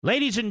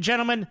Ladies and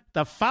gentlemen,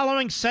 the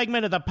following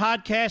segment of the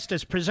podcast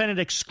is presented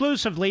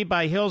exclusively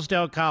by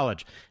Hillsdale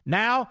College,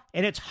 now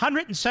in its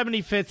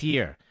 175th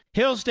year.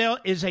 Hillsdale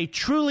is a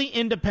truly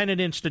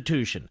independent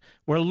institution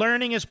where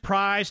learning is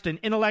prized and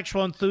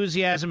intellectual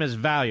enthusiasm is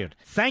valued.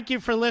 Thank you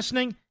for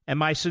listening, and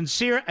my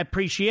sincere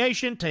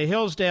appreciation to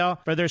Hillsdale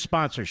for their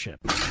sponsorship.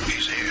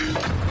 He's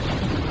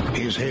here.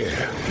 He's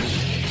here.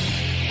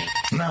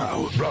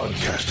 Now,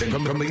 broadcasting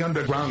from the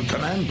underground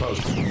command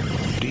post,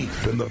 deep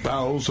in the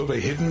bowels of a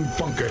hidden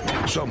bunker,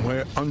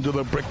 somewhere under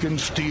the brick and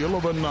steel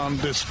of a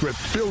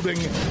nondescript building,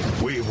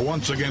 we've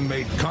once again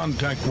made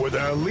contact with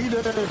our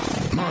leader,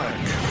 Mark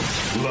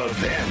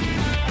Levin.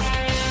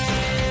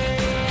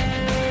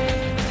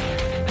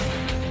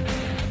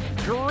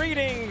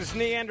 Greetings,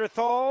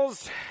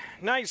 Neanderthals.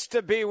 Nice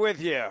to be with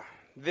you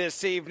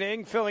this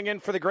evening. Filling in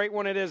for the great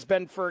one, it is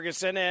Ben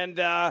Ferguson,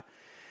 and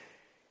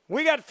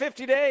we got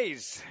 50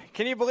 days.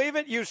 Can you believe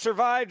it? You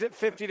survived at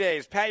 50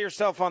 days. Pat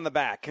yourself on the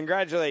back.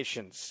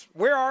 Congratulations.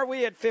 Where are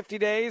we at 50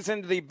 days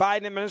into the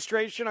Biden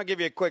administration? I'll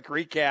give you a quick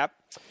recap.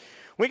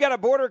 We got a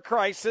border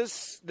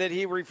crisis that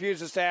he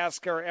refuses to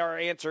ask or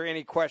answer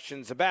any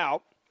questions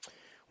about.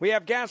 We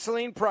have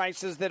gasoline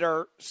prices that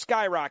are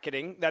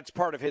skyrocketing. That's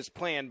part of his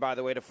plan, by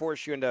the way, to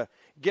force you into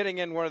getting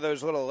in one of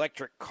those little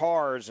electric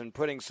cars and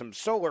putting some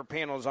solar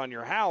panels on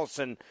your house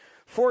and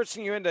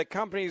forcing you into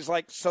companies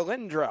like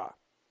Solyndra.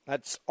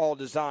 That's all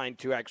designed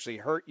to actually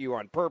hurt you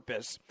on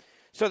purpose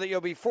so that you'll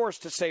be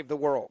forced to save the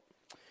world.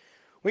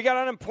 We got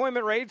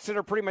unemployment rates that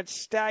are pretty much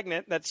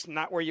stagnant. That's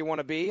not where you want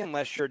to be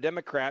unless you're a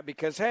Democrat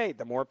because, hey,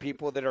 the more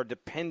people that are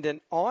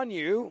dependent on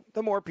you,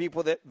 the more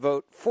people that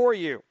vote for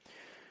you.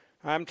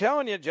 I'm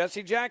telling you,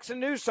 Jesse Jackson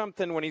knew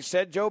something when he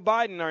said Joe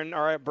Biden,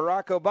 or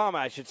Barack Obama,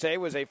 I should say,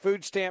 was a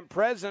food stamp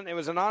president. It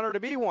was an honor to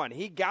be one.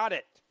 He got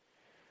it.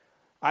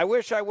 I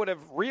wish I would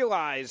have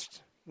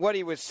realized what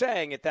he was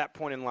saying at that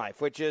point in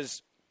life, which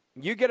is,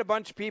 you get a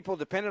bunch of people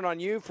dependent on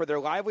you for their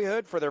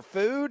livelihood, for their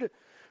food,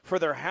 for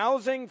their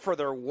housing, for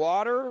their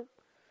water.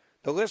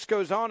 The list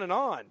goes on and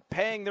on.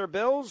 Paying their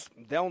bills,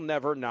 they'll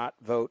never not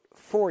vote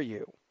for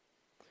you.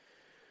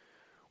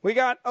 We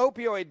got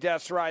opioid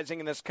deaths rising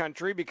in this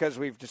country because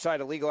we've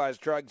decided to legalize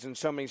drugs in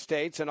so many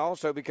states, and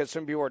also because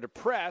some people are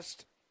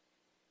depressed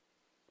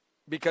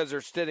because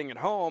they're sitting at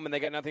home and they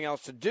got nothing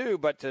else to do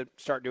but to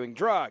start doing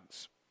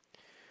drugs.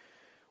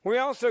 We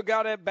also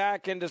got it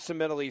back into some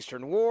Middle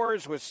Eastern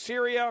wars with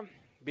Syria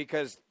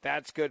because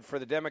that's good for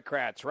the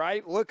Democrats,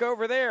 right? Look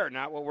over there,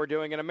 not what we're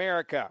doing in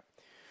America.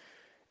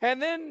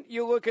 And then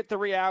you look at the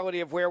reality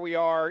of where we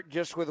are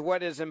just with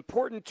what is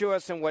important to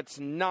us and what's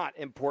not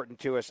important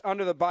to us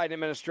under the Biden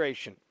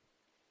administration.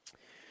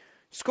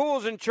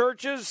 Schools and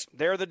churches,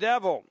 they're the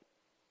devil.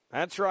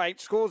 That's right.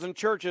 Schools and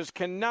churches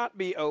cannot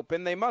be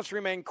open. They must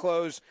remain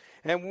closed,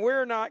 and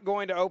we're not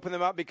going to open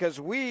them up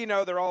because we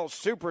know they're all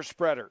super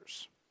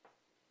spreaders.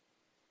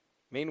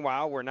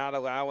 Meanwhile, we're not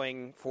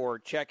allowing for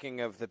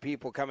checking of the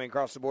people coming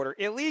across the border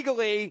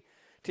illegally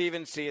to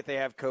even see if they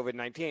have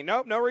COVID-19.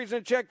 Nope, no reason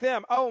to check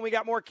them. Oh, and we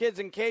got more kids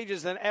in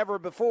cages than ever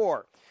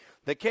before.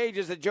 The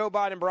cages that Joe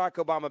Biden and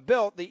Barack Obama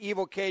built, the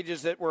evil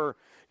cages that were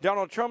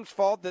Donald Trump's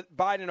fault that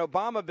Biden and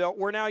Obama built,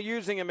 we're now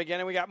using them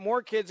again, and we got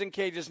more kids in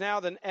cages now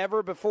than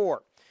ever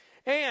before.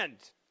 And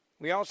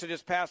we also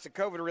just passed a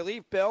COVID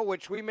relief bill,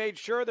 which we made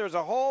sure there's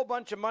a whole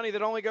bunch of money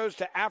that only goes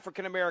to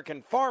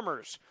African-American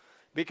farmers,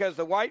 because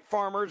the white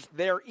farmers,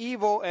 they're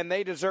evil and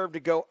they deserve to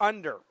go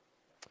under.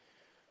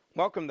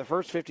 Welcome to the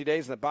first 50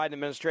 days of the Biden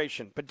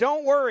administration. But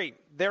don't worry,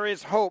 there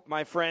is hope,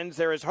 my friends.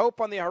 There is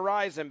hope on the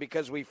horizon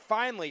because we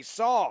finally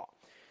saw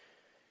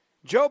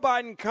Joe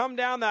Biden come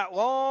down that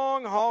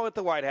long hall at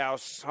the White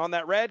House on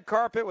that red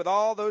carpet with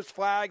all those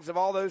flags of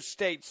all those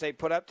states they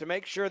put up to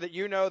make sure that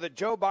you know that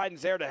Joe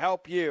Biden's there to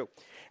help you.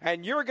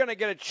 And you're going to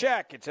get a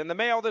check. It's in the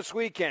mail this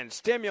weekend.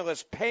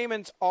 Stimulus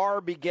payments are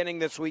beginning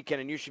this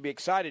weekend, and you should be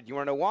excited. You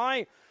want to know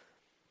why?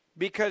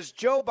 Because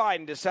Joe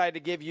Biden decided to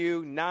give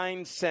you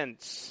 9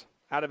 cents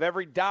out of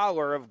every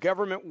dollar of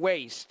government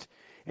waste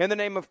in the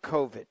name of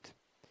COVID.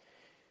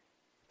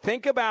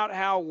 Think about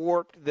how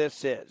warped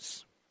this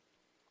is.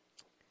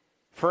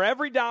 For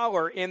every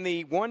dollar in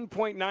the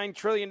 $1.9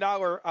 trillion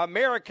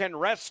American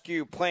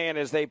Rescue Plan,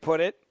 as they put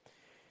it,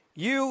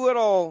 you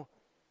little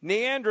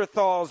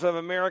Neanderthals of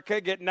America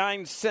get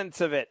 9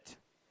 cents of it.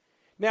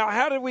 Now,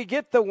 how did we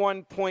get the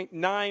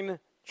 $1.9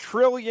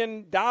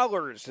 trillion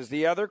is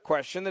the other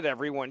question that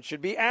everyone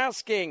should be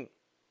asking.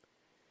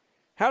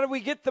 How did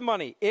we get the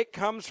money? It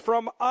comes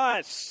from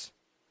us,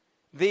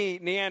 the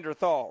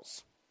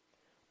Neanderthals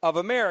of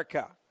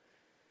America.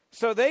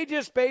 So they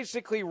just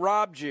basically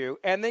robbed you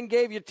and then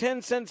gave you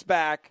 10 cents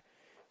back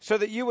so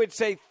that you would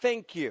say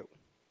thank you.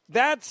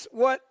 That's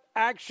what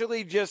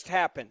actually just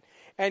happened.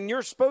 And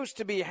you're supposed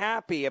to be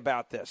happy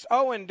about this.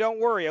 Oh, and don't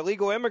worry,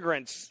 illegal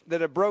immigrants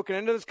that have broken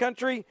into this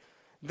country,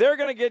 they're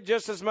going to get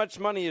just as much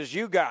money as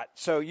you got.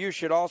 So you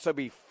should also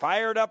be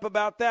fired up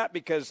about that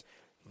because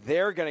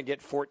they're going to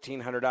get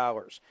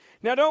 $1,400.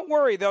 Now, don't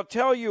worry. They'll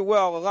tell you,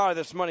 well, a lot of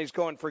this money's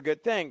going for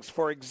good things.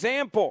 For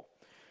example,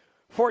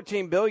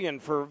 $14 billion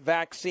for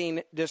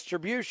vaccine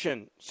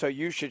distribution, so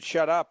you should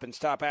shut up and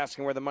stop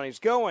asking where the money's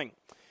going.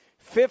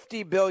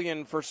 $50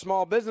 billion for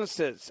small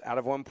businesses out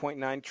of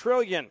 $1.9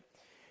 trillion.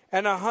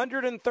 And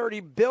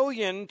 $130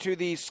 billion to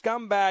the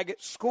scumbag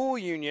school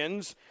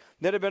unions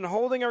that have been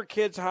holding our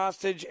kids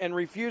hostage and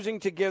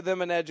refusing to give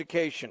them an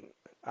education.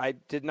 I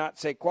did not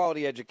say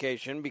quality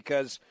education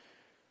because,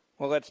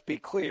 well, let's be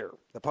clear.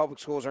 The public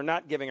schools are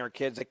not giving our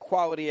kids a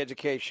quality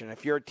education.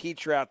 If you're a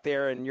teacher out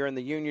there and you're in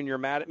the union, you're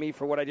mad at me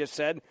for what I just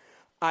said,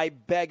 I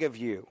beg of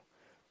you,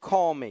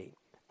 call me.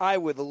 I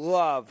would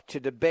love to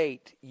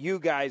debate you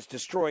guys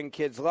destroying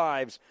kids'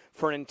 lives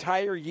for an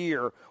entire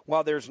year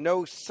while there's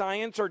no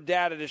science or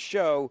data to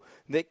show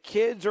that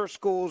kids or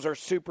schools are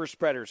super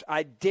spreaders.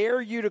 I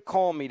dare you to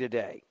call me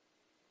today.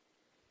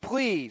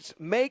 Please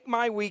make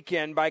my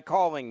weekend by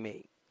calling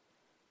me.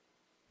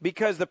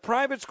 Because the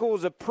private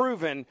schools have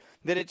proven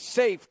that it's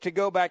safe to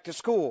go back to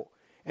school.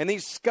 And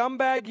these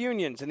scumbag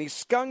unions and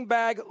these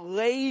scumbag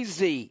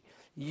lazy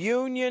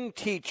union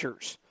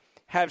teachers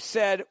have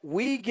said,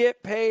 we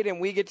get paid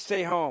and we get to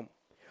stay home.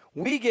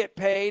 We get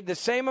paid the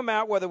same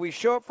amount whether we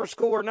show up for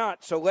school or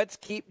not, so let's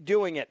keep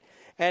doing it.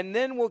 And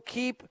then we'll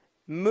keep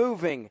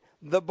moving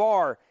the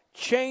bar,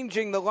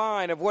 changing the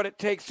line of what it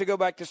takes to go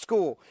back to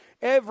school.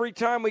 Every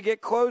time we get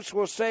close,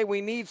 we'll say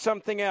we need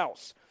something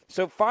else.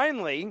 So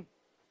finally,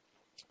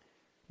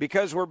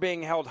 because we're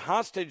being held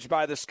hostage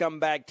by the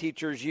scumbag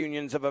teachers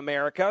unions of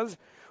America,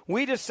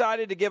 we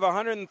decided to give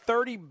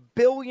 $130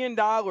 billion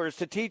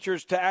to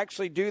teachers to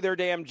actually do their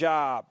damn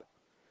job.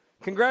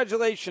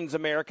 Congratulations,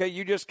 America.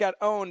 You just got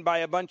owned by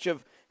a bunch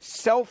of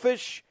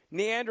selfish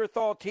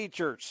Neanderthal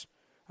teachers.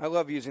 I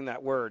love using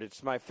that word.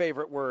 It's my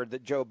favorite word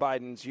that Joe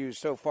Biden's used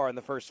so far in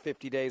the first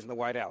 50 days in the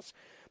White House.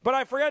 But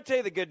I forgot to tell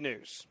you the good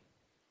news.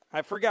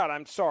 I forgot.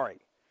 I'm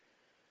sorry.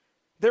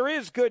 There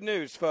is good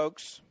news,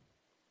 folks.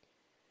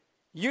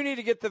 You need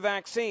to get the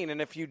vaccine, and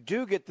if you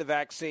do get the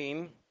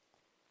vaccine,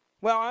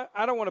 well,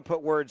 I don't want to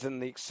put words in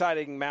the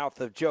exciting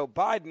mouth of Joe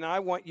Biden. I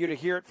want you to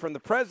hear it from the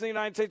President of the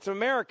United States of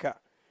America.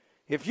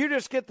 If you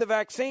just get the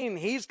vaccine,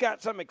 he's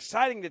got something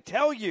exciting to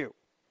tell you.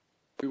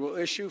 We will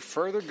issue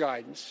further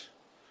guidance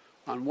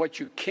on what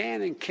you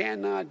can and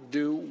cannot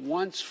do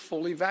once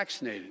fully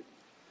vaccinated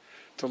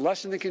to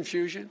lessen the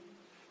confusion,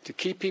 to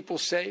keep people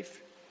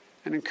safe,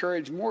 and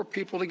encourage more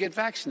people to get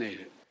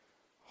vaccinated.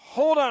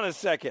 Hold on a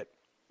second.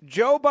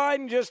 Joe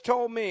Biden just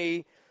told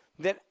me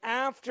that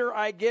after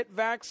I get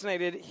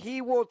vaccinated,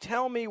 he will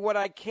tell me what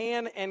I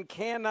can and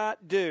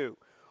cannot do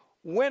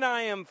when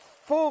I am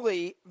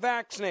fully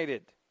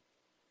vaccinated.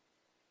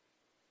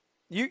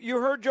 You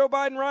heard Joe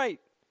Biden right.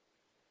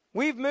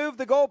 We've moved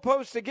the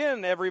goalposts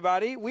again,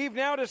 everybody. We've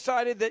now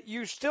decided that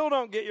you still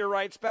don't get your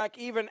rights back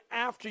even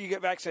after you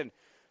get vaccinated.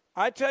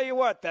 I tell you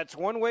what, that's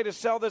one way to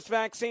sell this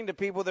vaccine to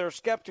people that are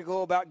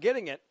skeptical about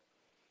getting it.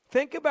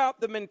 Think about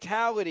the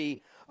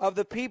mentality of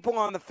the people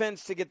on the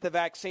fence to get the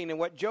vaccine and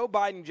what Joe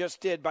Biden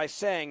just did by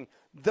saying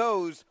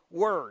those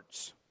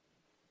words.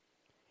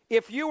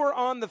 If you were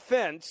on the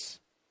fence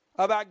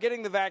about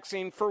getting the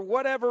vaccine for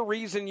whatever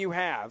reason you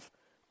have,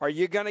 are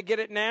you going to get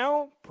it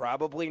now?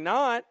 Probably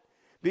not,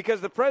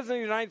 because the President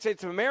of the United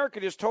States of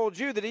America just told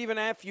you that even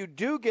if you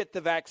do get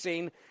the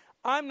vaccine,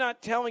 I'm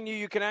not telling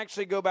you can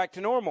actually go back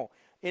to normal.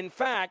 In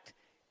fact,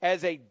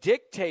 as a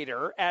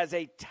dictator, as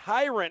a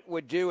tyrant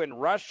would do in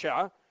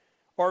Russia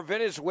or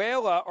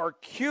Venezuela or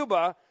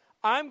Cuba,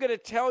 I'm going to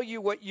tell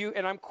you what you,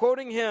 and I'm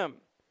quoting him,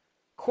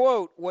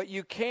 quote, what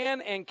you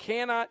can and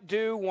cannot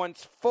do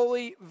once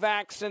fully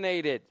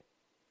vaccinated.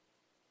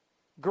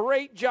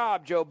 Great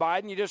job, Joe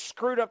Biden. You just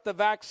screwed up the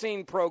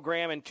vaccine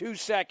program in 2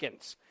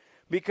 seconds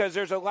because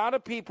there's a lot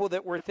of people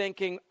that were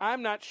thinking,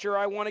 I'm not sure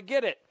I want to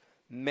get it.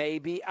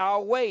 Maybe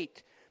I'll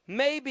wait.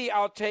 Maybe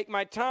I'll take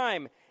my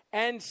time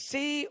and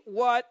see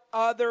what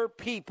other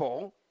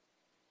people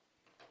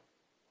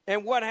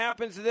and what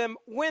happens to them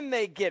when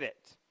they get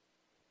it.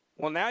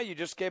 Well, now you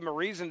just gave them a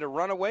reason to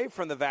run away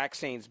from the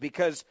vaccines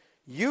because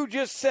you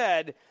just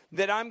said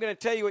that I'm going to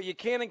tell you what you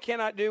can and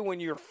cannot do when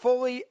you're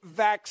fully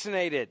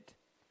vaccinated.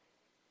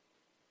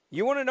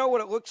 You want to know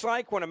what it looks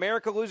like when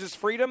America loses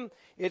freedom?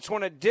 It's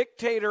when a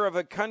dictator of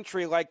a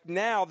country like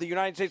now, the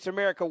United States of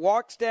America,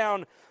 walks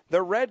down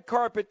the red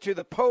carpet to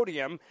the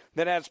podium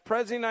that has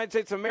President of the United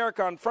States of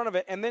America in front of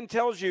it and then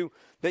tells you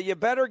that you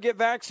better get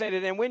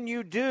vaccinated. And when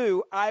you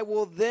do, I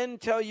will then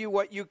tell you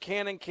what you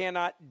can and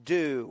cannot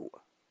do.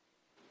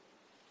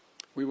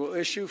 We will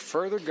issue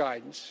further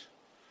guidance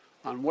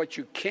on what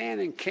you can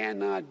and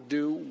cannot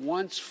do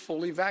once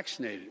fully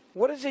vaccinated.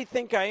 What does he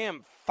think I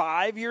am,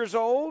 5 years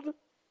old?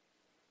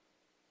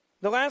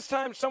 The last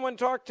time someone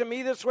talked to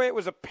me this way, it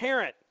was a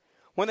parent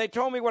when they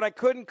told me what I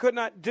could and could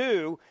not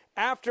do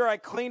after I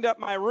cleaned up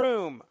my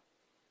room.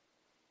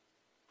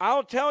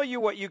 I'll tell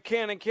you what you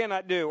can and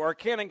cannot do, or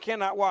can and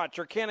cannot watch,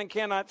 or can and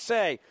cannot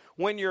say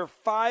when you're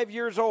 5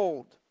 years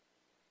old.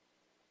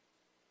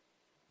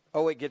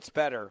 Oh, it gets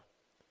better.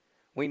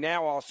 We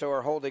now also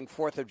are holding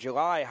 4th of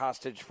July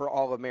hostage for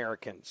all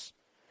Americans.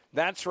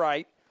 That's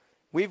right.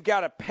 We've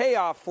got a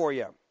payoff for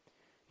you.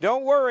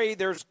 Don't worry,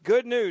 there's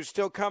good news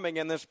still coming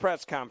in this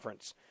press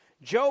conference.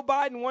 Joe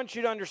Biden wants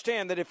you to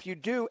understand that if you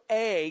do,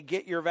 A,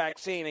 get your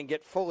vaccine and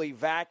get fully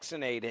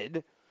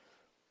vaccinated,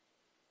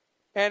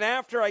 and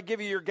after I give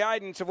you your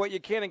guidance of what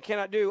you can and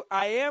cannot do,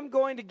 I am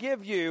going to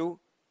give you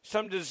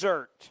some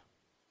dessert.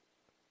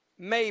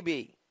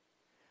 Maybe.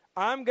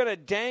 I'm going to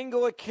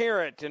dangle a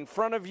carrot in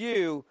front of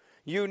you,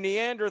 you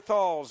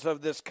Neanderthals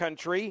of this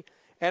country,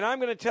 and I'm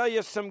going to tell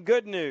you some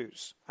good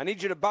news. I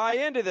need you to buy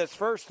into this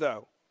first,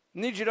 though. I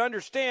need you to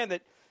understand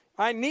that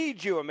I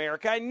need you,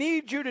 America. I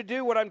need you to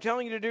do what I'm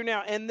telling you to do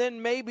now. And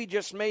then maybe,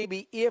 just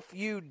maybe, if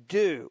you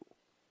do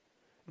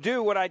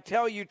what I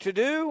tell you to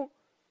do,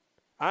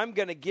 I'm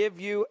going to give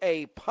you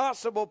a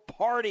possible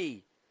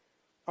party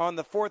on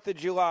the 4th of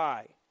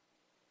July.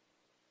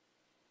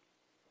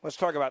 Let's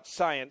talk about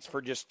science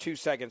for just 2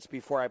 seconds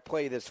before I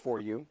play this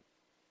for you.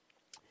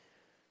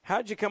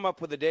 How'd you come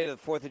up with the date of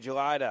the 4th of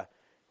July to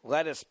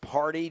let us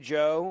party,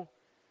 Joe?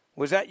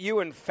 Was that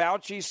you and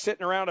Fauci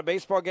sitting around a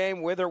baseball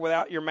game with or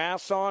without your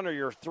masks on, or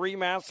your 3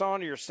 masks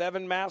on, or your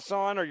 7 masks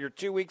on, or your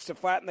 2 weeks to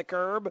flatten the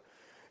curve?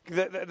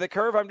 The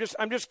curve.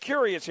 I'm just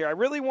curious here. I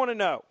really want to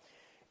know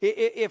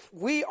if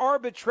we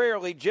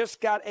arbitrarily just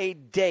got a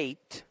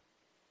date,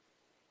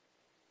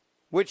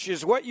 which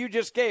is what you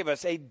just gave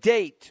us, a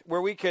date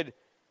where we could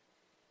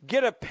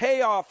get a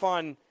payoff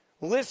on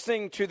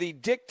listening to the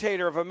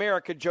dictator of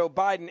America, Joe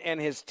Biden,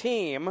 and his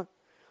team.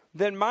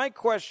 Then my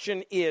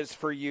question is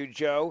for you,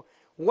 Joe.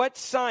 What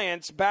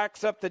science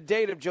backs up the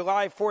date of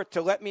July 4th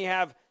to let me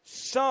have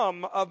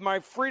some of my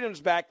freedoms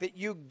back that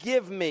you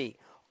give me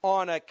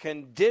on a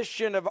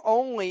condition of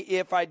only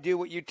if I do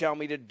what you tell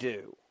me to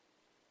do?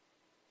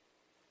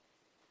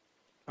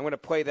 I'm going to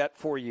play that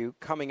for you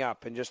coming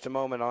up in just a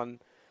moment on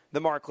the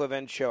Mark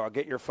Levin Show. I'll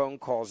get your phone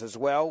calls as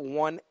well,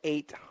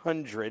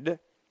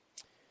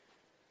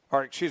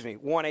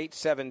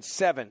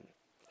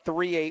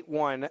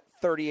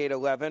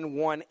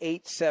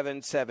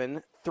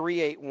 1-877-381-3811,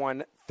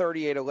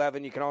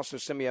 1-877-381-3811. You can also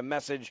send me a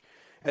message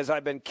as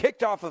I've been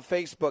kicked off of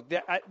Facebook.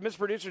 Ms.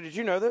 Producer, did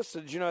you know this?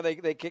 Did you know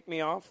they kicked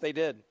me off? They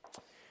did.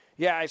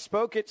 Yeah, I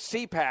spoke at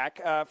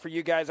CPAC for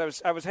you guys. I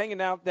was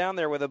hanging out down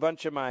there with a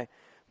bunch of my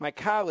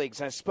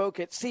colleagues. I spoke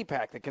at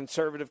CPAC, the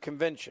conservative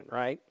convention,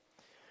 right,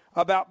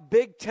 about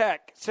big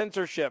tech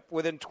censorship.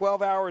 Within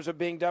 12 hours of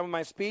being done with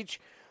my speech,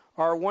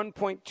 our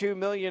 1.2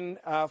 million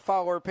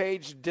follower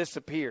page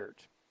disappeared.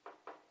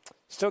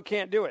 Still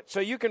can't do it. So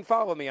you can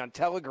follow me on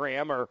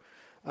Telegram, or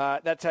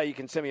that's how you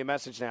can send me a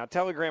message now.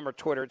 Telegram or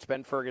Twitter. It's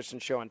Ben Ferguson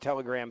Show on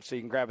Telegram, so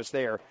you can grab us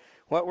there.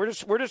 Well, we're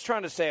just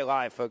trying to stay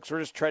alive, folks. We're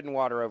just treading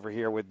water over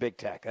here with big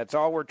tech. That's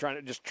all we're trying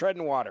to, just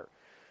treading water.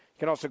 You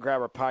can also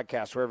grab our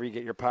podcast wherever you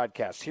get your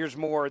podcasts. Here's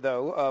more,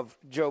 though, of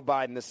Joe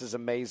Biden. This is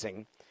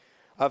amazing.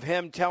 Of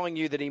him telling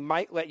you that he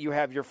might let you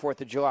have your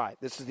 4th of July.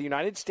 This is the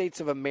United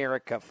States of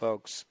America,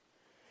 folks.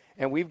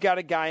 And we've got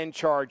a guy in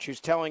charge who's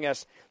telling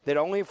us that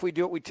only if we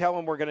do what we tell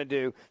him we're going to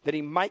do, that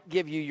he might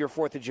give you your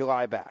 4th of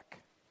July back.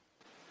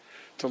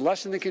 To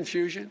lessen the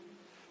confusion,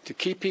 to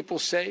keep people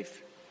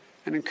safe,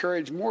 and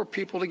encourage more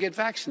people to get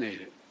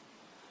vaccinated.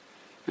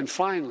 And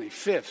finally,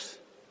 5th,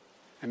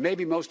 and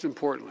maybe most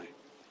importantly,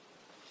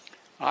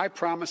 I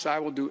promise I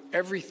will do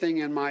everything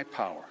in my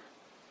power.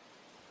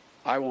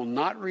 I will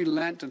not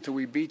relent until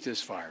we beat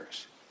this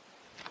virus.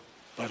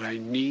 But I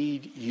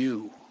need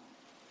you,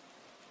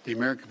 the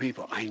American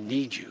people. I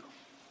need you.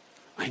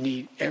 I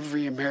need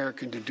every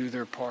American to do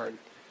their part.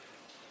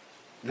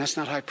 And that's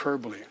not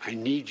hyperbole. I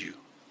need you.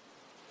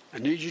 I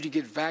need you to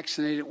get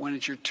vaccinated when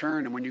it's your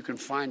turn and when you can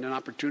find an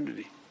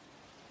opportunity.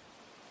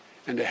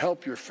 And to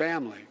help your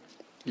family,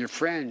 your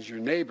friends, your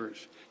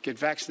neighbors get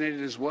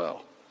vaccinated as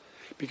well.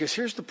 Because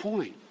here's the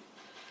point.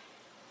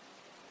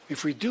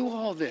 If we do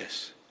all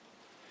this,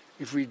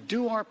 if we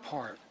do our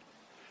part,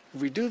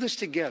 if we do this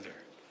together,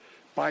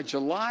 by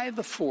July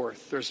the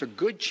 4th, there's a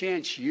good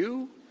chance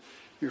you,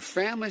 your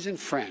families and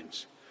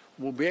friends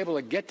will be able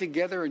to get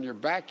together in your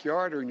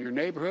backyard or in your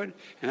neighborhood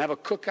and have a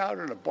cookout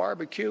and a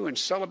barbecue and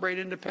celebrate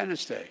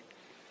Independence Day.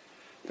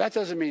 That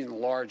doesn't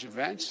mean large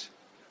events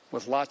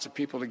with lots of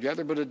people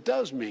together, but it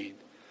does mean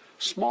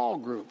small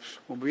groups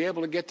will be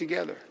able to get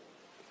together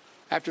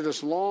after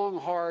this long,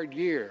 hard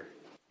year.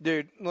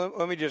 Dude,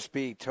 let me just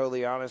be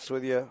totally honest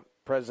with you,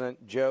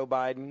 President Joe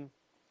Biden.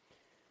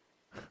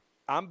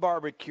 I'm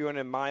barbecuing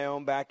in my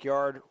own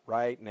backyard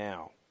right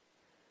now.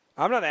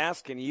 I'm not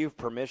asking you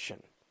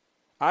permission.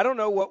 I don't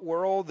know what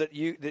world that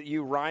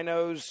you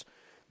rhinos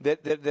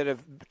that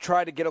have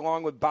tried to get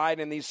along with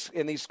Biden and these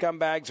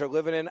scumbags are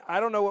living in. I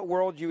don't know what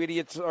world you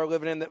idiots are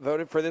living in that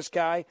voted for this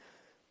guy.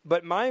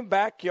 But my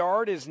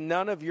backyard is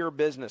none of your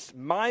business.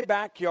 My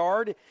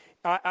backyard,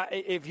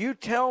 if you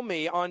tell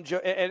me on Joe,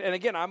 and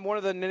again, I'm one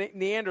of the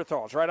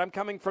Neanderthals, right? I'm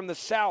coming from the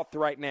South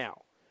right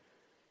now.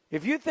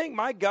 If you think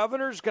my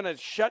governor's going to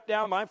shut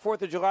down my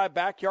 4th of July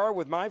backyard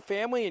with my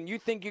family, and you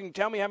think you can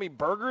tell me how many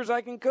burgers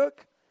I can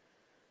cook,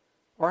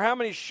 or how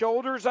many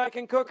shoulders I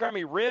can cook, or how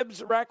many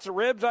racks of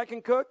ribs I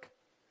can cook,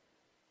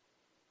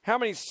 how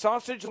many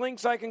sausage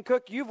links I can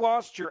cook, you've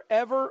lost your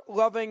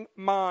ever-loving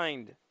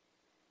mind.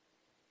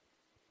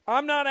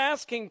 I'm not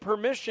asking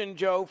permission,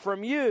 Joe,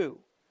 from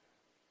you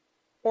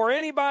or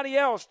anybody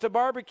else to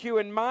barbecue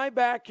in my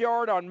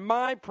backyard on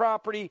my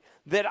property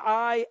that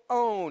I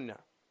own.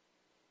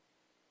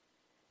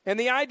 And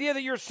the idea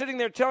that you're sitting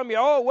there telling me,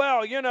 oh,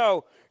 well, you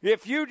know,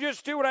 if you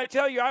just do what I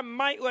tell you, I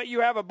might let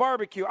you have a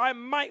barbecue. I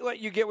might let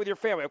you get with your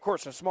family. Of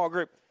course, a small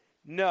group.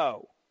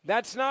 No,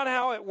 that's not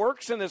how it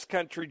works in this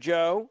country,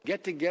 Joe.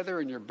 Get together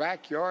in your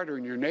backyard or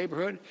in your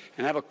neighborhood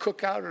and have a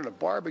cookout or a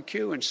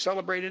barbecue and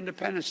celebrate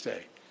Independence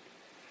Day.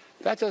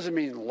 That doesn't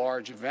mean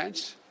large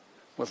events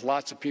with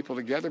lots of people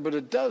together, but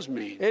it does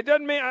mean. It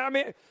doesn't mean, I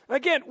mean,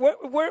 again,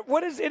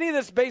 what is any of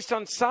this based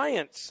on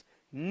science?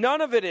 None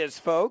of it is,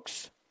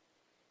 folks.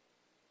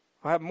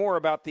 I'll have more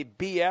about the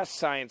BS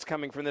science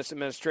coming from this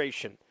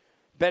administration.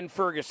 Ben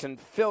Ferguson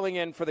filling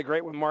in for the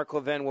great one, Mark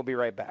Levin. We'll be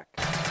right back.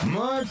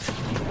 Mark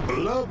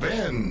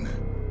Levin.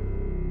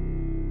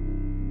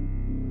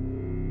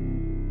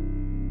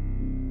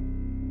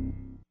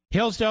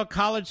 Hillsdale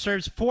College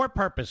serves 4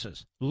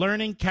 purposes: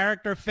 learning,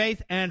 character,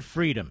 faith, and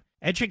freedom.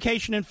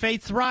 Education and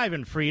faith thrive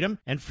in freedom,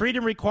 and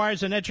freedom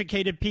requires an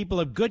educated people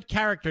of good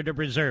character to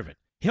preserve it.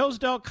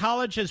 Hillsdale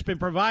College has been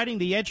providing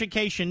the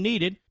education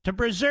needed to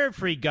preserve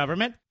free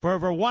government for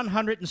over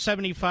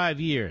 175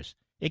 years.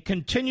 It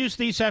continues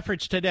these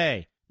efforts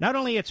today. Not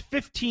only its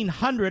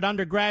 1,500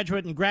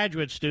 undergraduate and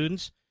graduate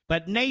students,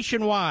 but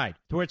nationwide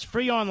through its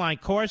free online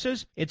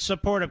courses, its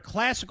support of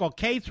classical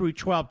K through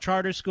 12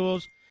 charter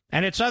schools,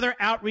 and its other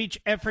outreach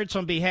efforts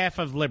on behalf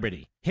of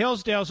liberty.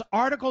 Hillsdale's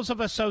Articles of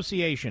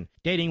Association,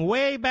 dating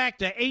way back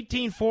to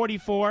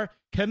 1844,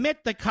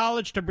 commit the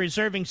college to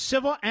preserving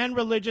civil and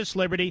religious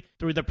liberty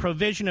through the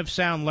provision of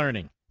sound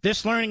learning.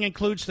 This learning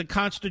includes the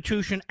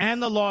Constitution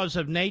and the laws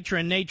of nature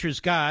and nature's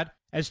God,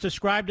 as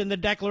described in the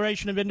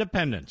Declaration of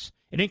Independence.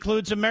 It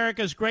includes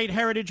America's great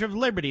heritage of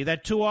liberty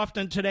that too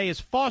often today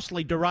is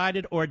falsely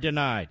derided or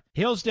denied.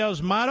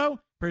 Hillsdale's motto: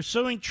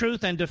 pursuing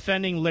truth and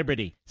defending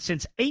liberty.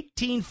 Since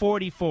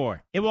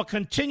 1844, it will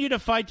continue to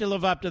fight to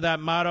live up to that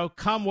motto,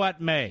 come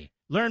what may.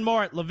 Learn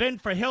more at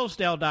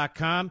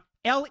levinforhillsdale.com,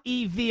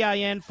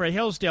 Levin for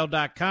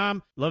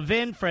Hillsdale.com,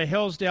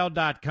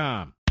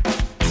 levinforhillsdale.com.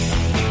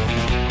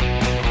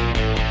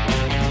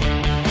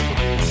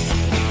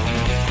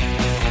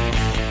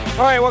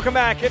 All right, welcome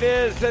back. It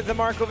is the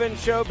Mark Levin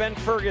Show. Ben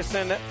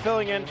Ferguson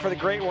filling in for the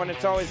great one.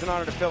 It's always an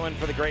honor to fill in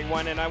for the great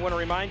one. And I want to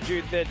remind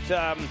you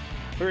that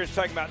we were just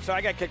talking about, so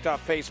I got kicked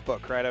off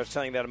Facebook, right? I was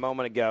telling you that a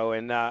moment ago.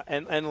 And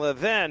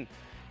Levin,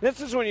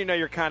 this is when you know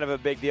you're kind of a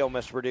big deal,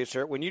 Mr.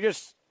 Producer. When you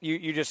just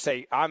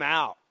say, I'm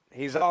out.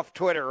 He's off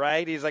Twitter,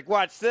 right? He's like,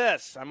 watch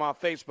this. I'm off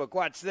Facebook.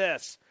 Watch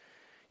this.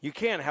 You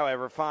can,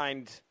 however,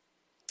 find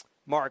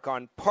Mark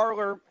on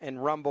Parler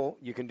and Rumble.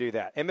 You can do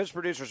that. And Mr.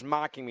 Producer's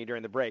mocking me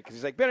during the break because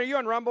he's like, Ben, are you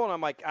on Rumble? And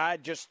I'm like, I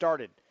just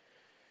started.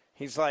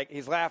 He's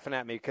laughing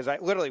at me because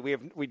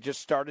we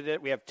just started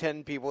it. We have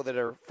 10 people that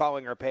are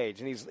following our page,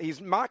 and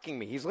he's mocking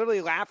me. He's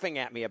literally laughing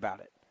at me about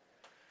it.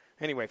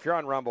 Anyway, if you're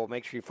on Rumble,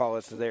 make sure you follow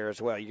us there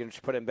as well. You can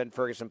just put in Ben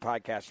Ferguson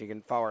Podcast. You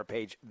can follow our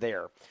page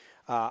there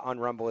on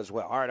Rumble as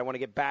well. All right, I want to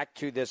get back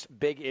to this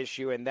big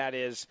issue, and that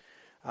is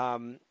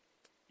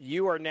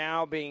you are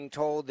now being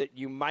told that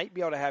you might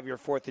be able to have your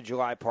 4th of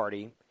July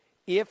party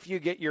if you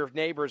get your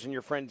neighbors and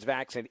your friends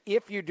vaccinated,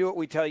 if you do what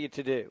we tell you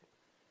to do.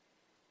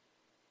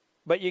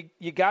 But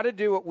you got to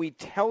do what we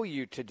tell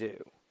you to do.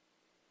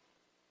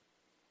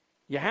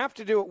 You have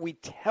to do what we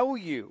tell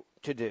you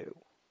to do.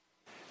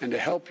 And to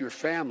help your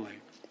family,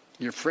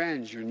 your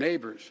friends, your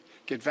neighbors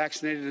get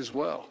vaccinated as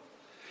well.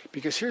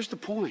 Because here's the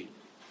point.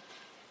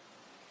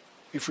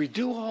 If we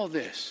do all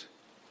this,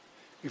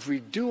 if we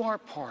do our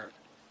part,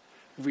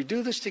 if we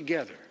do this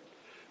together,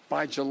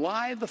 by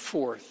July the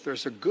 4th,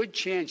 there's a good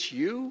chance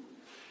you,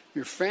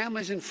 your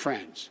families and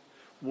friends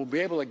will be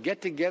able to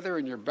get together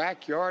in your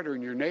backyard or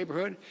in your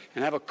neighborhood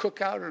and have a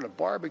cookout or a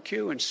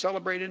barbecue and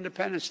celebrate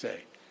Independence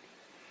Day.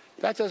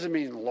 That doesn't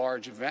mean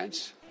large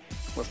events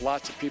with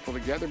lots of people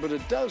together, but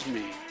it does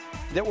mean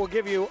that will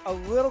give you a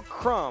little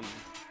crumb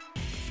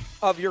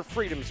of your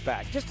freedoms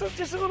back. Just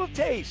a little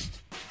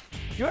taste.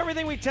 Do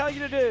everything we tell you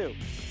to do.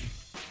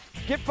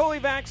 Get fully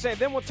vaccinated.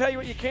 Then we'll tell you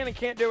what you can and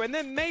can't do. And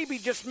then maybe,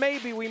 just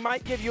maybe, we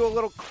might give you a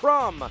little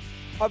crumb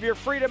of your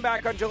freedom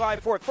back on July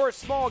 4th for a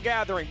small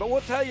gathering. But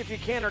we'll tell you if you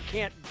can or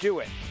can't do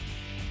it.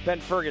 Ben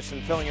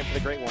Ferguson filling in for the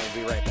great one.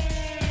 We'll be right back.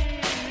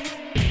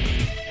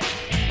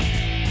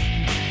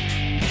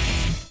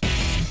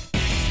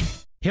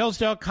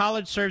 Hillsdale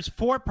College serves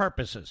 4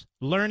 purposes: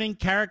 learning,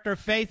 character,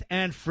 faith,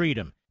 and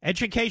freedom.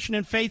 Education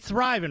and faith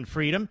thrive in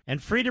freedom,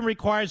 and freedom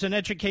requires an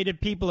educated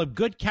people of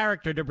good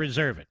character to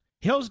preserve it.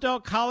 Hillsdale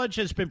College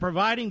has been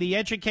providing the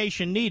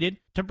education needed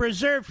to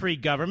preserve free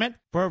government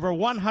for over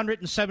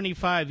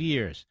 175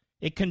 years.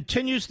 It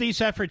continues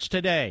these efforts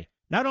today.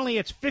 Not only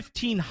its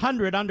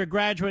 1,500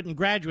 undergraduate and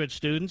graduate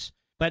students,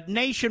 but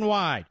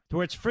nationwide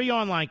through its free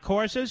online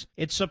courses,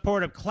 its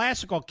support of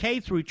classical K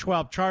through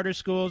 12 charter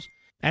schools,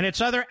 and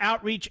its other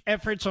outreach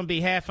efforts on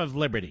behalf of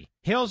liberty.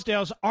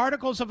 Hillsdale's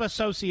Articles of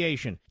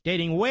Association,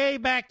 dating way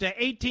back to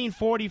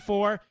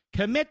 1844,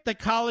 commit the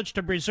college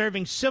to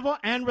preserving civil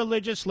and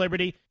religious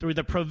liberty through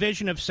the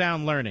provision of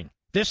sound learning.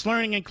 This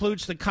learning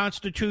includes the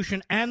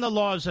Constitution and the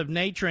laws of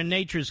nature and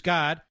nature's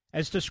God,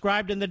 as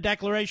described in the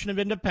Declaration of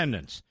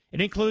Independence. It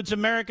includes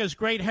America's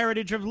great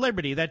heritage of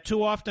liberty that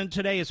too often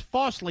today is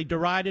falsely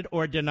derided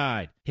or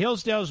denied.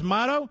 Hillsdale's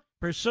motto,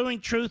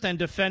 pursuing truth and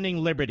defending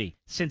liberty,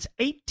 since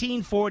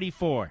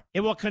 1844.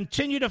 It will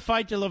continue to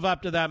fight to live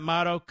up to that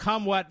motto,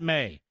 come what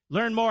may.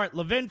 Learn more at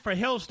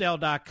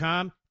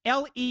levinforhillsdale.com,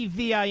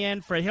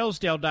 Levin for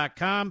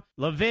Hillsdale.com,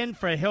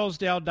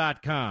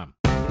 levinforhillsdale.com.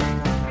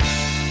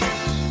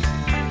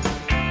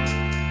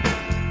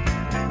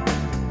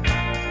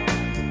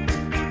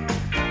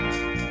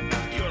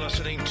 You're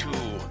listening to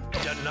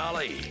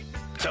Denali,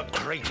 the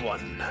Great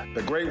One.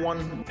 The Great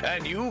One.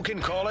 And you can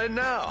call in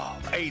now,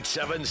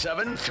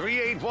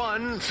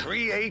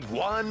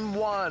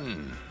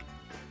 877-381-3811.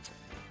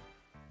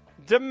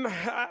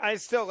 I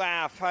still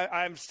laugh.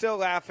 I'm still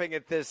laughing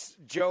at this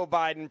Joe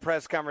Biden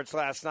press conference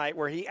last night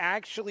where he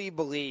actually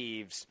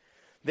believes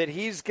that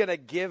he's going to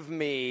give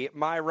me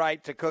my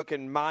right to cook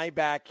in my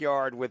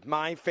backyard with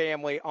my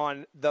family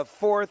on the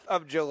 4th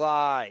of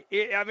July.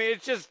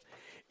 It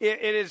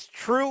is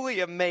truly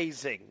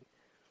amazing.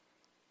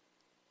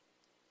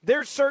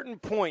 There's certain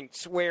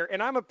points where,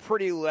 and I'm a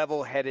pretty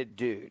level-headed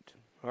dude,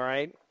 all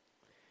right?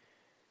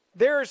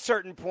 There are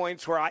certain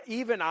points where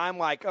I'm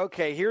like,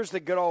 okay, here's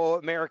the good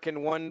old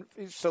American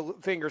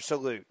one-finger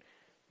salute.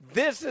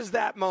 This is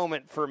that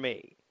moment for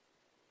me.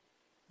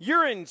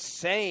 You're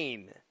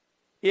insane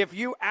if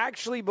you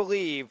actually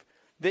believe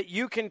that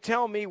you can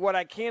tell me what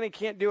I can and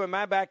can't do in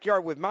my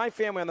backyard with my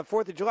family on the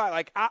 4th of July.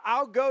 Like,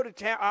 I'll go to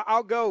town.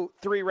 I'll go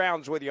 3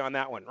 rounds with you on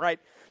that one,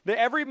 right?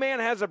 Every man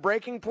has a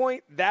breaking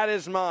point. That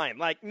is mine.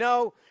 Like,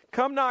 no,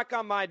 come knock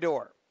on my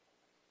door.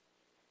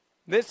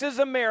 This is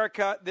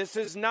America. This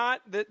is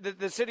not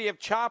the city of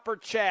Chop or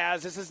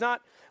Chaz. This is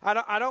not –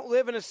 I don't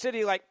live in a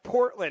city like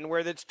Portland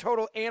where there's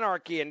total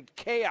anarchy and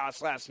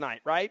chaos last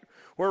night, right?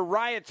 Where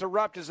riots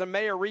erupt as the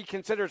mayor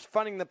reconsiders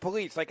funding the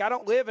police. Like, I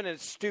don't live in a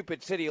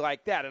stupid city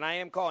like that, and I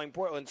am calling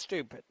Portland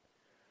stupid.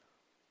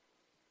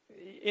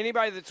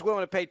 Anybody that's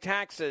willing to pay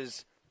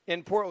taxes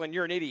in Portland,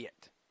 you're an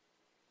idiot.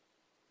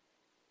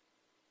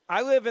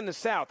 I live in the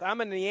South.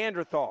 I'm a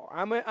Neanderthal.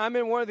 I'm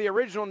in one of the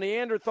original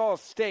Neanderthal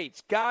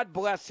states. God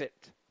bless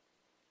it.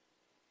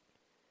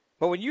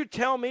 But when you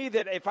tell me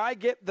that if I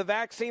get the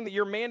vaccine that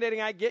you're mandating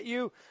I get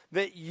you,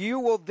 that you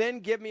will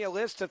then give me a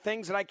list of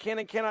things that I can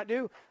and cannot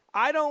do,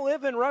 I don't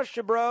live in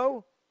Russia,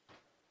 bro.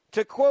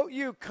 To quote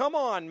you, come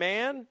on,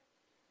 man.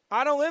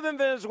 I don't live in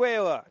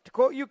Venezuela. To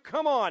quote you,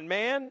 come on,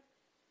 man.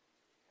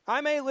 I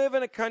may live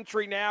in a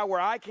country now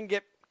where I can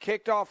get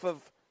kicked off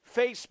of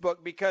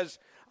Facebook because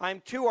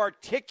I'm too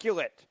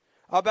articulate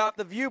about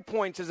the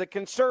viewpoints as a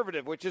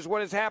conservative, which is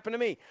what has happened to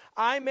me.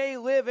 I may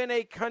live in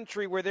a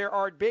country where there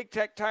are big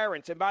tech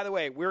tyrants, and by the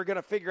way, we're going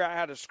to figure out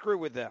how to screw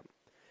with them.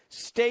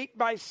 State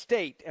by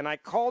state, and I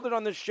called it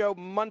on the show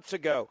months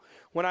ago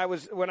when I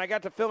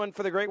got to fill in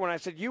for the Great One. I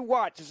said, you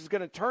watch, this is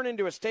going to turn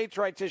into a states'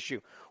 rights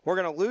issue. We're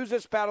going to lose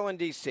this battle in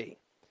D.C.,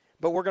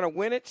 but we're going to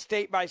win it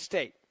state by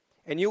state.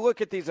 And you look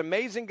at these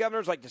amazing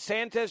governors like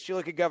DeSantis, you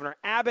look at Governor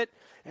Abbott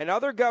and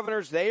other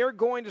governors, they are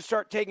going to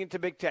start taking to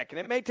big tech. And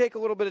it may take a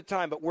little bit of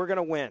time, but we're going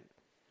to win.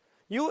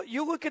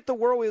 You look at the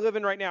world we live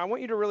in right now. I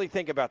want you to really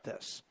think about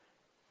this.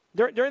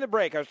 During the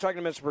break, I was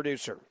talking to Mr.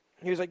 Producer.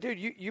 He was like, dude,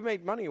 you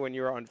made money when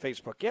you were on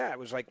Facebook. Yeah, it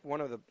was like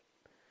one of the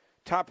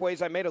top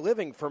ways I made a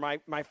living for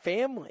my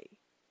family.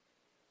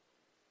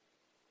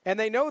 And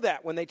they know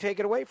that when they take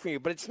it away from you.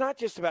 But it's not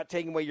just about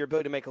taking away your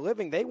ability to make a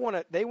living. They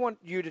want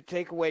you to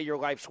take away your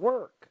life's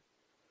work.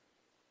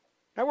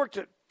 I worked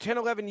 10,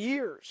 11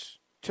 years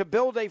to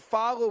build a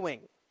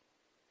following.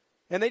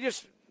 And they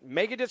just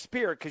make it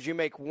disappear because you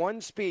make one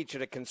speech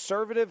at a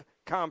conservative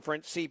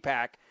conference,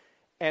 CPAC,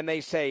 and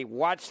they say,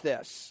 watch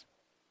this.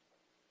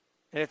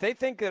 And if they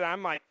think that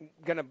I'm like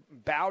going to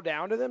bow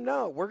down to them,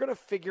 no, we're going to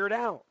figure it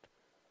out.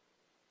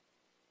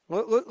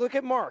 Look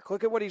at Mark.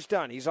 Look at what he's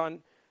done. He's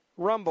on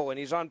Rumble and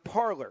he's on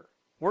Parler.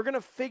 We're going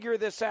to figure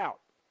this out.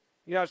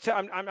 You know,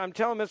 I'm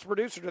telling Mr.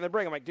 Producer during the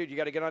break, I'm like, dude, you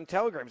got to get on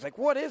Telegram. He's like,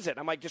 what is it?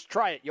 I'm like, just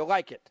try it. You'll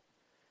like it.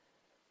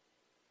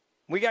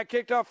 We got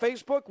kicked off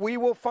Facebook.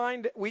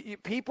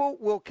 People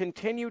will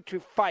continue to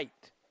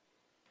fight.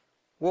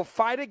 We'll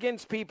fight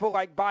against people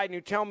like Biden who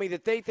tell me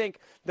that they think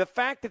the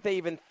fact that they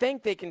even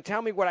think they can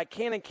tell me what I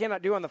can and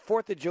cannot do on the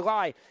 4th of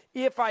July,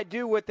 if I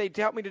do what they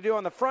tell me to do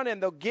on the front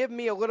end, they'll give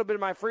me a little bit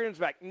of my freedoms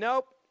back.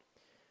 Nope.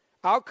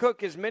 I'll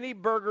cook as many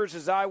burgers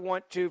as I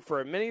want to for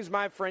as many of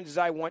my friends as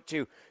I want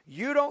to.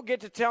 You don't get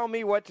to tell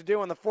me what to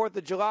do on the 4th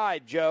of July,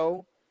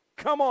 Joe.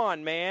 Come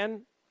on,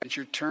 man. It's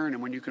your turn,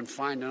 and when you can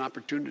find an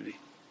opportunity.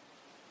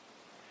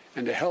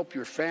 And to help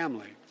your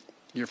family,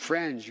 your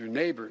friends, your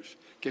neighbors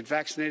get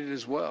vaccinated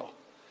as well.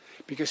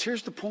 Because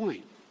here's the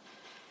point.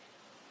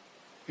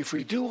 If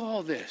we do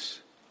all this,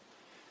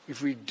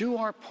 if we do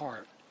our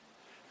part,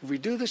 if we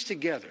do this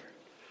together,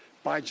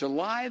 by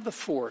July the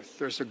 4th,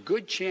 there's a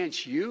good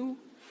chance you,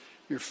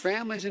 your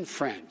families and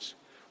friends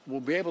will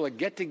be able to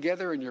get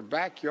together in your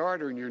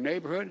backyard or in your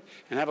neighborhood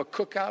and have a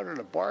cookout or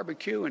a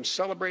barbecue and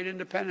celebrate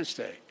Independence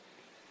Day.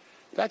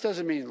 That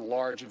doesn't mean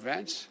large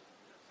events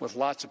with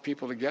lots of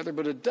people together,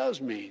 but it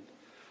does mean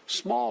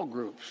small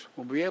groups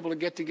will be able to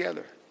get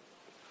together.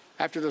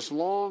 After this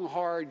long,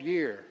 hard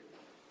year,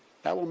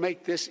 that will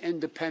make this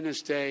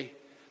Independence Day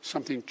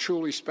something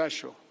truly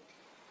special,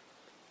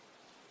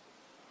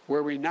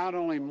 where we not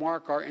only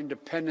mark our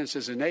independence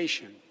as a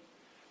nation,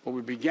 but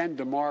we begin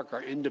to mark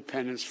our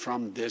independence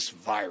from this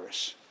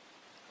virus.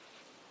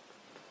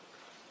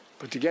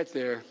 But to get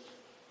there,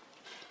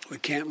 we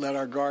can't let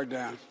our guard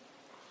down.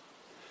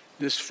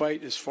 This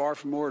fight is far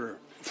from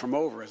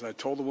over. As I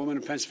told the woman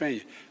in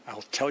Pennsylvania,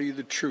 I'll tell you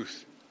the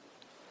truth.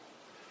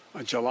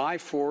 On July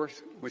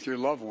 4th, with your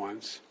loved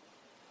ones,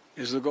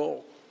 is the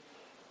goal.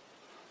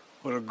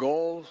 But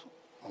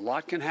a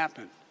lot can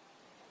happen.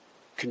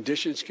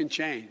 Conditions can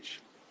change.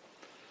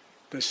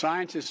 The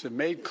scientists have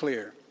made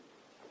clear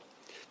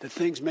that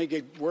things may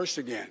get worse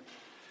again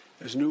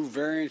as new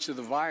variants of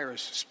the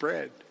virus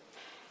spread.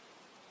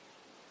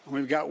 And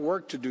we've got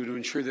work to do to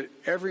ensure that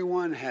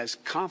everyone has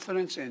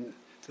confidence in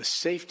the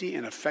safety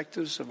and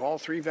effectiveness of all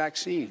 3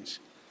 vaccines.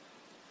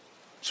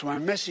 So my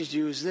message to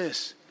you is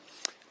this.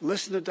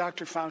 Listen to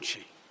Dr.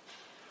 Fauci,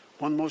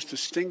 one of the most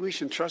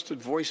distinguished and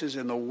trusted voices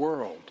in the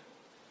world.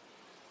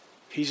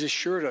 He's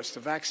assured us the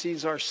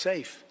vaccines are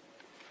safe.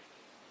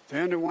 They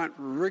underwent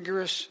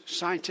rigorous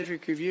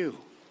scientific review.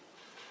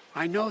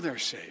 I know they're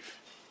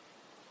safe.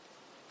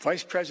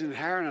 Vice President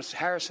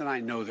Harris and I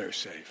know they're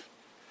safe.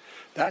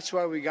 That's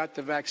why we got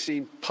the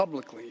vaccine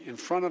publicly in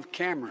front of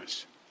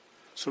cameras,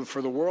 so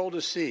for the world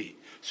to see,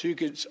 so you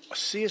could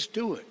see us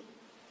do it.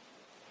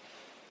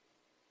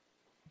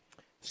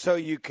 So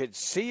you could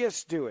see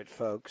us do it,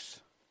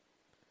 folks.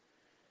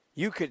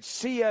 You could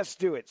see us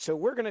do it. So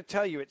we're going to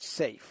tell you it's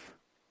safe.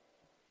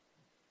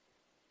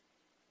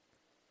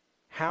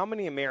 How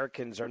many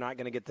Americans are not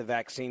going to get the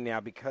vaccine now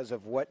because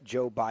of what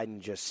Joe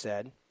Biden just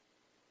said?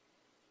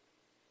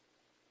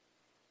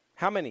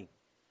 How many?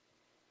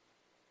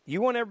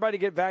 You want everybody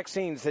to get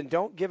vaccines, then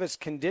don't give us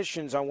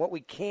conditions on what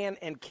we can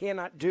and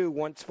cannot do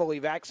once fully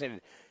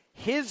vaccinated.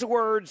 His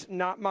words,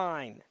 not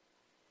mine.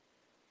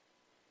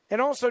 And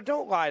also,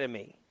 don't lie to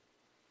me.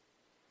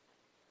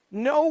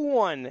 No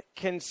one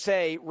can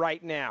say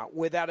right now,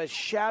 without a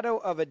shadow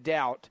of a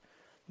doubt,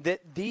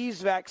 that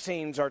these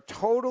vaccines are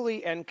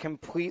totally and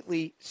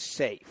completely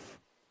safe.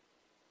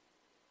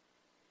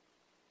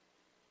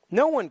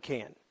 No one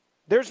can.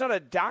 There's not a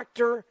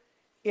doctor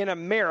in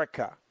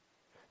America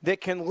that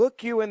can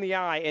look you in the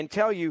eye and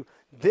tell you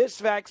this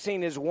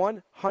vaccine is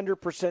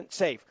 100%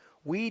 safe.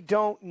 We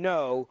don't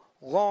know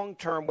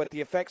long-term what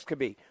the effects could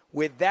be.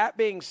 With that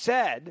being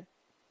said,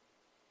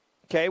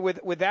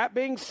 with that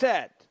being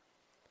said,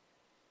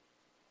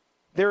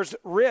 there's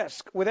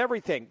risk with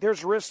everything.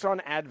 There's risks on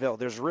Advil.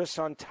 There's risks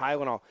on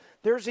Tylenol.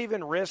 There's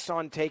even risks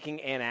on taking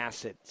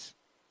antacids.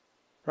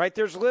 Right?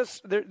 There's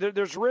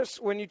risks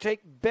when you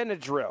take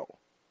Benadryl.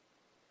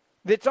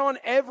 That's on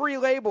every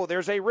label.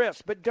 There's a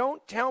risk. But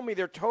don't tell me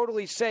they're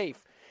totally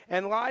safe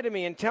and lie to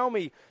me and tell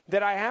me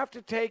that I have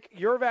to take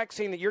your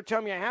vaccine that you're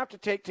telling me I have to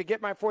take to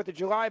get my 4th of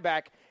July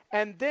back.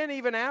 And then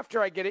even after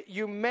I get it,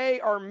 you may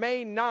or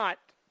may not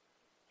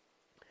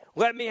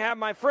let me have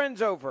my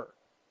friends over.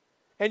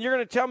 And you're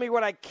going to tell me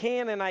what I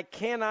can and I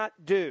cannot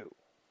do.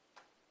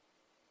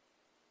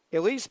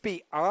 At least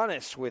be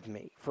honest with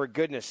me, for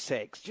goodness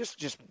sakes.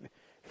 Just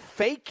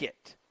fake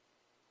it.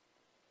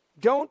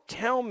 Don't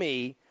tell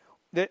me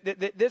that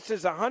this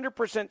is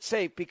 100%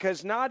 safe,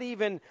 because not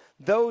even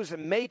those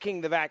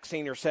making the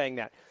vaccine are saying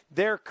that.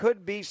 There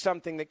could be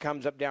something that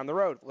comes up down the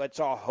road. Let's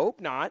all hope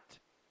not.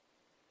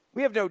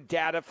 We have no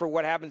data for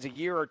what happens a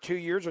year or 2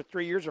 years or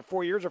 3 years or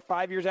 4 years or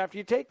 5 years after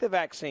you take the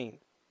vaccine.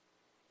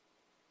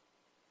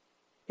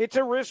 It's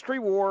a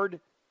risk-reward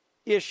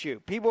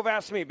issue. People have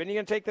asked me, "Ben, you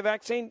going to take the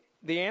vaccine?"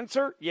 The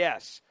answer,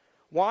 yes.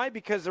 Why?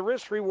 Because the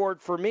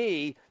risk-reward for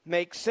me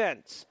makes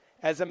sense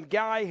as a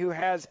guy who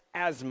has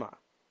asthma.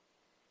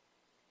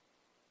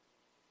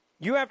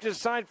 You have to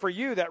decide for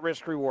you that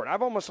risk-reward.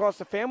 I've almost lost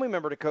a family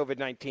member to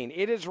COVID-19.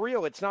 It is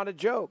real. It's not a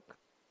joke.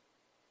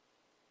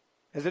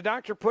 As the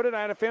doctor put it,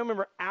 I had a family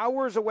member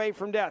hours away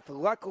from death.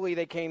 Luckily,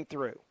 they came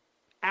through.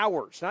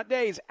 Hours, not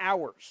days,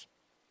 hours.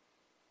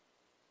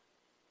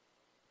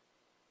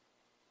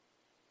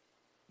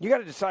 You got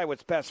to decide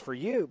what's best for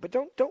you, but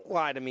don't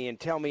lie to me and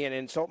tell me and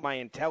insult my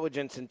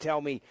intelligence and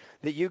tell me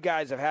that you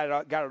guys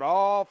have got it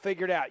all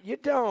figured out. You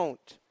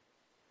don't.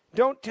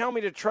 Don't tell me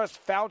to trust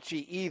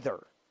Fauci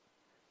either.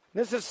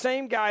 This is the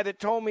same guy that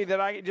told me that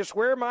I just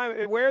wear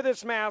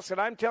this mask, and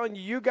I'm telling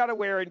you got to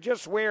wear it, and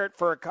just wear it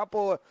for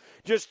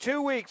just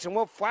 2 weeks, and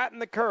we'll flatten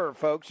the curve,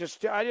 folks.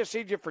 I just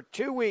need you for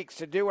 2 weeks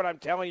to do what I'm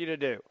telling you to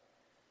do.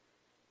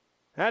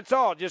 That's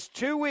all, just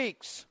 2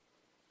 weeks.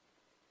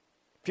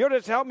 If you'll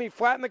just help me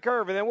flatten the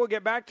curve, and then we'll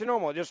get back to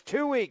normal. Just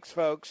 2 weeks,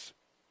 folks.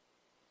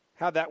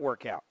 How'd that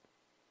work out?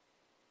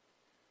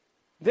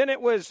 Then it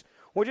was,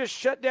 we'll just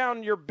shut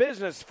down your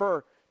business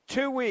for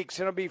 2 weeks,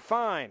 and it'll be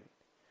fine.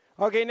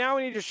 Okay, now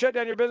we need to shut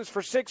down your business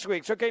for 6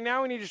 weeks. Okay,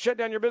 now we need to shut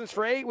down your business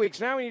for 8 weeks.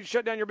 Now we need to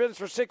shut down your business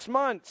for 6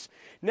 months.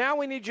 Now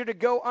we need you to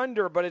go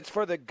under, but it's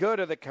for the good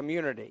of the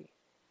community.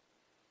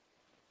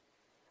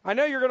 I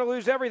know you're going to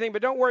lose everything,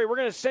 but don't worry. We're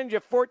going to send you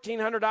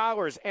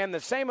 $1,400 and the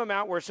same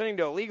amount we're sending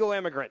to illegal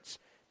immigrants.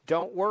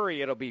 Don't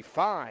worry, it'll be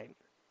fine.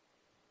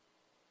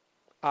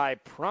 I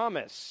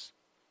promise.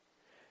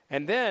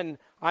 And then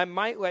I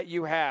might let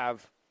you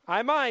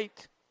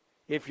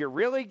if you're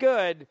really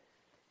good,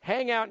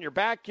 hang out in your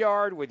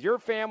backyard with your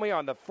family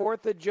on the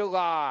 4th of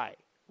July.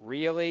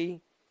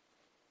 Really?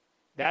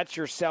 That's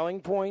your selling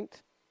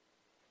point?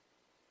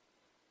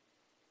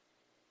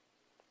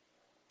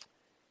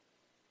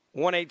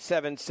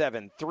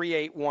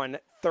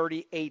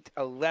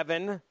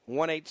 1-877-381-3811.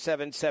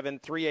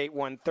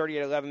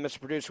 1-877-381-3811. Mr.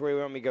 Producer, where do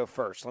you want me to go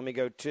first? Let me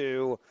go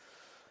to,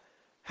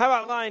 how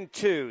about line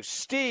 2?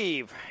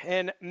 Steve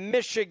in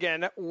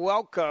Michigan,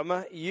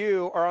 welcome.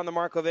 You are on the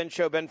Mark Levin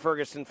Show. Ben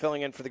Ferguson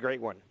filling in for the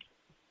great one.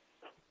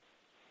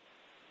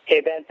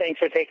 Hey, Ben, thanks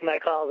for taking my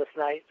call this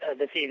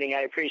evening.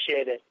 I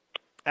appreciate it.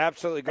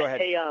 Absolutely. Go ahead.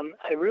 Hey,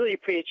 I really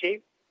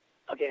appreciate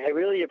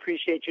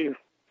you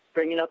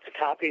bringing up the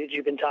topic that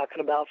you've been talking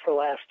about for the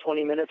last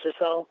 20 minutes or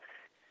so.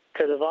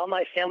 Because of all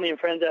my family and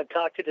friends I've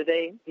talked to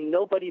today,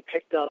 nobody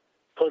picked up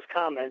those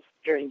comments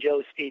during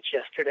Joe's speech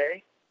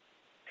yesterday.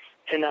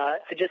 And I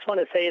just want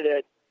to say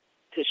that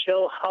to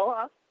show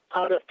how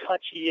out of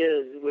touch he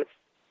is with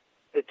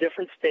the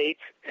different states,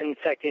 and in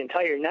fact the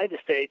entire United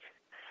States,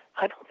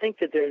 I don't think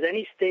that there's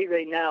any state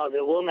right now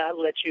that will not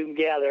let you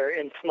gather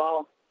in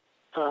small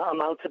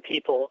amounts of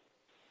people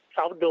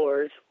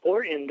outdoors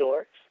or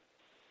indoors.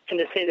 And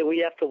to say that we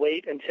have to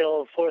wait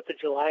until 4th of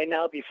July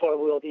now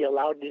before we'll be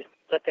allowed to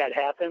let that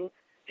happen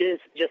is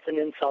just an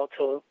insult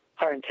to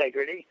our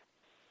integrity.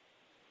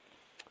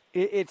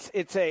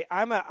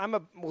 I'm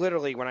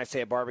literally, when I say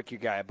a barbecue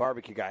guy,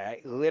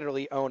 I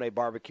literally own a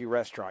barbecue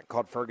restaurant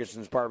called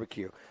Ferguson's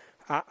Barbecue.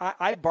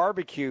 I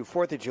barbecue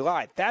 4th of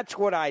July. That's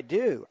what I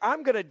do.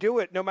 I'm going to do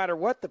it no matter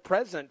what the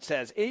president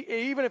says,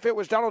 even if it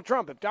was Donald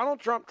Trump. If Donald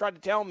Trump tried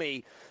to tell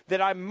me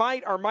that I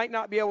might or might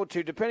not be able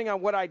to, depending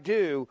on what I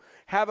do,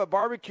 have a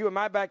barbecue in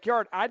my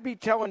backyard, I'd be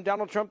telling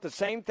Donald Trump the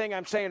same thing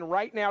I'm saying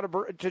right now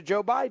to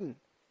Joe Biden.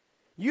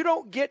 You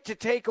don't get to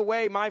take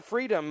away my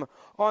freedom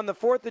on the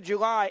 4th of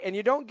July, and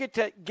you don't get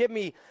to give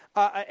me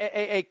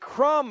a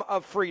crumb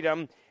of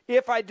freedom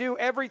if I do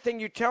everything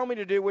you tell me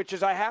to do, which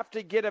is I have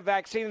to get a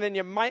vaccine, and then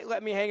you might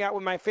let me hang out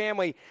with my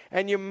family,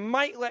 and you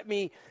might let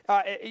me,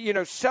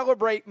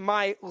 celebrate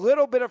my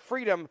little bit of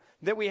freedom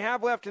that we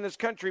have left in this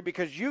country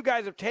because you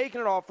guys have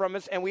taken it all from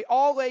us, and we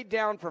all laid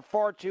down for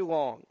far too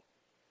long.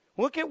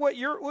 Look at what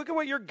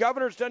your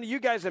governor's done to you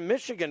guys in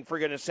Michigan, for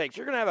goodness sakes.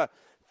 You're going to have a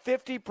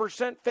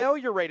 50%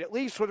 failure rate, at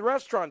least with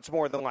restaurants,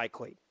 more than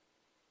likely.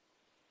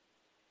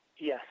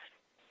 Yes.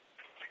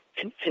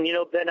 And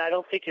Ben, I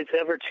don't think it's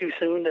ever too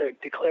soon to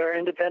declare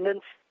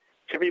independence.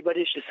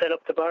 Everybody should set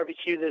up the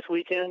barbecue this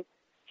weekend,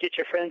 get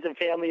your friends and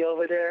family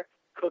over there,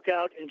 cook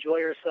out, enjoy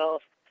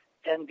yourself,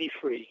 and be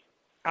free.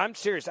 I'm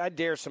serious. I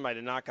dare somebody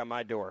to knock on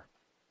my door,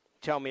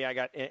 tell me I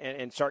got,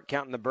 and start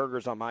counting the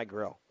burgers on my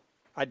grill.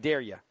 I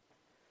dare you.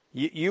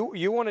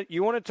 You want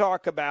to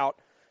talk about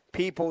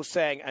people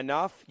saying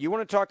enough? You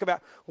want to talk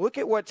about, look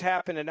at what's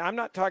happened, and I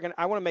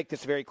want to make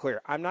this very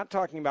clear. I'm not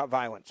talking about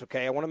violence,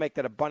 okay? I want to make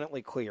that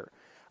abundantly clear.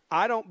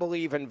 I don't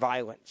believe in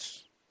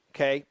violence,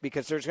 okay?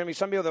 Because there's going to be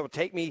some people that will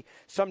take me,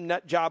 some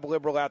nut job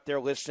liberal out there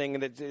listening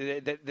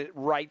that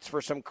writes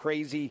for some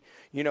crazy,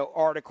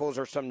 articles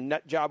or some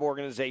nut job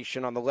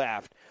organization on the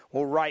left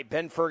will write,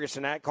 Ben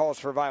Ferguson, that calls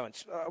for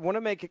violence. I want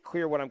to make it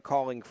clear what I'm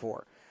calling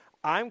for.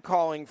 I'm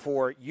calling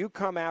for you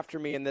come after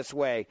me in this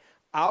way.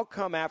 I'll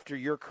come after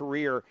your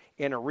career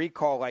in a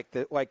recall like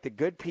the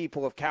good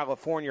people of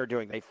California are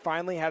doing. They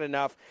finally had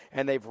enough,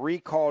 and they've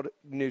recalled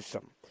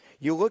Newsom.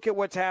 You look at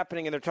what's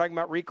happening, and they're talking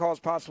about recalls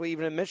possibly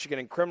even in Michigan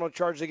and criminal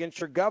charges against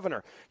your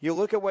governor. You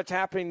look at what's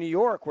happening in New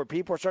York, where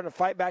people are starting to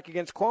fight back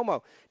against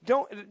Cuomo.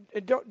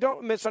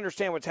 Don't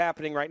misunderstand what's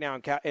happening right now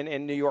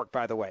in New York,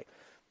 by the way.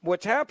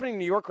 What's happening in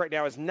New York right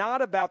now is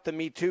not about the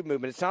Me Too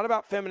movement. It's not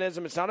about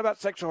feminism. It's not about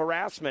sexual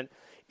harassment.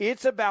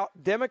 It's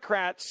about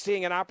Democrats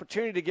seeing an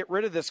opportunity to get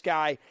rid of this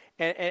guy,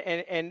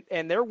 and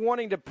they're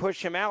wanting to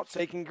push him out so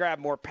they can grab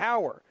more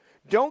power.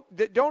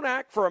 Don't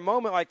act for a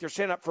moment like they're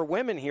standing up for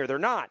women here. They're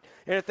not.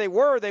 And if they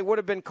were, they would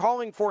have been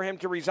calling for him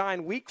to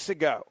resign weeks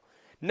ago.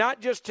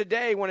 Not just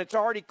today when it's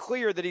already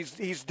clear that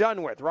he's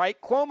done with, right?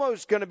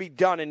 Cuomo's going to be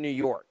done in New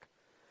York.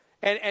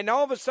 And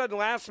all of a sudden,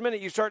 last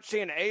minute, you start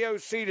seeing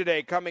AOC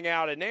today coming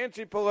out and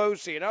Nancy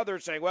Pelosi and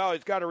others saying, well,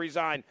 he's got to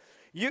resign.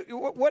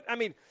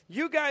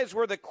 You guys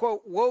were the,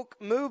 quote, woke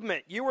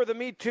movement. You were the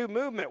Me Too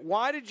movement.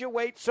 Why did you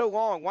wait so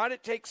long? Why did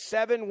it take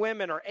 7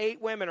 women or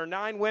 8 women or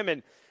 9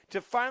 women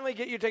to finally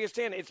get you to take a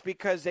stand? It's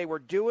because they were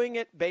doing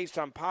it based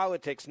on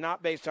politics,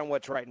 not based on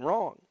what's right and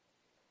wrong.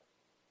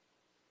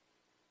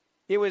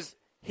 He was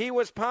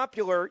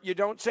popular. You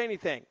don't say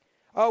anything.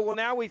 Oh, well,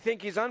 now we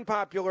think he's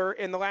unpopular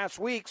in the last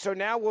week, so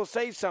now we'll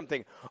say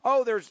something.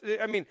 Oh,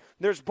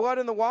 there's blood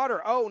in the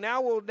water. Oh,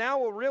 now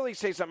we'll really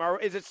say something. Or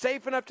is it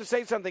safe enough to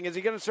say something? Is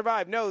he going to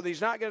survive? No,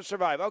 he's not going to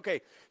survive.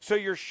 Okay, so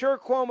you're sure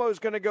Cuomo's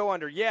going to go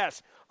under?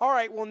 Yes. All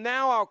right, well,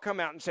 now I'll come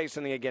out and say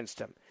something against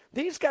him.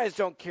 These guys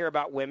don't care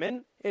about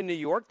women in New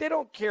York. They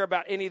don't care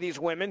about any of these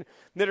women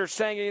that are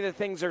saying any of the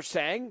things they're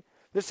saying.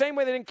 The same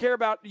way they didn't care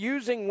about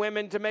using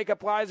women to make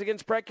up lies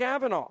against Brett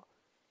Kavanaugh.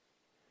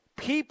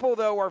 People,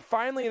 though, are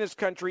finally in this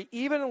country,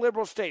 even in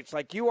liberal states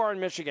like you are in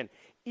Michigan,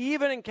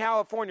 even in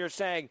California,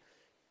 saying,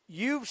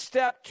 you've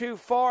stepped too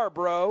far,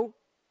 bro.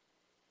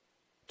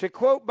 To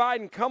quote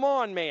Biden, come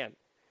on, man.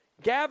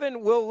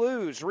 Gavin will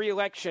lose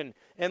re-election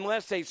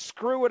unless they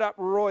screw it up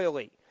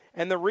royally.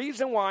 And the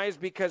reason why is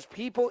because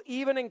people,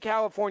 even in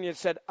California,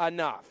 said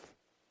enough.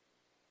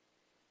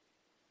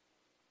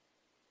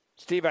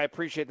 Steve, I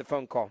appreciate the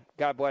phone call.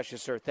 God bless you,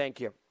 sir. Thank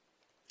you.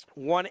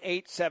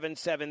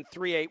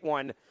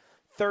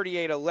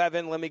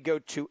 1-877-381-3811. Let me go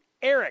to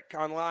Eric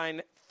on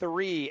line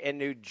 3 in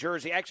New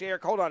Jersey. Actually,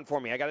 Eric, hold on for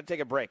me. I got to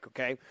take a break,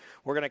 okay?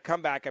 We're going to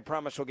come back. I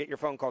promise we'll get your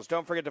phone calls.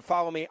 Don't forget to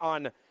follow me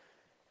on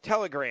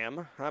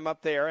Telegram. I'm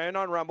up there, and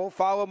on Rumble.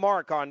 Follow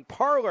Mark on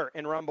Parler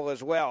and Rumble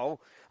as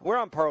well. We're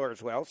on Parler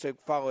as well, so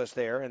follow us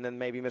there, and then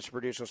maybe Mr.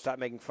 Producer will stop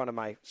making fun of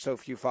my so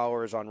few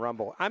followers on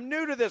Rumble. I'm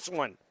new to this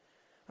one.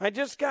 I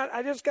just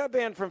got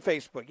banned from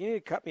Facebook. You need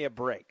to cut me a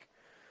break.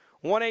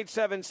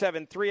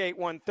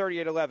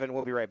 1-877-381-3811.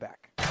 We'll be right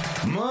back.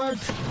 Mark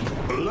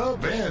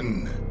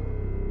Levin.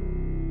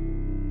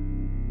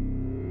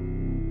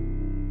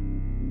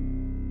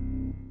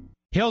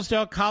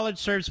 Hillsdale College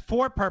serves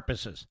 4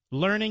 purposes: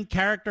 learning,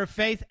 character,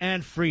 faith,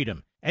 and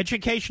freedom.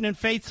 Education and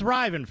faith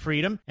thrive in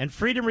freedom, and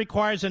freedom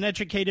requires an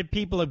educated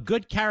people of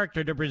good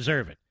character to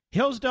preserve it.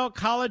 Hillsdale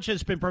College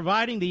has been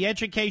providing the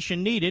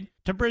education needed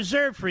to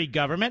preserve free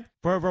government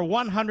for over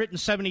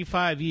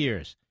 175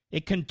 years.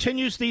 It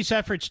continues these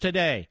efforts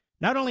today.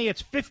 Not only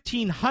its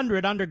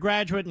 1,500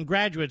 undergraduate and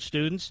graduate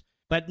students,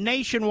 but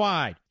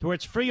nationwide through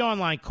its free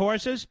online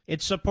courses,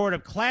 its support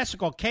of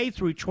classical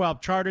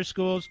K-12 charter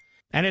schools,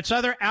 and its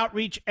other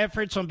outreach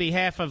efforts on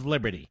behalf of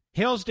liberty.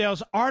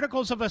 Hillsdale's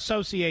Articles of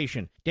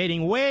Association,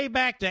 dating way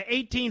back to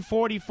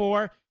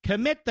 1844,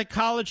 commit the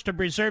college to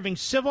preserving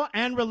civil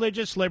and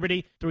religious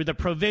liberty through the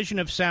provision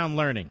of sound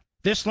learning.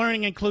 This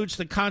learning includes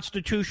the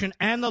Constitution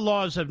and the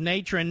laws of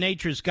nature and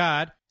nature's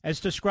God, as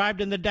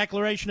described in the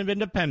Declaration of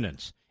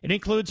Independence. It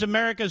includes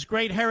America's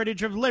great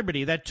heritage of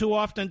liberty that too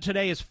often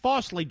today is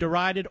falsely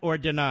derided or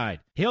denied.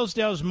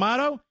 Hillsdale's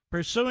motto: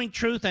 pursuing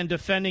truth and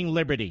defending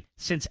liberty,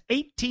 since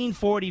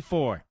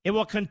 1844. It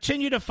will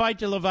continue to fight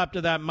to live up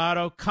to that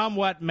motto, come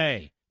what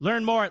may.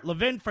 Learn more at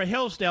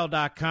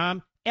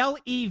levinforhillsdale.com,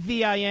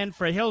 Levin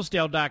for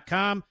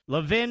Hillsdale.com,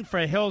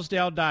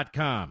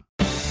 levinforhillsdale.com.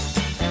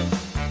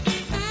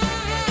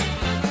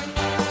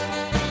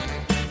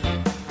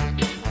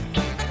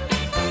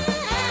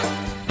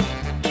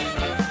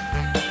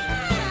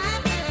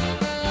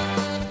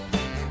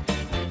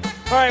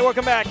 All right,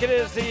 welcome back. It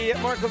is the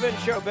Mark Levin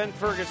Show. Ben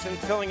Ferguson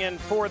filling in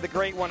for the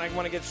great one. I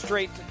want to get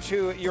straight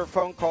to your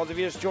phone calls. If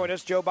you just joined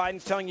us, Joe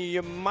Biden's telling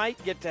you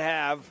might get to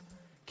have,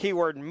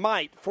 keyword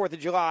might, 4th of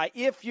July,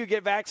 if you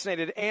get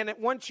vaccinated. And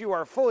once you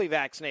are fully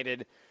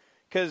vaccinated,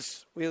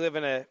 because we live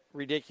in a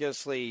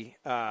ridiculously,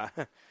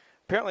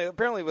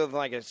 apparently we live in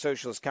like a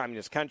socialist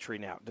communist country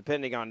now,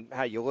 depending on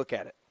how you look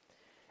at it.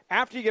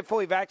 After you get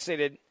fully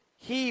vaccinated,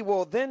 he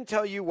will then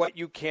tell you what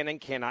you can and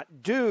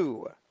cannot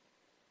do.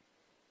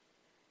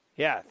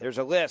 Yeah, there's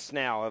a list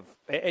now of,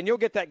 and you'll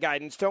get that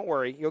guidance. Don't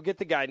worry, you'll get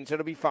the guidance.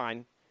 It'll be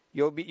fine.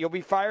 You'll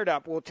be fired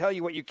up. We'll tell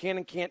you what you can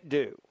and can't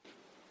do.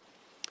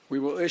 We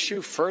will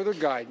issue further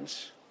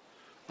guidance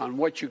on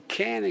what you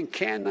can and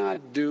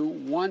cannot do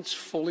once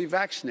fully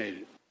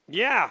vaccinated.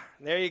 Yeah,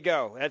 there you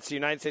go. That's the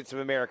United States of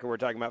America we're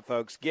talking about,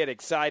 folks. Get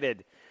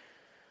excited.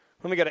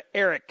 Let me go to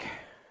Eric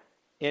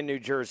in New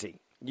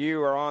Jersey.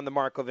 You are on the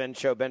Mark Levin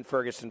Show. Ben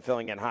Ferguson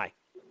filling in. Hi.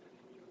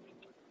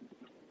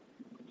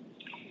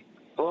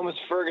 Hello, Mr.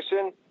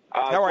 Ferguson.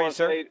 How are you,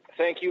 sir?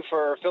 Thank you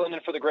for filling in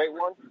for the great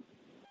one.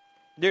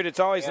 Dude, it's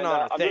always an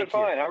honor. I'm Thank doing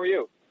fine. How are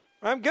you?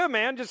 I'm good,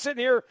 man. Just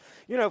sitting here,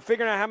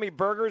 figuring out how many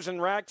burgers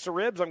and racks of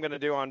ribs I'm going to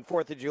do on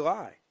 4th of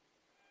July.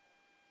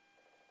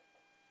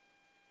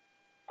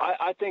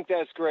 I think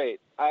that's great.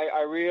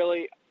 I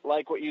really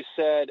like what you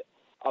said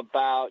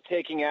about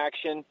taking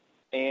action,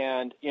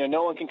 and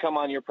no one can come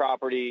on your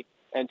property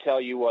and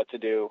tell you what to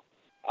do.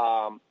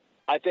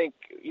 I think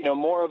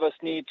more of us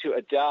need to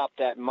adopt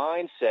that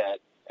mindset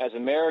as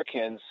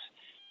Americans,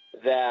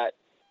 that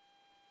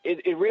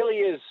it really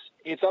is,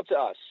 it's up to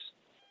us.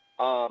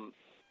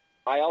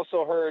 I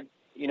also heard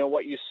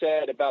what you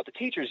said about the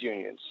teachers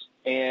unions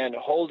and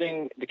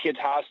holding the kids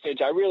hostage.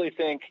 I really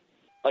think,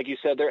 like you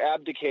said, they're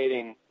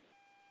abdicating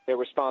their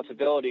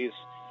responsibilities.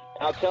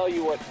 And I'll tell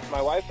you what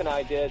my wife and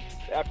I did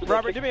after.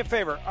 Robert, do me a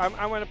favor.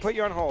 I'm going to put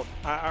you on hold.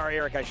 Or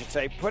Eric, I should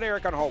say. Put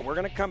Eric on hold. We're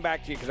going to come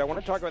back to you because I want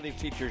to talk about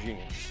these teachers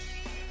unions.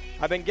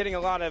 I've been getting a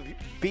lot of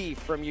beef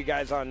from you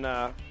guys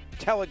on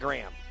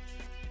Telegram.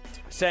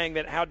 saying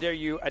that how dare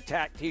you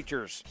attack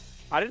teachers.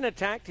 I didn't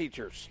attack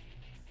teachers.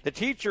 The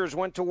teachers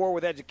went to war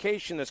with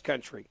education in this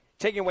country,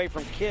 taking away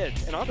from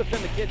kids, and I'll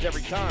defend the kids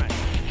every time.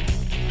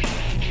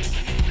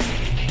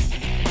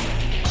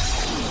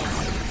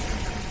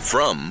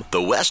 From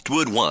the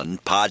Westwood One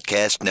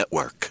Podcast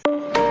Network.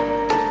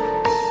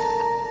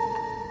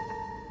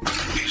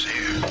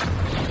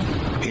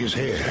 He's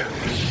here.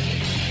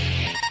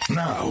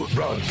 Now,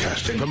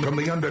 broadcasting from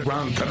the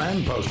underground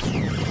command post,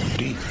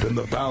 deep in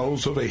the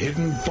bowels of a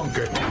hidden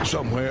bunker,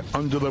 somewhere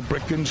under the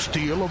brick and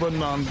steel of a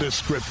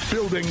nondescript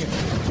building,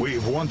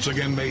 we've once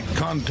again made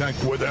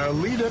contact with our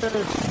leader,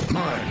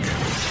 Mark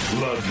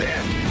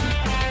Levin.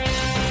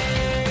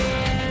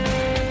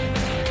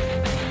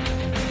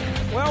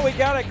 Well, we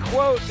got a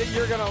quote that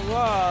you're going to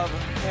love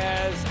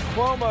as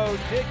Cuomo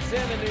digs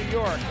into New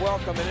York.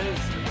 Welcome. It is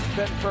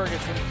Ben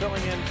Ferguson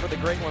filling in for the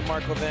great one,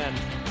 Mark Levin.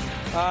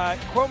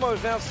 Cuomo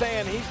is now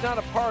saying he's not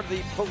a part of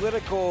the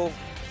political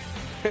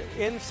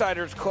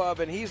insiders club,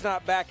 and he's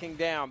not backing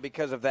down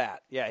because of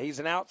that. Yeah, he's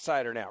an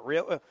outsider now.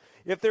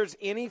 If there's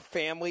any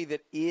family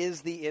that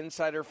is the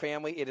insider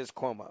family, it is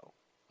Cuomo.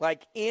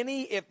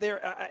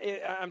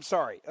 I'm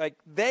sorry. Like,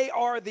 they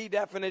are the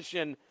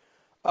definition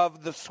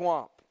of the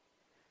swamp.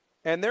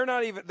 And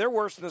they're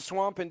worse than the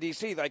swamp in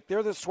D.C. Like,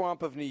 they're the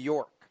swamp of New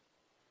York.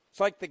 It's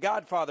like the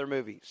Godfather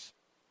movies.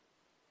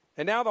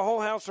 And now the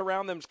whole house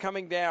around them is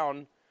coming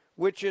down,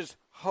 which is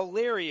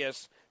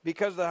hilarious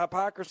because of the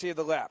hypocrisy of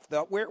the left.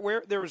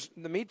 Where there was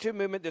the Me Too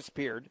movement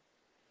disappeared,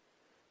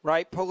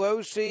 right?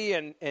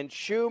 Pelosi and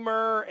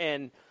Schumer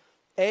and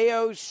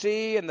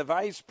AOC and the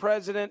vice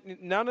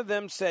president, none of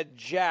them said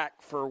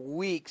jack for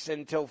weeks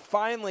until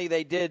finally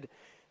they did,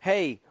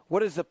 hey,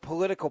 what does the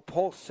political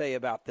pulse say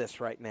about this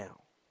right now?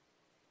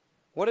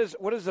 What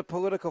does the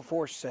political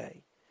force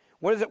say?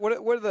 What is it? What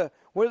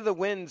are the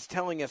winds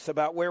telling us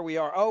about where we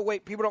are? Oh,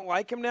 wait, people don't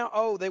like him now?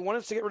 Oh, they want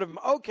us to get rid of him.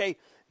 Okay,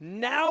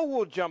 now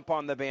we'll jump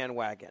on the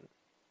bandwagon.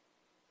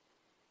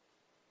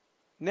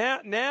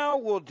 Now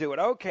we'll do it.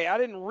 Okay, I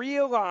didn't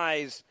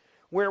realize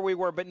where we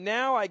were, but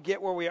now I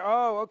get where we are.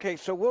 Oh, okay,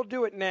 so we'll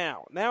do it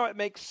now. Now it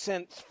makes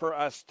sense for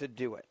us to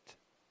do it.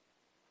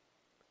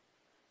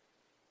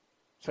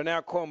 So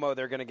now Cuomo,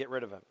 they're going to get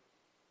rid of him.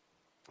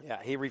 Yeah,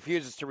 he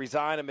refuses to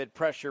resign amid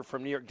pressure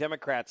from New York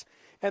Democrats.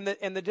 And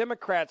the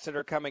Democrats that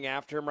are coming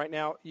after him right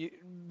now,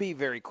 be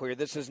very clear,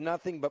 this is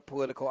nothing but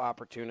political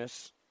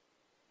opportunists.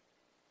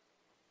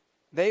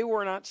 They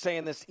were not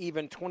saying this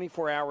even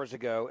 24 hours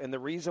ago, and the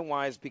reason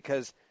why is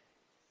because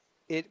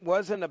it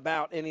wasn't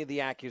about any of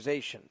the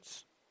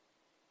accusations.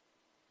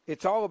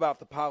 It's all about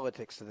the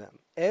politics of them.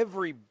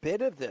 Every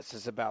bit of this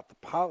is about the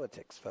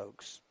politics,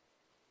 folks.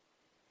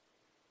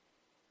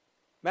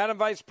 Madam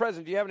Vice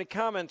President, do you have any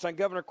comments on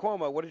Governor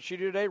Cuomo? What did she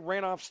do today?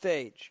 Ran off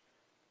stage.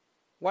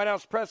 White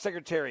House Press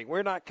Secretary,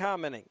 we're not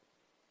commenting.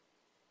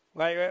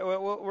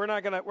 We're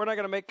not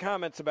gonna make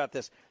comments about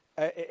this.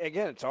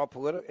 Again, it's all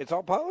political. It's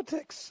all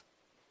politics.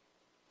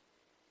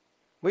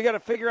 We got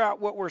to figure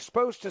out what we're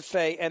supposed to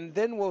say, and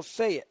then we'll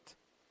say it.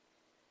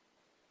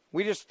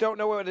 We just don't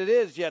know what it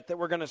is yet that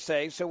we're going to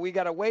say, so we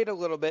got to wait a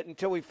little bit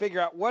until we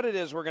figure out what it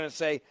is we're going to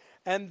say,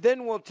 and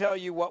then we'll tell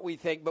you what we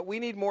think. But we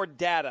need more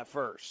data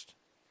first.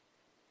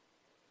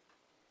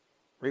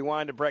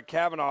 Rewind to Brett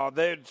Kavanaugh.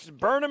 They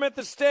burn him at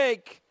the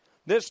stake.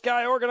 This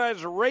guy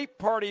organized rape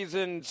parties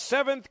in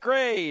 7th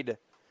grade.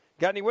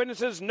 Got any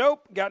witnesses?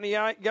 Nope. Got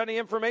any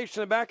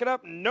information to back it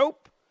up?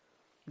 Nope.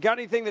 Got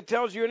anything that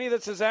tells you any of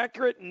this is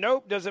accurate?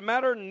 Nope. Does it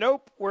matter?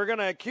 Nope. We're going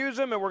to accuse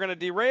him, and we're going to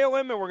derail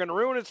him, and we're going to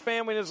ruin his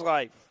family and his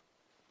life.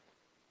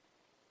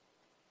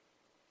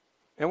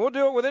 And we'll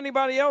do it with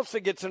anybody else that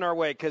gets in our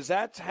way, because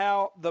that's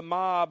how the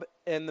mob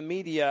and the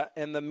media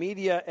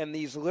and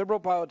these liberal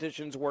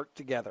politicians work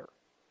together.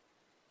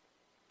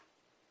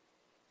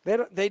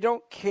 They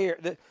don't care.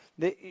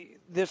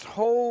 This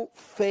whole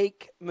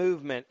fake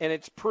movement, and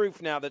it's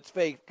proof now that's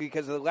fake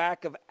because of the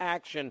lack of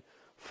action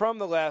from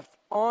the left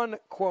on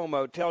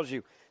Cuomo, tells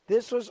you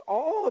this was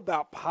all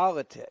about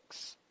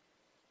politics.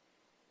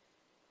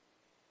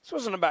 This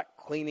wasn't about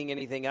cleaning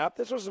anything up.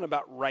 This wasn't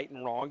about right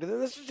and wrong.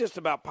 This is just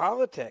about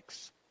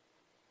politics.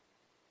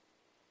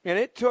 And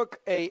it took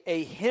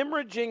a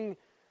hemorrhaging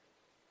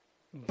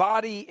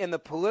body in the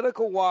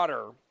political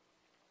water,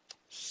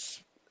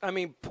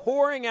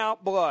 pouring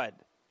out blood,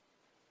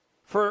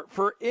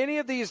 for any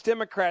of these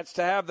Democrats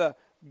to have the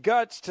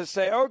guts to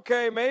say,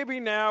 okay, maybe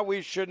now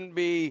we shouldn't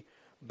be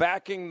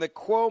backing the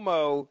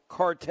Cuomo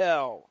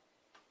cartel.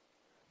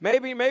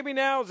 Maybe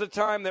now is the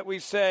time that we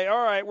say,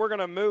 all right, we're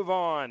going to move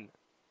on.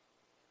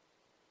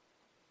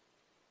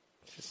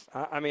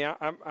 I'm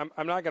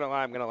not going to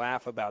lie. I'm going to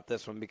laugh about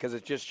this one because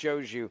it just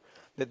shows you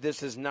that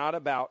this is not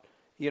about,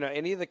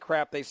 any of the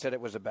crap they said it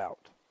was about.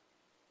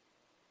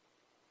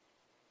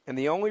 And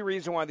the only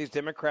reason why these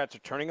Democrats are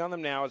turning on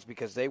them now is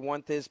because they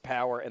want his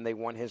power and they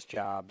want his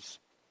jobs.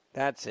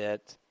 That's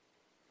it.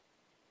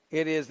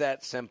 It is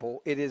that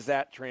simple. It is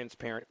that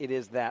transparent. It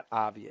is that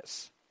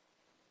obvious.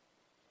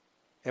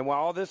 And while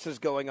all this is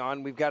going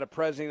on, we've got a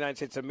president of the United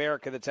States of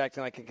America that's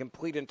acting like a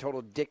complete and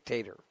total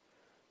dictator.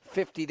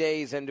 50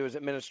 days into his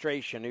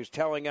administration, who's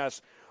telling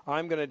us,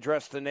 I'm going to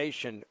address the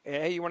nation.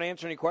 Hey, you want to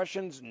answer any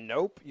questions?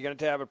 Nope. You going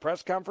to have a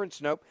press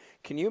conference? Nope.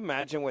 Can you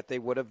imagine what they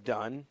would have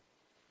done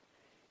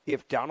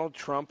if Donald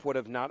Trump would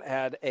have not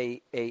had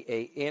a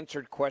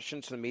answered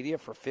questions to the media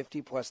for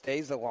 50-plus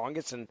days, the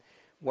longest in,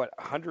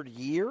 100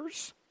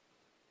 years?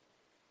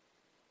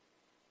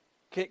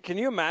 Can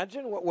you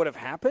imagine what would have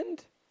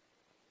happened?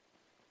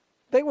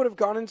 They would have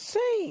gone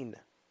insane.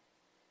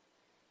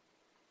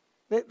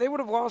 They would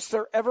have lost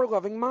their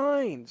ever-loving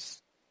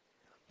minds.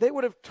 They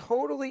would have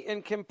totally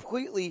and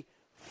completely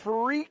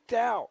freaked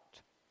out.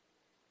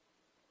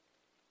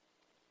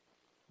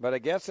 But I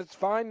guess it's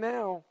fine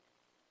now,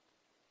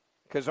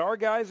 because our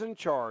guy's in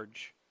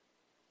charge.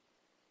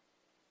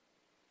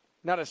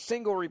 Not a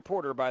single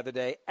reporter, by the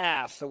day,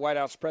 asked the White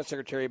House press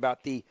secretary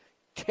about the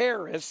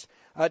terrorists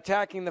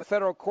attacking the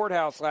federal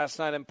courthouse last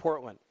night in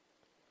Portland.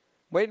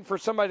 Waiting for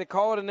somebody to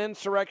call it an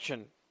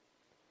insurrection.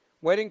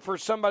 Waiting for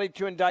somebody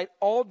to indict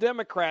all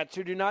Democrats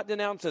who do not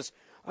denounce this.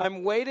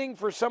 I'm waiting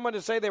for someone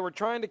to say they were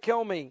trying to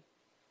kill me.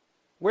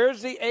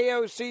 Where's the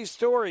AOC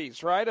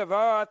stories, right, of,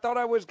 I thought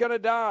I was going to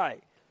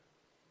die.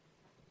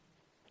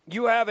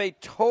 You have a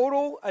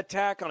total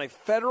attack on a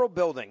federal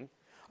building,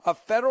 a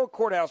federal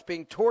courthouse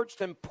being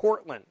torched in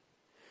Portland.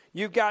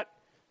 You've got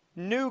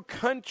new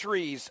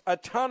countries,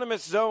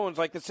 autonomous zones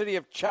like the city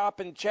of Chop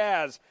and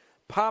Chaz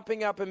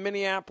popping up in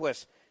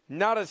Minneapolis.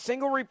 Not a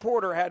single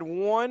reporter had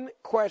one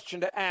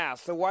question to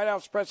ask the White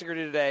House press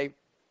secretary today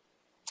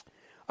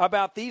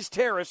about these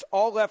terrorists,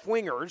 all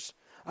left-wingers,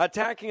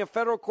 attacking a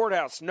federal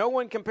courthouse. No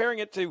one comparing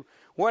it to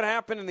what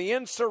happened in the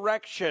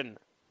insurrection.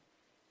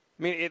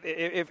 I mean,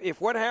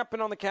 if what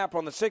happened on the Capitol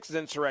on the 6th is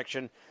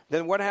insurrection,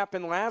 then what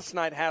happened last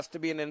night has to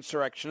be an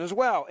insurrection as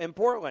well in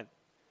Portland.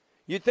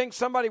 You'd think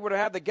somebody would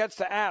have had the guts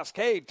to ask,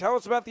 hey, tell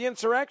us about the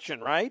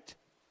insurrection, right?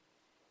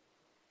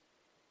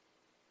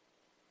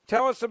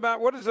 Tell us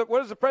about what does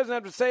the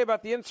president have to say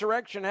about the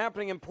insurrection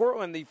happening in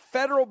Portland, the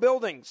federal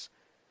buildings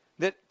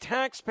that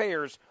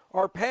taxpayers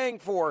are paying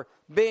for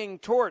being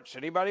torched.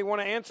 Anybody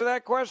want to answer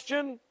that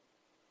question?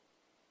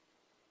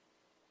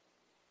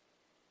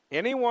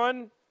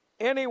 Anyone?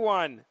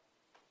 Anyone?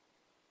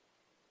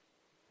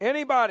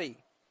 Anybody?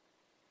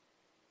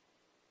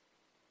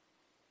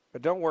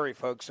 But don't worry,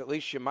 folks. At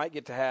least you might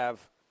get to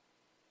have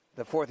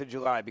the 4th of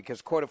July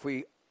because, quote, if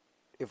we,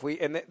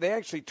 and they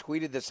actually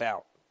tweeted this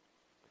out.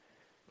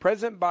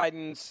 President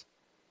Biden's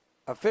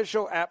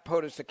official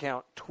 @POTUS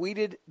account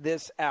tweeted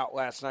this out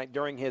last night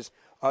during his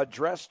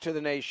address to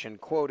the nation.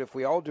 Quote, if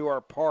we all do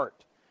our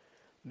part,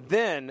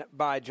 then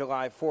by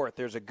July 4th,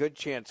 there's a good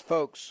chance,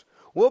 folks,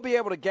 we'll be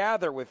able to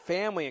gather with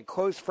family and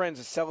close friends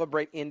to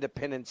celebrate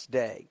Independence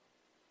Day.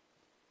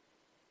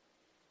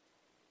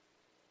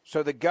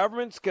 So the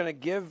government's going to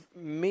give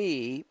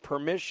me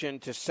permission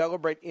to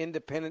celebrate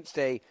Independence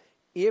Day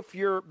if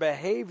your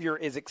behavior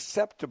is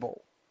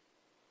acceptable.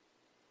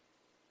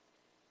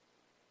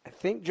 I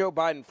think Joe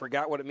Biden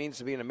forgot what it means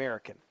to be an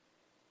American.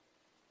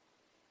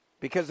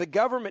 Because the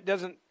government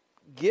doesn't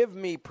give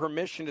me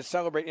permission to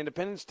celebrate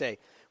Independence Day.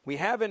 We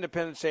have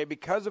Independence Day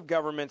because of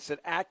governments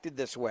that acted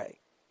this way.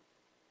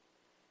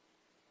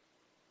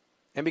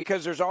 And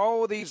because there's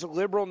all of these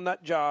liberal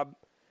nut job,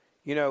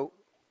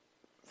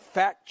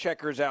 fact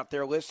checkers out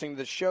there listening to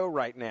the show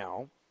right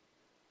now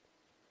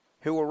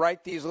who will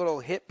write these little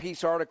hit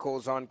piece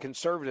articles on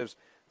conservatives.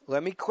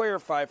 Let me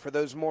clarify for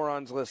those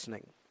morons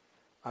listening.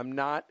 I'm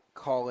not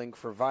calling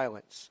for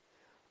violence.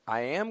 I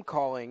am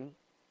calling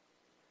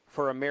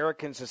for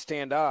Americans to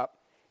stand up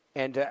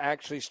and to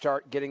actually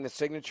start getting the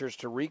signatures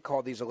to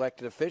recall these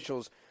elected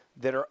officials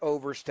that are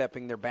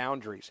overstepping their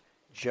boundaries,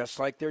 just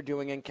like they're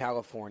doing in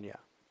California.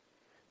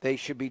 They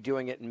should be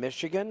doing it in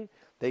Michigan.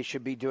 They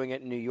should be doing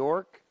it in New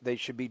York. They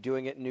should be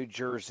doing it in New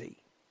Jersey.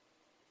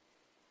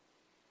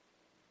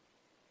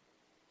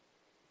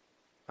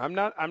 I'm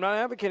not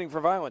advocating for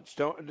violence.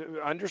 Don't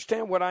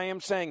understand what I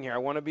am saying here. I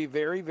want to be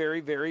very,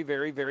 very, very,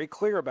 very, very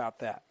clear about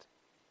that.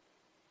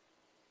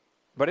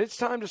 But it's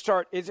time to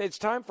start. It's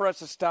time for us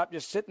to stop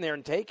just sitting there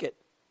and take it.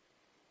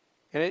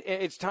 And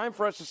it's time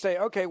for us to say,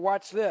 okay,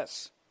 watch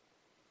this.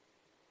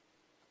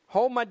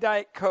 Hold my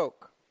Diet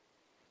Coke.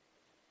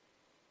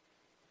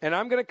 And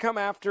I'm going to come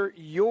after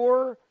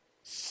your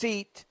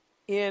seat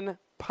in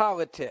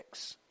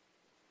politics.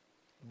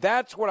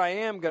 That's what I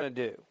am going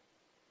to do.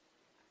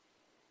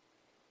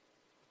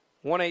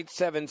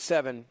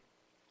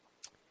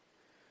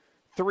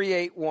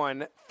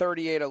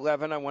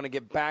 1-877-381-3811. I want to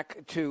get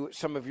back to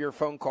some of your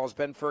phone calls.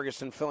 Ben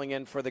Ferguson filling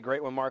in for the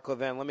great one, Mark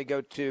Levin. Let me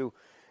go to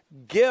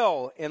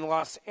Gil in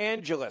Los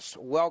Angeles.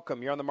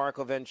 Welcome. You're on the Mark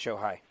Levin Show.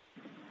 Hi.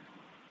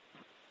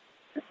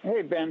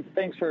 Hey, Ben.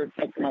 Thanks for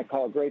taking my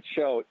call. Great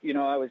show.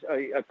 I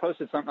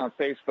posted something on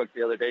Facebook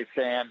the other day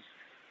saying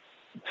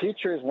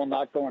teachers will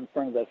not go in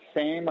front of the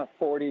same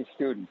 40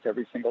 students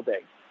every single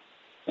day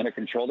in a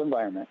controlled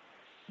environment.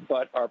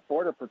 But our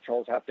border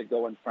patrols have to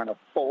go in front of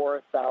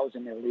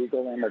 4,000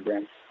 illegal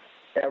immigrants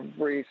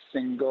every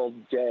single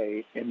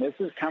day. And this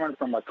is coming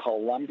from a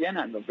Colombian.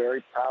 I'm a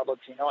very proud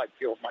Latino. I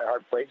feel my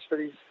heart breaks for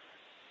these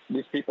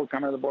these people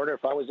coming to the border.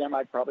 If I was them,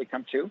 I'd probably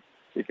come too,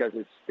 because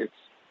it's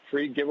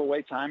free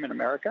giveaway time in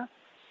America.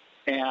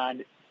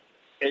 And,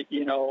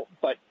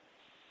 but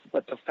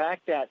the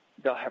fact that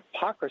the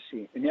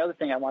hypocrisy, and the other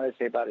thing I wanted to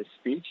say about his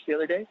speech the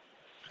other day,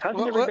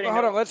 hold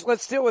on.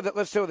 Let's deal with it.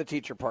 Let's deal with the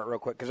teacher part real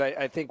quick, because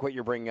I think what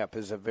you're bringing up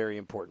is a very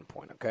important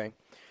point. Okay,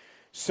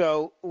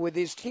 so with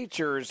these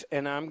teachers,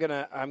 and I'm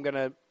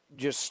gonna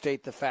just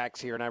state the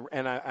facts here,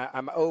 and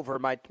I'm over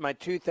my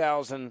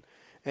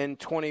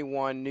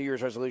 2021 New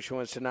Year's resolution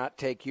was to not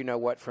take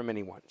what from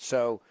anyone.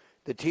 So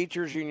the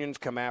teachers unions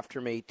come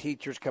after me.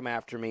 Teachers come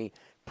after me.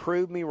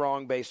 Prove me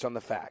wrong based on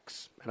the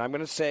facts. And I'm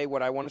going to say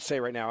what I want to say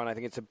right now, and I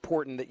think it's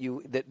important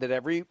that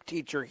every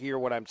teacher hear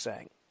what I'm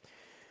saying.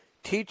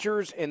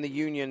 Teachers and the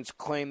unions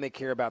claim they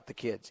care about the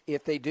kids.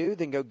 If they do,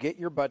 then go get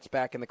your butts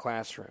back in the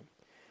classroom.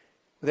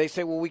 They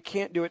say, well, we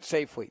can't do it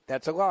safely.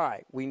 That's a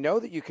lie. We know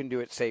that you can do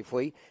it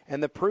safely,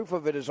 and the proof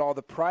of it is all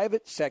the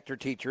private sector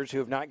teachers who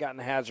have not gotten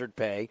hazard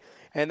pay,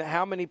 and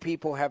how many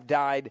people have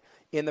died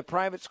in the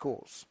private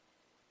schools.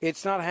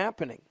 It's not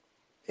happening.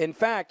 In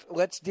fact,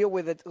 let's deal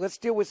with it. Let's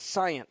deal with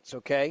science,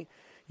 okay?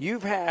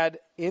 You've had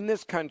in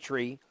this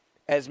country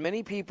as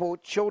many people,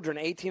 children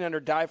 18 under,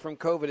 die from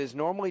COVID as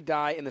normally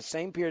die in the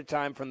same period of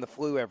time from the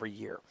flu every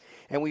year.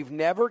 And we've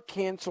never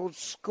canceled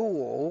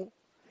school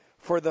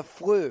for the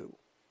flu.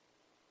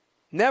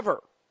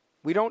 Never.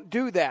 We don't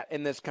do that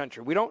in this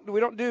country. We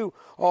don't do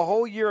a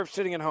whole year of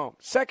sitting at home.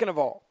 Second of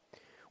all,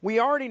 we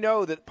already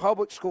know that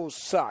public schools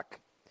suck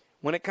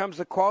when it comes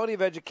to quality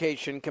of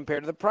education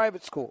compared to the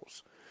private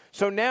schools.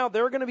 So now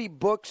there are going to be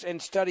books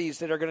and studies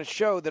that are going to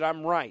show that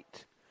I'm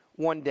right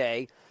one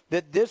day,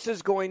 that this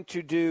is going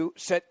to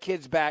set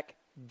kids back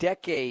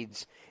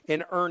decades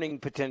in earning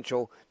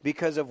potential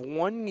because of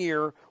 1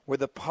 year where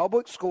the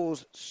public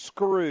schools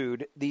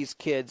screwed these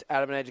kids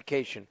out of an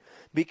education,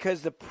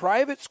 because the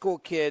private school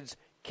kids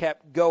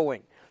kept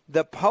going.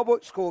 The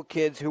public school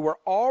kids who were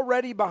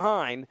already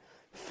behind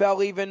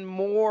fell even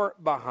more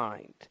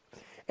behind.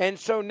 And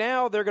so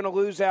now they're going to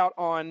lose out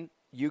on,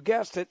 you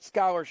guessed it,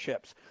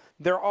 scholarships.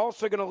 They're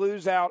also going to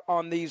lose out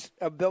on these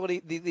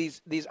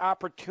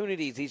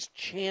opportunities, these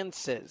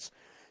chances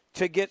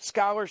to get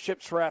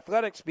scholarships for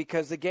athletics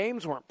because the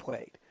games weren't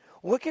played.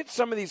 Look at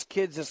some of these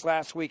kids this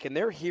last week, and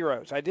they're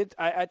heroes. I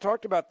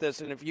talked about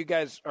this, and if you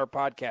guys are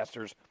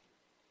podcasters,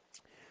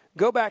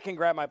 go back and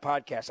grab my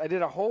podcast. I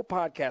did a whole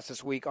podcast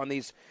this week on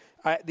these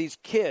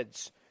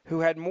kids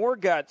who had more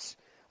guts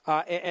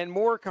and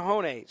more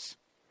cojones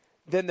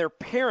than their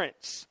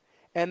parents,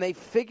 and they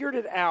figured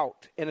it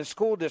out in a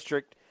school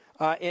district.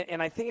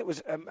 And I think it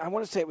was, I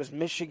want to say it was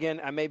Michigan.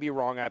 I may be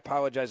wrong. I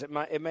apologize.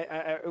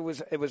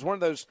 It was one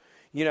of those,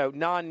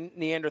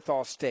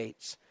 non-Neanderthal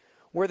states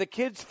where the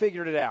kids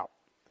figured it out.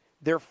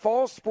 Their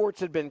fall sports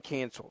had been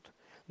canceled.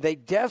 They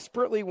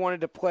desperately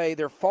wanted to play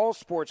their fall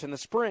sports in the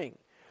spring.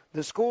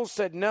 The schools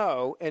said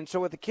no. And so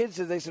what the kids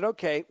did, they said,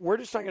 okay, we're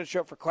just not going to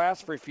show up for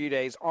class for a few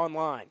days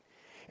online.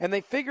 And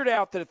they figured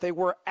out that if they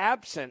were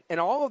absent, and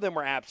all of them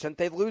were absent,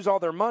 they'd lose all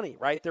their money,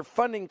 right? Their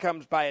funding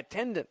comes by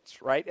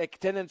attendance, right?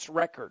 Attendance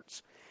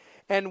records.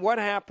 And what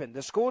happened?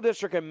 The school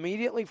district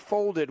immediately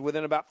folded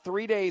within about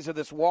 3 days of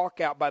this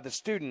walkout by the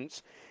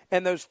students.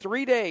 And those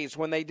 3 days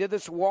when they did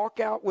this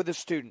walkout with the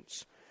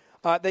students,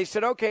 they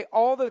said, okay,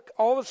 all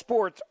the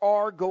sports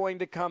are going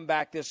to come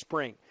back this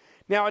spring.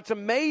 Now, it's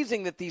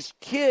amazing that these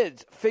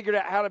kids figured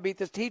out how to beat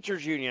the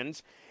teachers'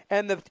 unions,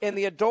 and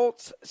the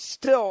adults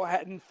still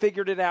hadn't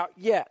figured it out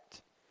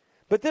yet.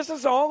 But this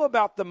is all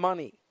about the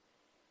money.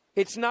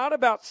 It's not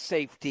about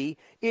safety.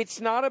 It's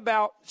not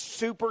about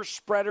super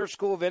spreader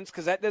school events,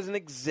 because that doesn't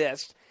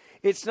exist.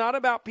 It's not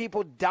about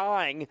people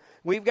dying.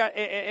 We've got,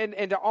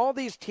 and to all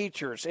these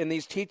teachers and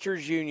these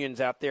teachers'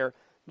 unions out there,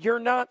 you're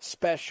not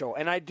special.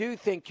 And I do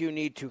think you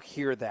need to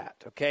hear that,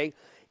 okay?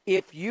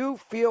 If you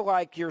feel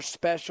like you're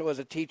special as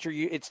a teacher,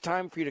 it's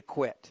time for you to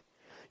quit.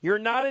 You're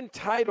not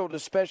entitled to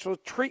special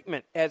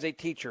treatment as a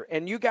teacher,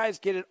 and you guys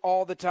get it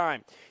all the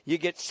time. You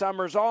get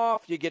summers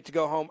off, you get to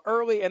go home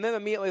early, and then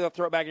immediately they'll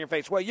throw it back in your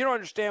face. Well, you don't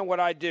understand what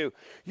I do.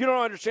 You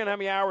don't understand how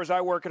many hours I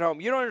work at home.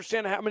 You don't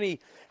understand how many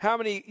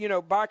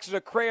boxes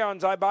of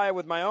crayons I buy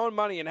with my own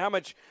money, and how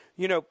much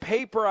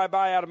paper I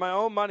buy out of my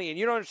own money, and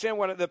you don't understand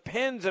what the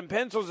pens and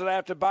pencils that I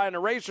have to buy and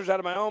erasers out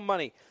of my own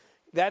money.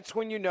 That's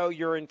when you know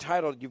you're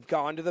entitled. You've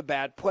gone to the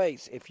bad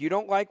place. If you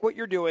don't like what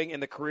you're doing in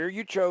the career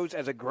you chose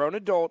as a grown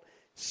adult,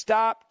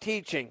 stop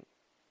teaching.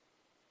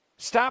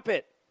 Stop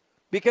it.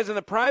 Because in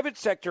the private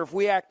sector, if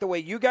we act the way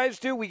you guys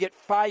do, we get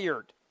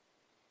fired.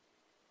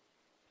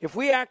 If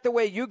we act the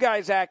way you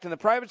guys act in the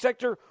private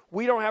sector,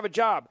 we don't have a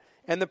job.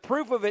 And the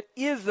proof of it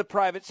is the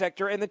private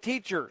sector and the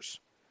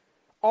teachers.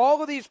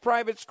 All of these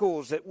private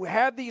schools that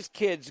had these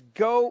kids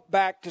go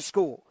back to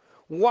school.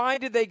 Why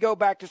did they go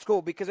back to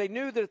school? Because they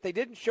knew that if they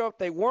didn't show up,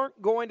 they weren't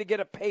going to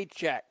get a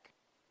paycheck.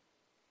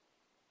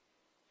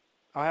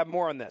 I'll have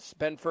more on this.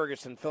 Ben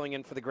Ferguson filling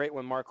in for the great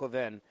one, Mark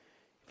Levin.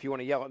 If you want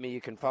to yell at me, you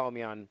can follow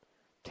me on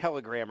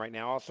Telegram right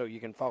now. Also,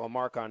 you can follow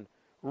Mark on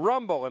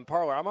Rumble and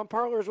Parler. I'm on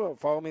Parler as well.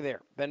 Follow me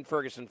there. Ben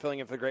Ferguson filling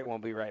in for the great one.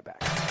 We'll be right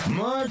back.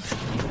 Mark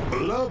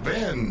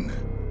Levin.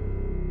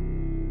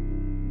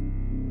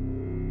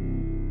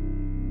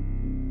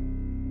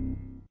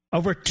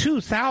 Over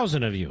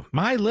 2,000 of you,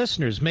 my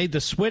listeners, made the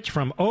switch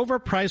from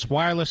overpriced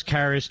wireless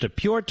carriers to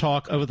Pure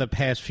Talk over the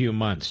past few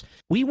months.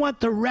 We want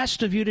the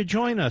rest of you to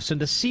join us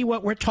and to see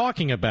what we're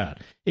talking about.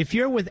 If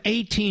you're with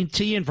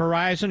AT&T and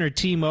Verizon or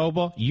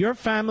T-Mobile, your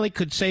family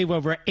could save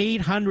over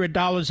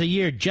 $800 a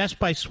year just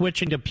by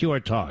switching to Pure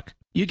Talk.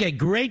 You get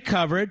great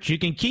coverage, you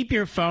can keep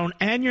your phone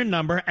and your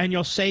number, and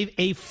you'll save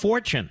a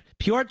fortune.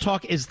 Pure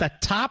Talk is the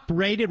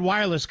top-rated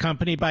wireless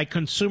company by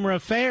Consumer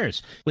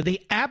Affairs with the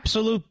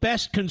absolute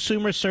best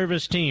consumer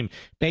service team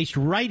based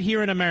right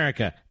here in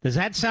America. Does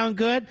that sound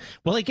good?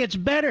 Well, it gets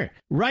better.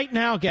 Right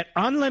now, get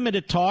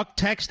unlimited talk,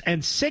 text,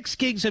 and 6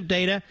 gigs of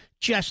data,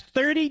 just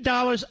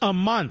 $30 a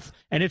month.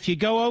 And if you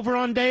go over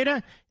on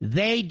data,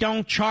 they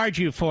don't charge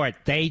you for it.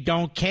 They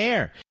don't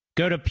care.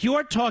 Go to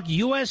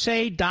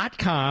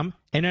puretalkusa.com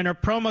and enter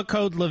promo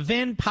code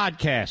Levin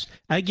Podcast.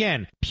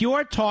 Again,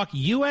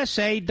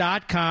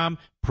 puretalkusa.com,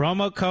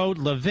 promo code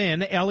Levin,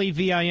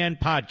 Levin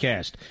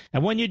Podcast.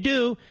 And when you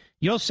do,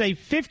 you'll save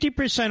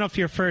 50% off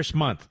your first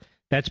month.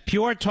 That's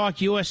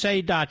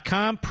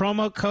puretalkusa.com,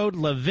 promo code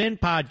Levin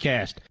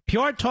Podcast.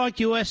 Pure Talk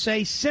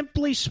USA,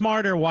 simply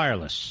smarter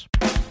wireless.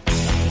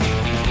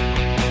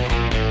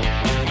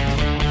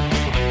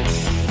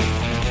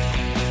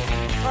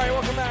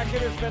 Welcome back.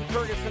 It has been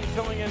Ferguson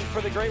filling in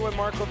for the great one,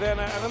 Mark Levin.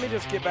 Let me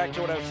just get back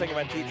to what I was saying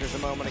about teachers a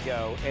moment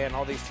ago and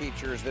all these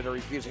teachers that are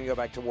refusing to go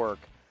back to work.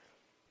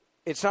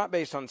 It's not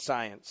based on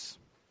science.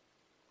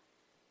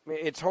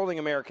 It's holding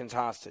Americans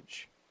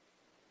hostage.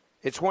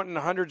 It's wanting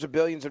hundreds of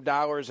billions of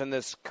dollars in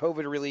this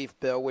COVID relief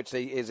bill, which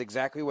is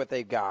exactly what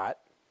they've got.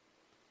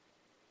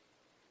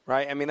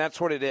 Right? I mean,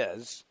 that's what it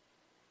is.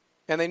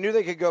 And they knew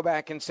they could go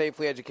back and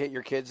safely educate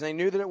your kids. And they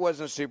knew that it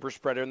wasn't a super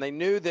spreader. And they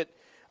knew that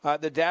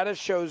the data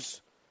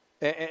shows...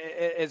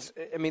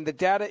 the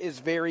data is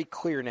very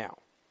clear now.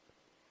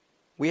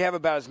 We have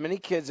about as many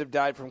kids have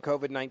died from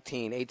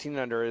COVID-19, 18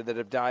 and under, that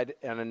have died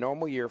in a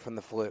normal year from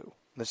the flu,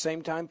 in the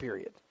same time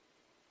period.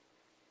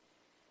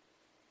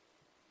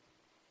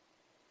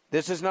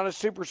 This is not a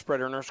super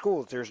spreader in our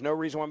schools. There's no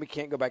reason why we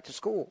can't go back to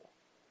school.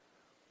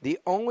 The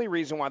only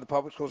reason why the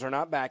public schools are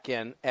not back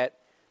in at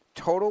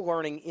total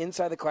learning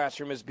inside the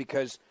classroom is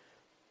because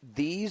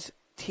these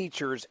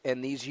teachers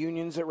and these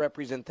unions that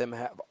represent them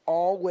have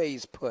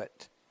always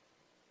put,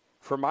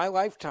 for my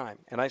lifetime,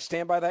 and I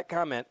stand by that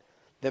comment,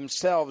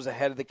 themselves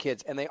ahead of the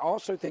kids. And they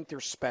also think they're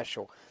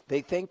special.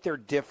 They think they're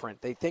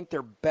different. They think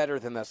they're better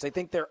than us. They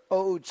think they're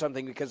owed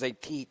something because they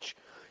teach.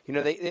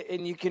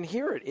 And you can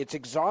hear it. It's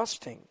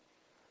exhausting.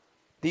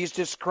 These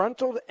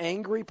disgruntled,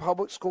 angry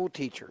public school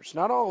teachers,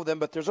 not all of them,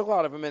 but there's a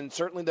lot of them, and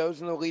certainly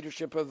those in the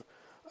leadership of,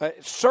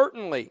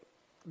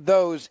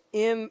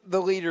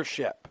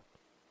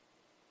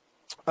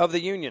 of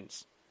the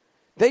unions,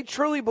 they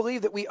truly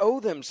believe that we owe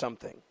them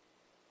something.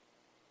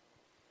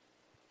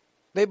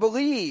 They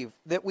believe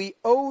that we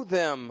owe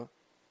them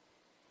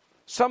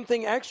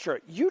something extra.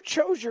 You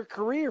chose your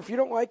career. If you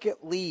don't like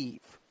it, leave.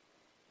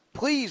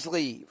 Please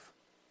leave.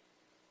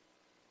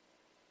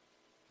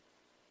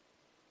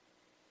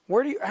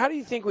 How do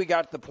you think we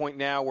got to the point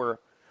now where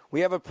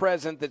we have a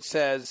president that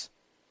says,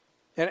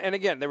 and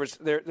again, there's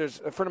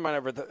a friend of mine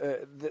over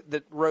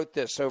that wrote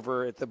this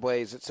over at The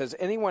Blaze. It says,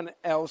 anyone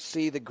else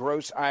see the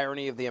gross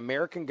irony of the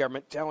American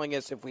government telling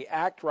us if we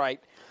act right,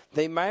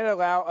 they might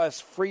allow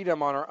us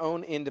freedom on our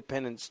own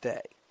Independence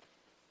Day?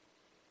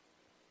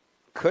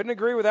 Couldn't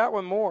agree with that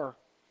one more.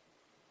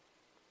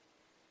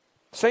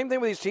 Same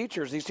thing with these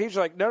teachers. These teachers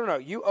are like, no,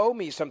 you owe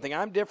me something.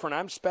 I'm different.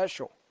 I'm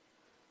special.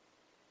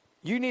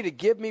 You need to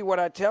give me what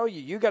I tell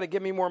you. You got to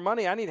give me more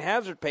money. I need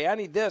hazard pay. I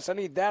need this. I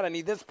need that. I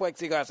need this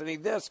plexiglass. I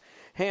need this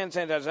hand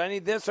sanitizer. I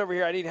need this over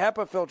here. I need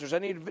HEPA filters. I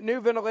need new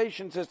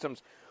ventilation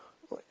systems.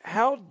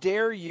 How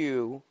dare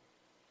you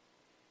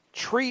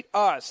treat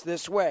us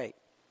this way?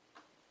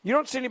 You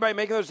don't see anybody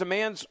making those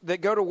demands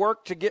that go to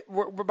work to get,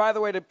 by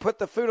the way, to put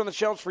the food on the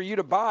shelves for you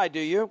to buy, do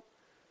you?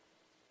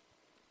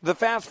 The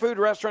fast food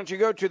restaurants you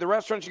go to, the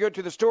restaurants you go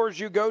to, the stores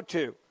you go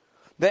to.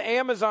 The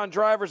Amazon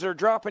drivers that are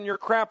dropping your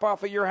crap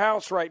off at your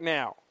house right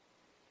now.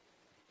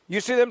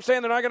 You see them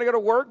saying they're not going to go to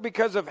work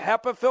because of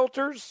HEPA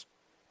filters?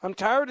 I'm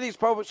tired of these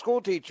public school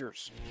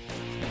teachers.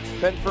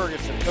 Ben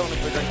Ferguson, filling in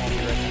for the Great One.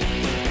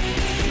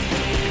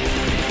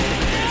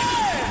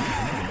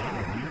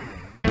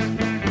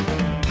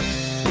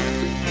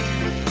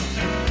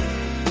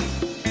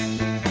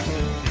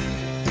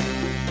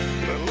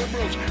 The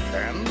liberals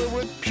and the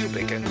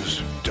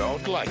Republicans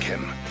don't like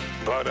him,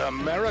 but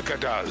America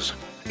does.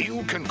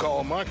 You can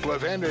call Mark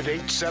Levin at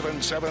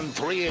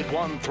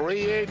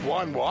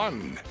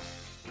 877-381-3811.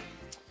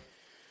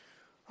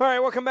 All right,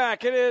 welcome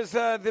back. It is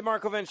the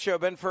Mark Levin Show.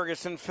 Ben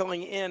Ferguson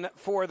filling in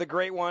for the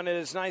great one. It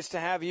is nice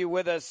to have you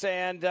with us.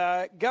 And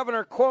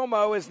Governor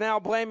Cuomo is now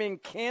blaming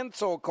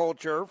cancel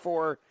culture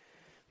for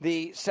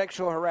the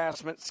sexual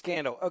harassment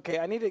scandal. Okay,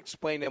 I need to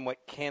explain to him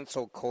what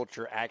cancel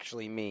culture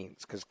actually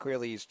means, because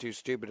clearly he's too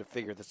stupid to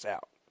figure this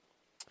out.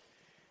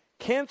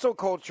 Cancel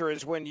culture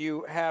is when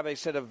you have a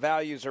set of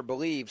values or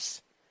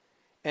beliefs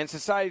and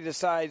society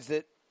decides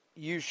that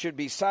you should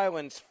be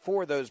silenced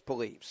for those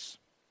beliefs.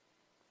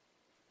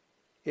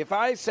 If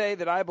I say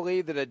that I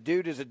believe that a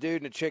dude is a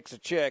dude and a chick's a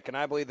chick, and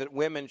I believe that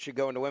women should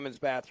go into women's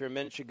bathroom,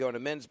 men should go into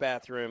men's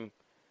bathroom,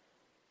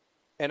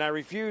 and I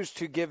refuse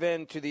to give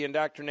in to the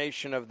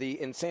indoctrination of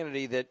the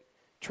insanity that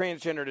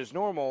transgendered is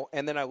normal,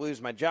 and then I lose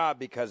my job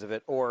because of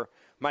it, or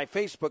my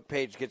Facebook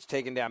page gets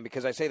taken down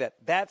because I say that,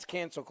 that's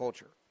cancel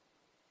culture.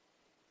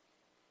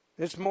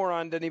 This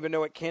moron doesn't even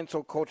know what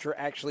cancel culture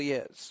actually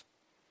is.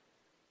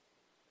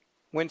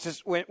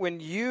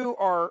 When you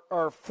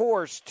are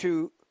forced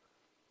to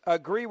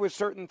agree with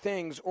certain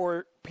things,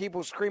 or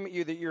people scream at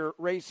you that you're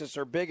racist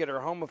or bigot or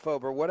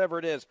homophobe or whatever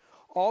it is,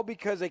 all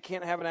because they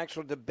can't have an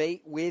actual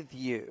debate with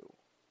you.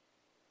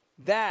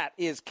 That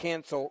is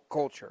cancel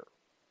culture.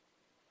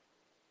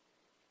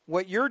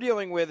 What you're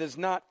dealing with is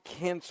not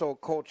cancel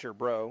culture,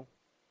 bro.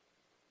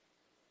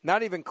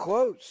 Not even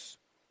close.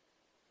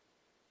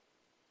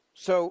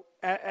 So,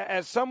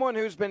 as someone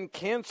who's been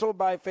canceled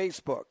by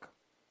Facebook,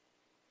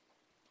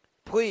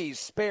 please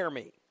spare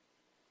me.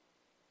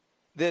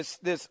 This,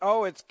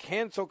 it's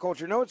cancel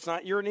culture. No, it's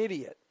not. You're an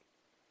idiot.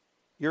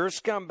 You're a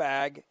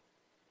scumbag.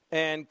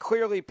 And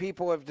clearly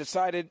people have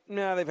decided,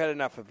 no, they've had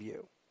enough of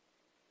you.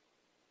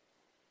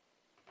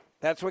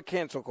 That's what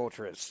cancel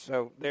culture is.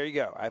 So there you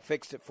go. I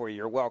fixed it for you.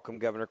 You're welcome,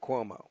 Governor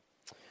Cuomo.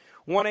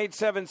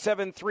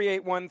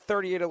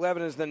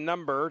 1-877-381-3811 is the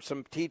number.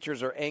 Some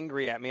teachers are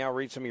angry at me. I'll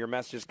read some of your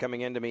messages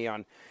coming into me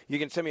on. You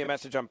can send me a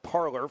message on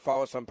Parler.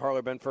 Follow us on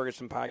Parler, Ben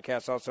Ferguson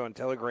Podcast, also on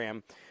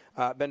Telegram,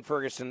 Ben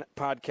Ferguson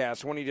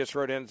Podcast. One of you just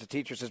wrote in as a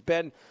teacher, says,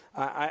 Ben,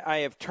 I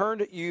have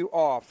turned you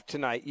off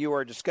tonight. You are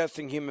a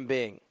disgusting human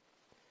being.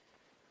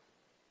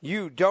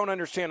 You don't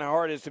understand how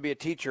hard it is to be a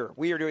teacher.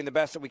 We are doing the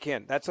best that we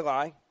can. That's a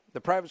lie. The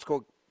private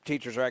school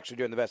teachers are actually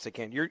doing the best they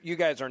can. You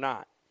guys are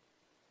not.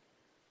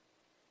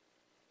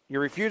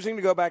 You're refusing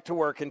to go back to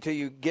work until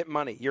you get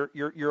money.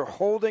 You're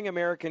holding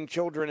American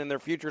children and their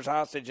futures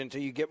hostage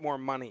until you get more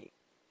money,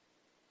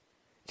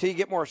 until you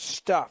get more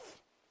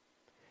stuff,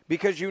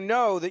 because you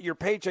know that your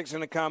paycheck's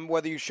going to come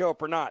whether you show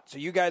up or not. So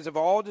you guys have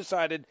all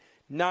decided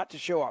not to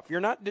show up.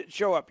 You're not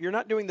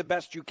doing the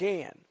best you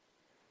can.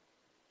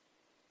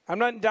 I'm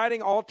not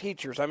indicting all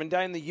teachers. I'm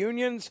indicting the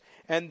unions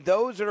and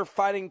those that are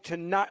fighting to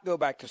not go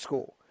back to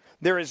school.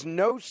 There is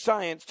no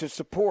science to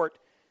support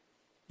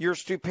your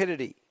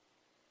stupidity,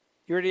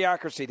 your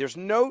idiocracy. There's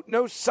no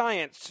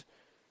science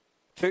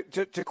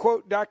to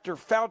quote Dr.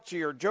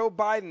 Fauci or Joe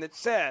Biden that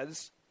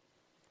says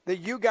that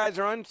you guys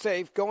are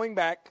unsafe going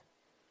back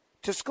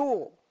to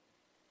school.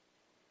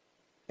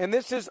 And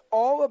this is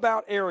all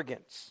about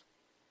arrogance.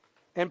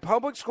 And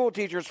public school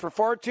teachers for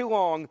far too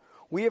long,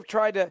 we have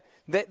tried to,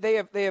 they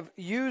have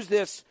used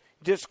this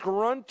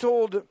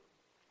disgruntled,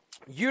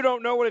 you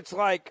don't know what it's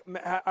like,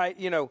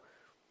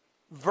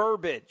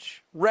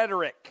 verbiage,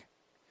 rhetoric.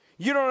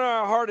 You don't know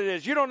how hard it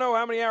is. You don't know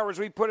how many hours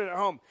we put in at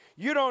home.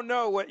 You don't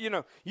know what,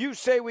 you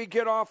say we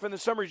get off in the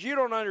summers. You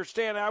don't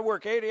understand. I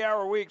work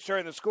 80-hour weeks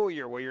during the school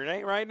year. Well, you're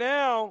ain't right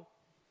now.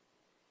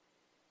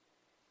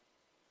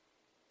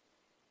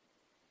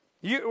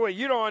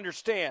 You don't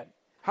understand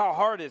how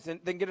hard it is.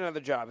 Then get another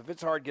job. If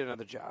it's hard, get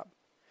another job.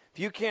 If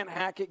you can't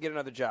hack it, get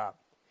another job.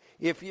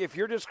 If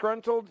you're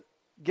disgruntled,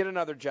 get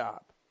another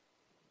job.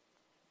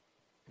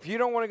 If you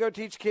don't want to go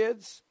teach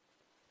kids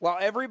while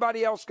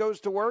everybody else goes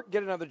to work,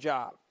 get another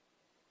job.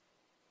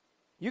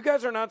 You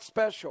guys are not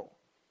special.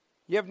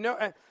 You have no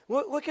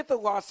look at the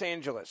Los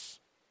Angeles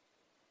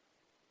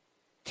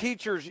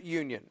Teachers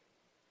Union.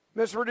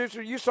 Mr.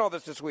 Producer, you saw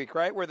this week,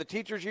 right? Where the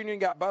Teachers Union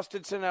got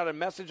busted, sent out a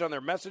message on their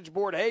message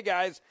board. Hey,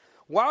 guys,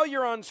 while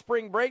you're on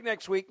spring break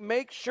next week,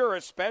 make sure,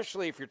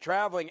 especially if you're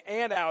traveling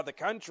and out of the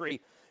country,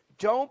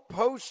 don't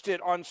post it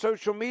on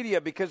social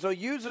media because they'll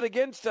use it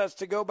against us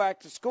to go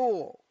back to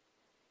school.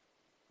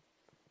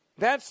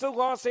 That's the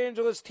Los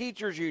Angeles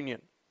Teachers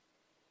Union.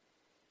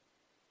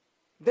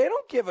 They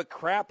don't give a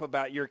crap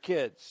about your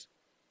kids.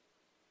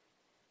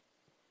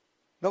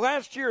 The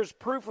last year is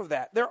proof of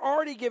that. They're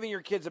already giving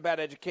your kids a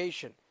bad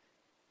education.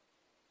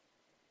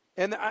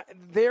 And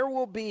there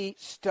will be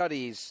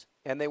studies,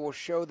 and they will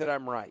show that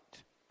I'm right.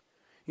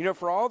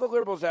 For all the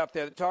liberals out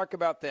there that talk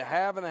about the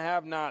have and the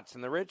have-nots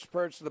and the rich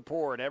versus the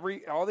poor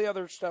and all the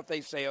other stuff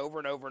they say over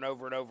and over and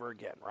over and over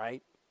again,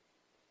 right?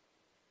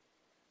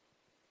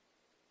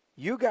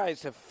 You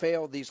guys have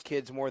failed these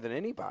kids more than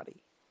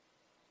anybody.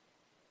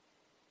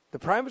 The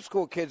private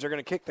school kids are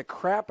going to kick the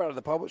crap out of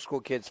the public school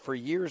kids for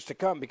years to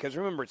come because,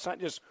 remember, it's not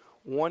just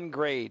one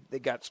grade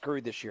that got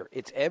screwed this year.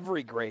 It's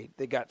every grade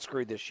that got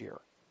screwed this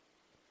year.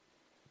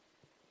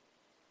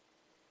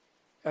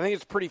 I think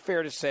it's pretty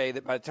fair to say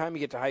that by the time you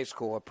get to high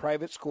school, a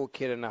private school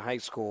kid in a high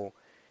school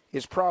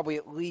is probably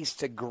at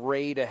least a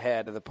grade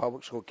ahead of the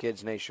public school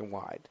kids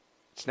nationwide.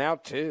 It's now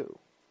 2.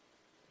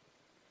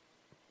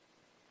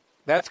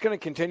 That's going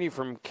to continue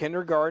from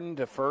kindergarten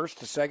to first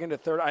to second to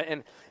third.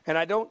 And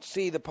I don't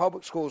see the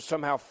public schools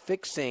somehow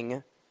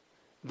fixing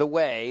the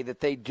way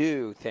that they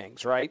do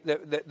things, right?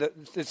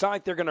 It's not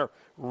like they're going to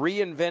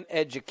reinvent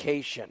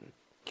education.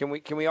 Can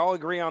we all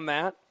agree on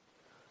that?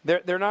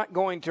 They're not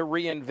going to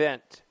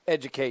reinvent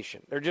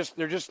education. They're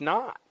just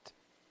not.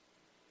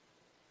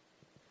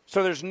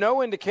 So there's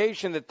no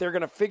indication that they're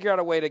going to figure out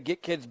a way to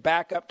get kids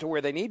back up to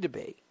where they need to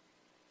be.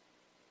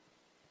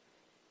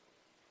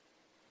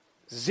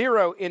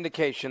 Zero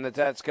indication that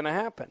that's going to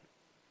happen.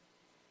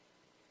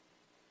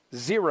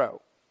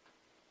 Zero.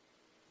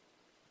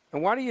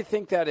 And why do you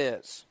think that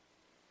is?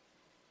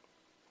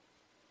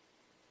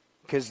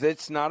 Because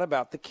it's not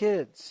about the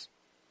kids.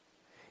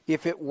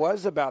 If it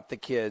was about the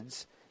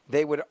kids,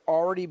 they would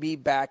already be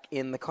back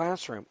in the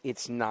classroom.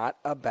 It's not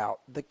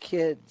about the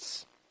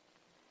kids.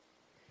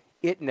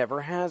 It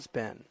never has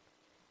been.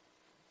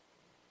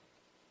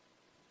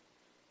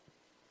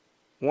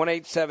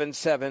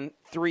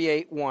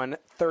 1-877-381-3811,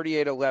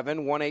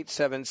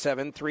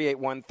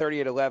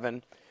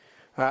 1-877-381-3811.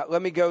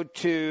 Let me go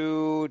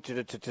to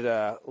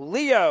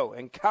Leo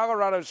in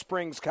Colorado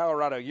Springs,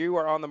 Colorado. You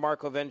are on the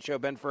Mark Levin Show.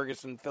 Ben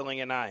Ferguson filling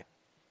in.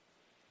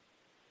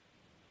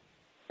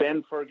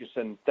 Ben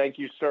Ferguson, thank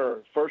you,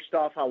 sir. First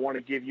off, I want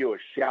to give you a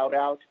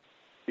shout-out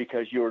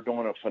because you are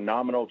doing a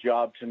phenomenal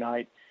job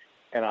tonight,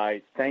 and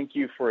I thank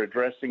you for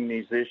addressing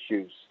these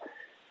issues.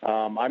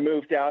 I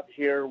moved out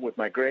here with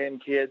my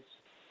grandkids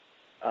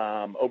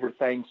over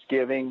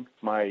Thanksgiving.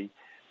 One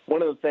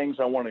of the things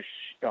I want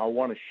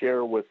to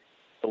share with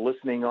the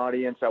listening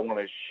audience, I'm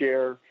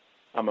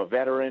a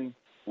veteran,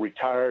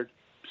 retired,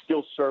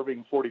 still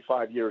serving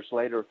 45 years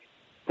later.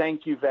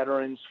 Thank you,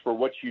 veterans, for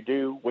what you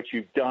do, what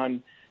you've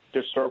done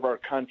to serve our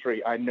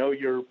country. I know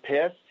you're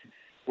pissed.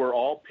 We're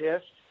all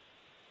pissed.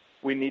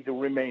 We need to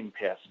remain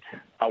pissed.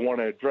 I want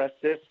to address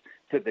this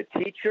to the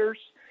teachers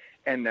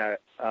and the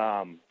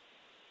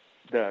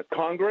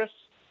Congress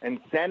and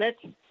Senate.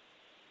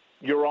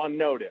 You're on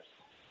notice,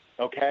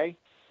 okay?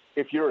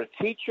 If you're a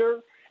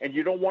teacher and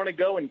you don't want to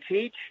go and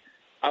teach,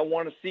 I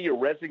want to see your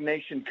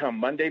resignation come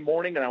Monday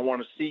morning, and I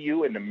want to see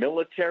you in the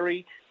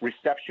military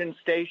reception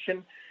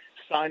station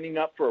signing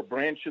up for a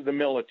branch of the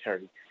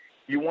military.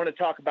 You want to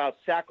talk about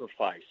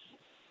sacrifice.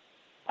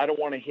 I don't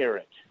want to hear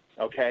it,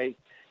 okay?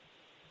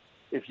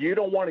 If you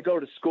don't want to go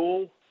to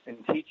school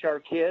and teach our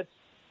kids,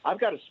 I've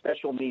got a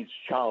special needs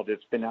child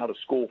that's been out of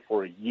school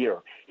for a year.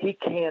 He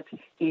can't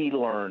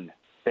e-learn,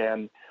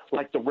 Ben,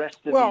 like the rest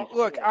of Well, these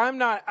look, kids. I'm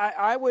not.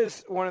 I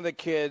was one of the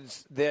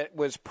kids that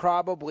was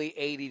probably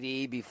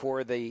ADD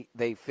before they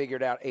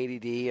figured out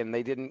ADD, and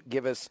they didn't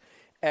give us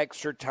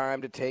extra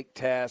time to take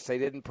tests. They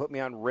didn't put me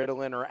on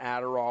Ritalin or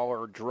Adderall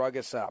or drug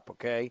us up,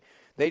 okay?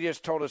 They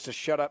just told us to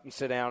shut up and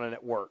sit down, and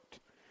it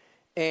worked.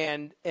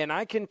 And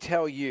I can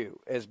tell you,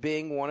 as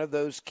being one of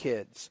those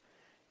kids,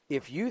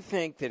 if you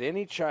think that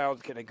any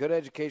child's getting a good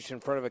education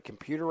in front of a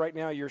computer right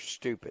now, you're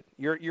stupid.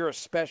 You're a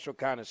special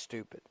kind of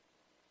stupid.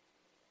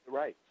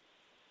 Right.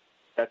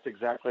 That's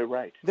exactly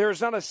right. There's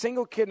not a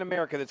single kid in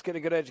America that's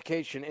getting a good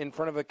education in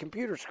front of a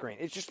computer screen.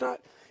 It's just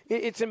not –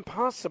 it's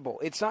impossible.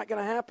 It's not going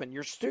to happen.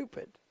 You're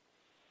stupid.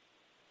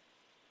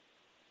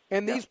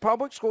 And these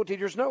public school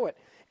teachers know it.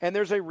 And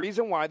there's a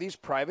reason why these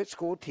private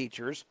school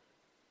teachers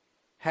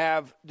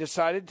have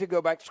decided to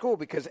go back to school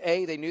because,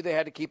 A, they knew they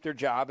had to keep their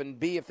job, and,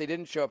 B, if they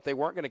didn't show up, they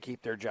weren't going to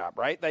keep their job,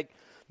 right? Like,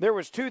 there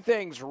was two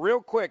things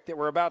real quick that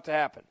were about to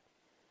happen.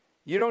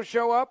 You don't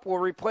show up, we'll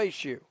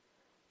replace you.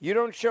 You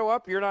don't show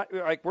up, you're not,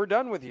 like, we're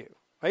done with you.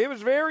 Like, it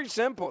was very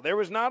simple. There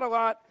was not a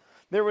lot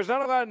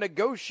of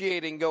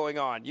negotiating going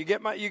on. You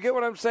get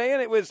what I'm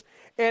saying? It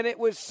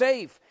was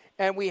safe,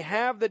 and we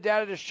have the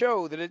data to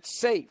show that it's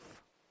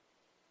safe.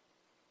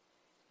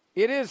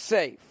 It is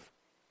safe.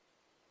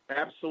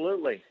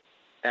 Absolutely.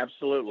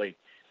 Absolutely.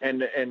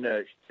 And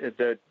the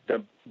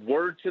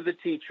word to the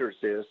teachers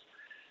is,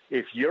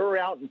 if you're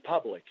out in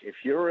public, if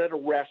you're at a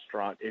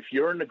restaurant, if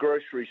you're in the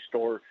grocery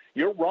store,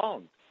 you're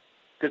wrong.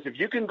 Because if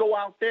you can go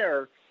out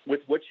there with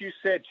what you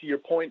said to your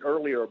point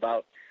earlier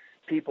about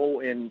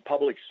people in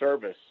public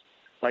service,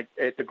 like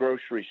at the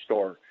grocery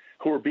store,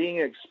 who are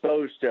being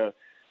exposed to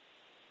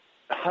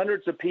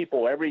hundreds of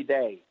people every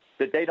day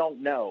that they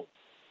don't know,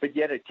 but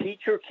yet a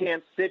teacher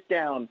can't sit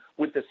down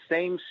with the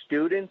same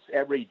students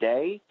every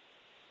day,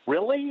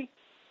 really?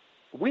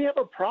 We have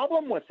a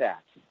problem with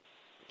that.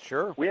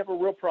 Sure. We have a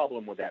real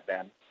problem with that,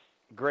 Ben.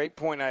 Great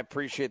point. I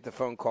appreciate the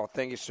phone call.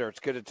 Thank you, sir. It's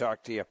good to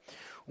talk to you.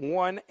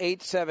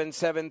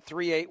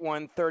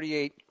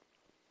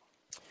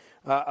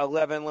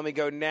 1-877-381-3811. Let me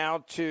go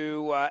now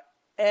to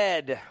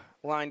Ed,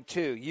 line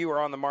 2. You are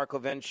on the Mark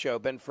Levin Show.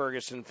 Ben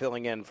Ferguson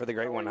filling in for the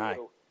Great One. Hi.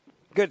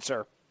 Good,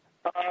 sir.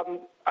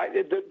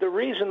 The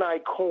reason I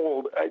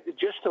called,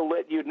 just to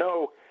let you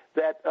know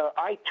that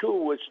I, too,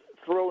 was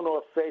thrown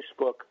off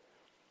Facebook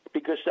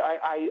because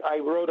I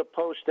wrote a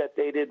post that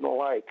they didn't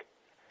like.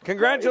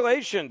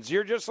 Congratulations.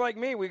 You're just like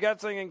me. We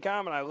got something in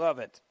common. I love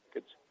it.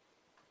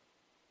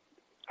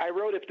 I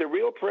wrote, if the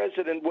real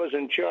president was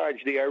in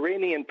charge, the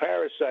Iranian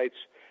parasites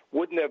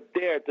wouldn't have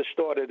dared to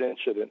start an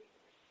incident.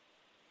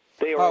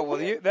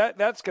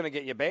 That's going to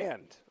get you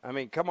banned. I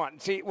mean, come on.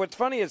 See, what's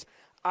funny is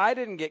I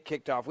didn't get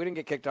kicked off. We didn't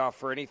get kicked off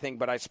for anything,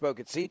 but I spoke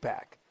at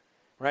CPAC.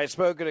 Right? I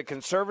spoke at a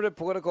conservative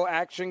political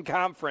action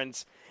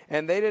conference,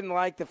 and they didn't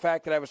like the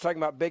fact that I was talking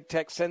about big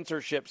tech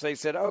censorship. So they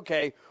said,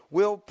 okay,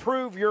 we'll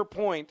prove your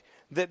point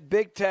that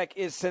big tech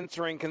is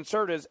censoring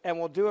conservatives, and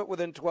we'll do it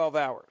within 12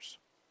 hours.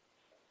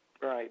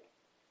 Right.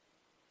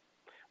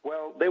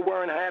 Well, they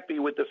weren't happy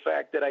with the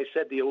fact that I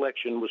said the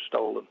election was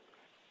stolen.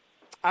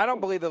 I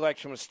don't believe the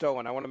election was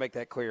stolen. I want to make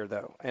that clear,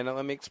 though, and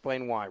let me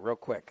explain why real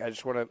quick. I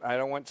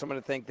don't want someone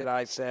to think that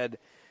I said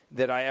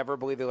that I ever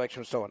believe the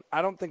election was stolen.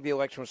 I don't think the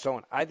election was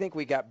stolen. I think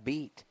we got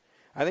beat.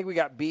 I think we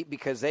got beat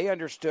because they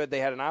understood they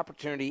had an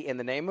opportunity in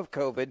the name of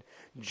COVID,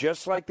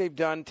 just like they've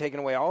done, taking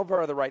away all of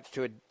our other rights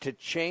to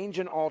change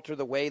and alter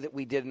the way that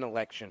we did an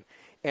election,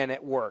 and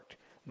it worked.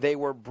 They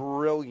were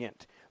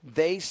brilliant.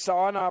 They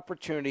saw an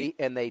opportunity,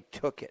 and they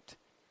took it.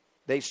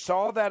 They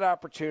saw that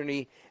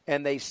opportunity,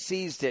 and they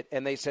seized it,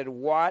 and they said,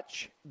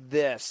 watch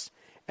this.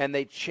 And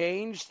they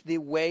changed the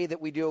way that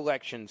we do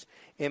elections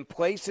in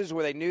places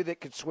where they knew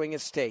that could swing a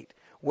state,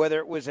 whether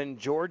it was in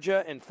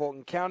Georgia and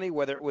Fulton County,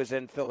 whether it was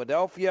in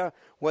Philadelphia,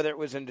 whether it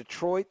was in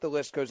Detroit, the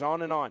list goes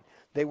on and on.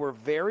 They were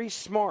very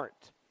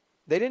smart.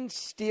 They didn't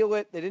steal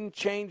it. They didn't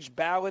change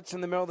ballots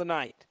in the middle of the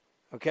night,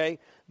 okay?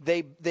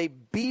 They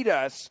beat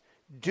us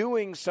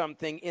doing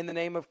something in the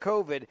name of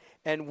COVID,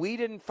 and we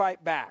didn't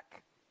fight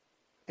back.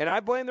 And I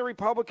blame the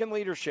Republican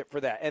leadership for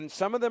that. And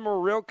some of them are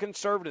real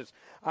conservatives.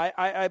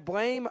 I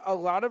blame a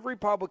lot of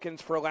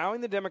Republicans for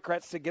allowing the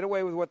Democrats to get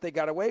away with what they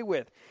got away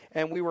with.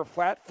 And we were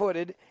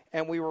flat-footed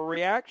and we were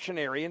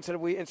reactionary instead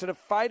of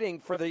fighting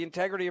for the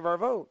integrity of our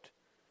vote.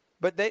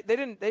 But they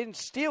didn't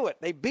steal it.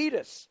 They beat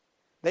us.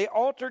 They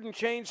altered and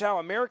changed how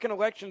American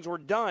elections were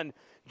done,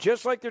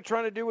 just like they're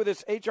trying to do with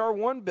this H.R.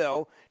 1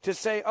 bill to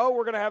say, oh,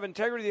 we're going to have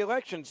integrity of the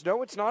elections.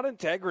 No, it's not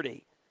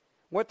integrity.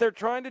 What they're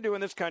trying to do in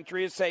this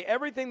country is say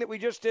everything that we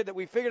just did that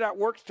we figured out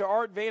works to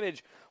our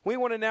advantage, we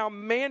want to now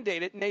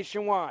mandate it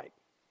nationwide.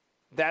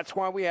 That's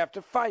why we have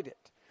to fight it.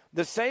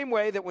 The same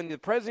way that when the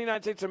President of the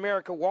United States of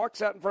America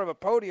walks out in front of a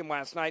podium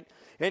last night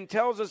and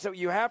tells us that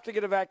you have to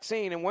get a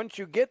vaccine, and once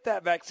you get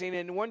that vaccine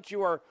and once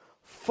you are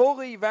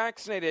fully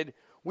vaccinated,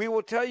 we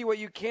will tell you what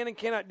you can and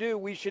cannot do,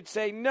 we should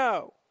say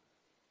no.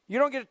 You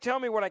don't get to tell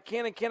me what I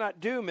can and cannot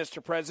do,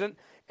 Mr. President.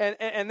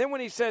 And then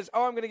when he says,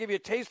 oh, I'm going to give you a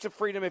taste of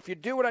freedom, if you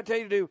do what I tell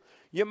you to do,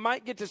 you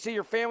might get to see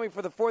your family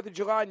for the 4th of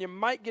July and you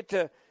might get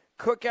to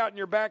cook out in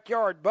your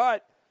backyard,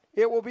 but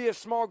it will be a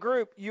small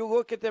group. You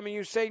look at them and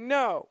you say,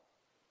 no.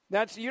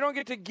 You don't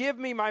get to give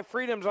me my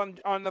freedoms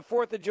on the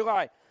 4th of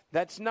July.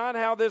 That's not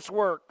how this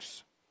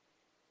works.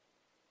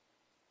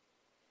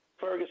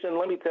 Ferguson,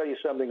 let me tell you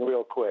something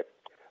real quick.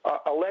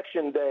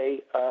 Election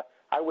day,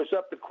 I was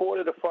up at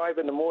 4:45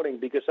 in the morning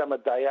because I'm a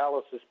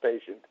dialysis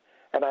patient,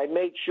 and I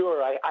made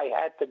sure I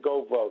had to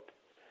go vote.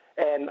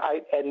 And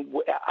I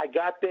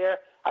got there.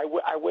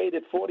 I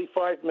waited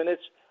 45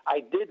 minutes.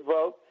 I did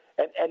vote,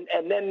 and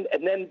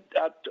then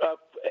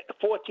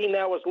 14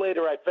 hours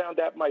later, I found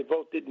out my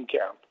vote didn't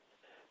count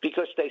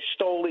because they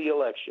stole the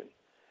election,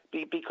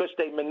 because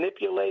they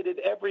manipulated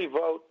every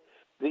vote.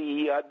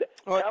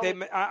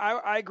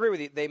 I agree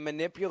with you. They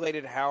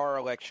manipulated how our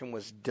election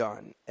was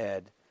done,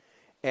 Ed.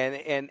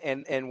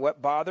 And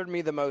what bothered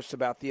me the most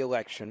about the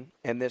election,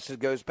 and this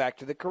goes back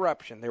to the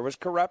corruption, there was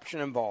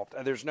corruption involved,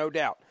 there's no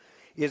doubt,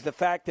 is the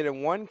fact that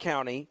in one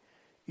county,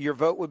 your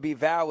vote would be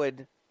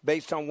valid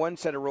based on one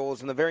set of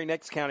rules, and the very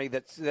next county,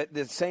 that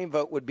the same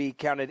vote would be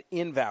counted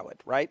invalid,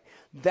 right?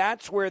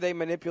 That's where they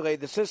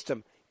manipulated the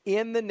system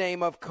in the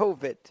name of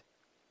COVID.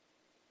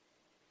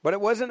 But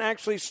it wasn't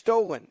actually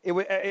stolen.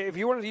 If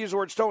you wanted to use the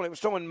word stolen, it was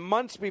stolen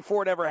months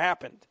before it ever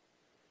happened.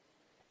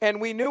 And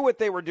we knew what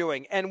they were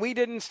doing, and we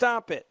didn't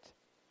stop it.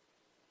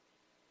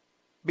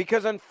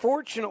 Because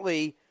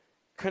unfortunately,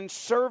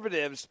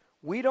 conservatives,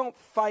 we don't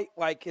fight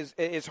like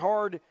as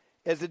hard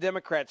as the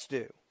Democrats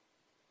do.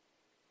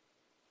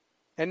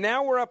 And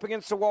now we're up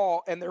against the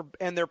wall, and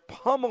they're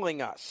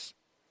pummeling us.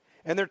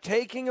 And they're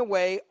taking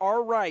away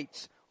our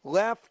rights,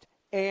 left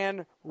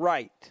and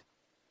right.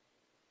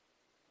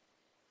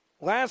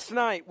 Last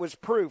night was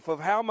proof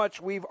of how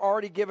much we've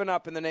already given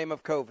up in the name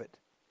of COVID.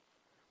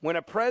 When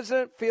a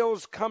president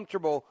feels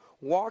comfortable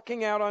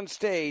walking out on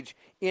stage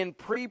in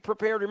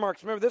pre-prepared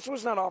remarks, remember, this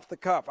was not off the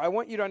cuff. I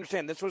want you to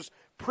understand, this was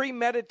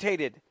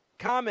premeditated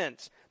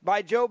comments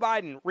by Joe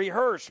Biden,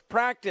 rehearsed,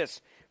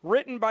 practiced,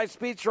 written by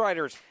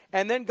speechwriters,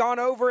 and then gone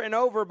over and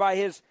over by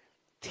his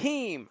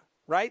team,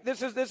 right?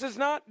 This is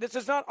not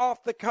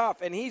off the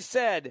cuff. And he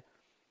said,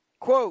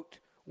 quote,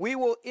 "We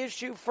will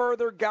issue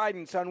further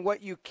guidance on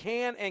what you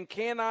can and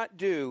cannot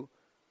do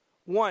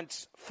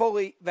once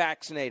fully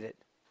vaccinated."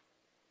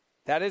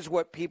 That is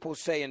what people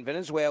say in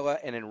Venezuela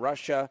and in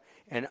Russia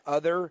and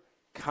other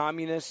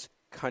communist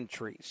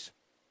countries.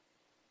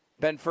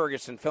 Ben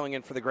Ferguson filling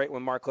in for the great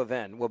one, Mark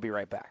Levin. We'll be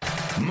right back.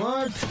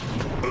 Mark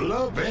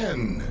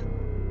Levin.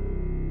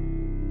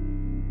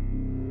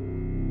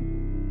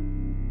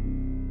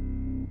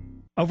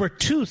 Over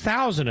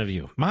 2,000 of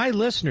you, my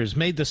listeners,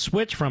 made the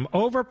switch from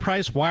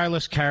overpriced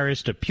wireless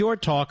carriers to Pure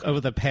Talk over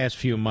the past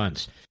few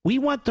months. We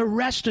want the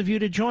rest of you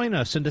to join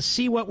us and to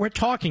see what we're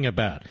talking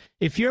about.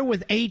 If you're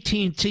with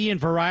AT&T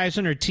and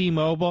Verizon or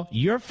T-Mobile,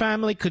 your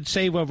family could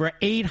save over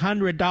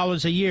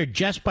 $800 a year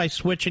just by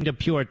switching to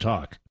Pure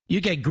Talk. You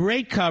get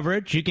great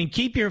coverage, you can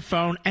keep your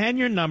phone and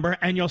your number,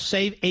 and you'll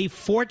save a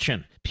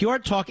fortune. Pure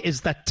Talk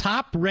is the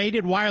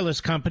top-rated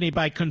wireless company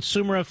by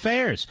Consumer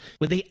Affairs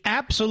with the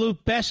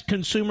absolute best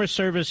consumer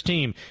service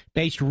team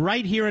based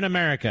right here in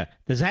America.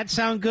 Does that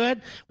sound good?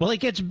 Well,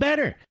 it gets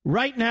better.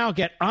 Right now,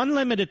 get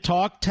unlimited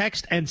talk,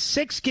 text, and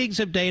 6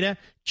 gigs of data,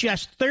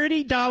 just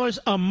 $30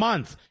 a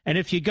month. And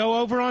if you go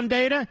over on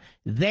data,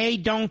 they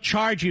don't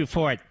charge you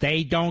for it.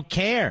 They don't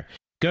care.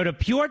 Go to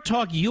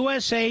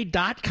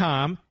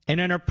puretalkusa.com and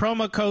enter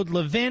promo code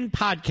Levin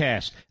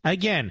Podcast.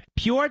 Again,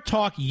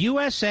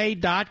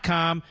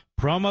 puretalkusa.com,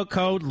 promo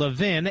code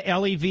Levin,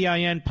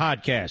 Levin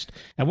Podcast.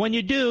 And when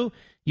you do,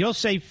 you'll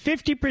save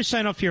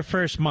 50% off your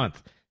first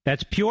month.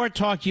 That's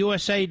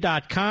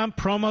puretalkusa.com,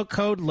 promo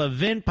code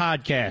Levin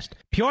Podcast.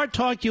 Pure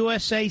Talk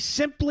USA,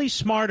 simply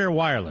smarter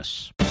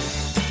wireless.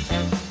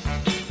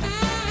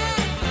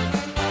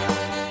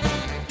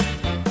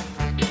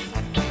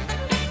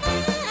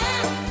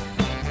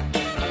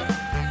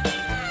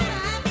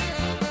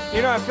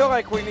 You know, I feel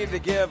like we need to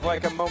give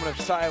like a moment of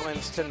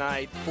silence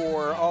tonight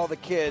for all the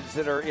kids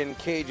that are in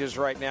cages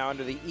right now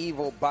under the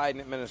evil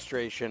Biden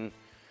administration.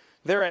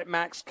 They're at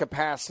max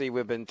capacity,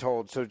 we've been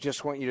told. So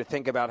just want you to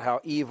think about how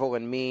evil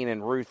and mean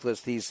and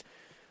ruthless these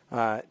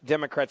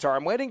Democrats are.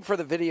 I'm waiting for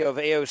the video of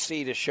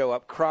AOC to show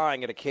up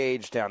crying at a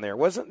cage down there.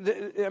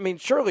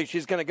 Surely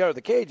she's going to go to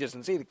the cages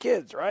and see the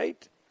kids,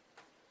 right?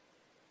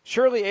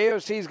 Surely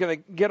AOC is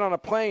going to get on a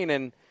plane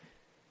and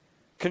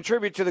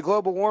contribute to the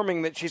global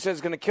warming that she says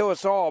is going to kill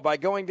us all by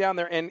going down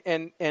there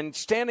and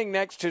standing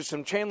next to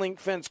some chain link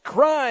fence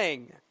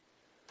crying.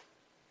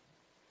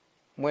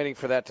 I'm waiting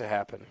for that to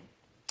happen.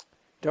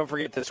 Don't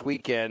forget this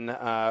weekend,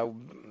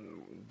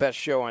 best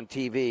show on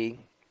TV,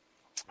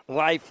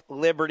 Life,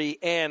 Liberty,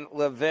 and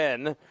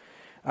Levin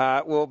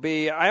will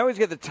be, I always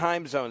get the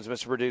time zones,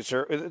 Mr.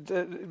 Producer,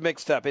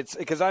 mixed up. It's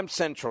because I'm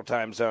Central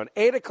Time Zone.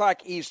 8 o'clock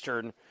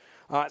Eastern,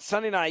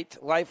 Sunday night,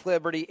 Life,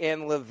 Liberty,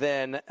 and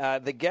Levin.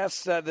 The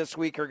guests this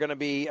week are going to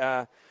be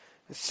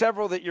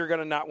several that you're going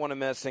to not want to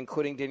miss,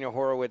 including Daniel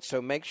Horowitz.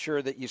 So make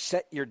sure that you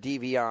set your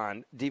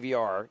DVR.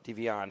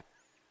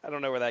 I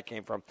don't know where that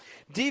came from.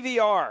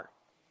 DVR.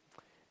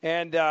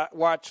 And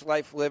watch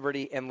Life,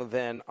 Liberty, and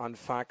Levin on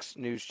Fox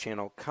News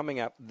Channel coming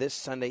up this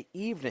Sunday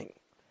evening,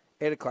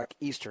 8 o'clock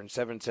Eastern,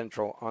 7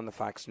 Central on the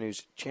Fox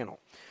News Channel.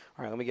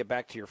 All right, let me get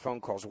back to your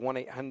phone calls,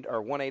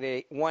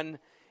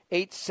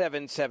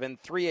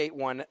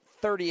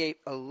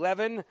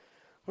 1-877-381-3811.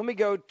 Let me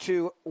go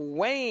to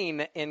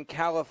Wayne in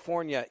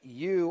California.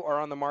 You are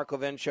on the Mark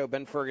Levin Show.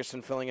 Ben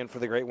Ferguson filling in for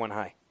the Great One.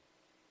 Hi.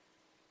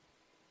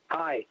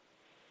 Hi.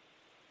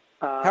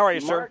 How are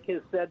you, sir? Mark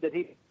has said that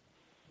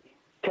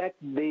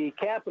the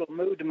capital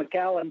moved to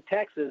McAllen,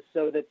 Texas,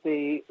 so that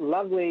the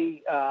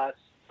lovely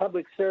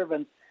public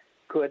servants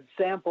could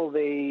sample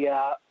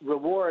the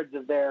rewards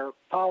of their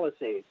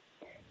policies.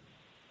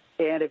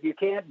 And if you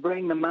can't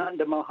bring the mountain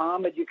to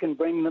Mohammed, you can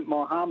bring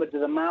Mohammed to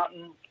the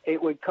mountain. It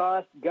would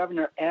cost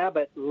Governor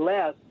Abbott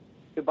less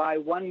to buy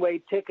one-way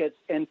tickets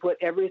and put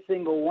every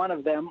single one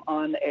of them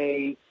on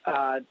a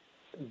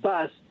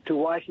bus to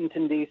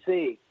Washington,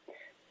 D.C.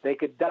 They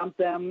could dump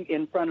them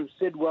in front of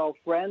Sidwell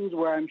Friends,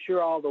 where I'm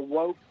sure all the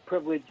woke,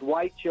 privileged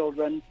white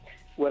children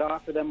would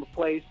offer them a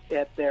place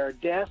at their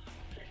desk.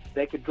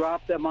 They could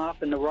drop them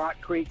off in the Rock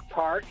Creek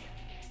Park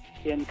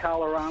in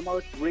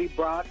Colorado, 3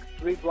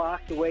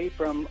 blocks away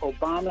from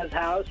Obama's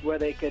house, where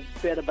they could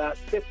fit about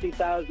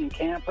 50,000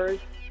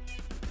 campers.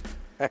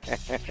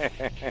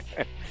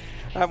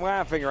 I'm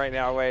laughing right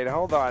now. Wait,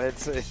 hold on.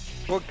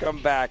 We'll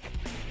come back.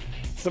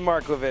 It's the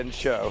Mark Levin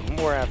Show.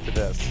 More after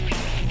this.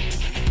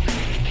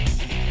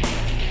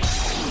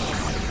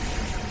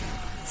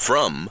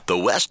 From the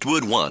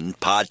Westwood One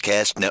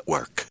Podcast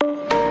Network.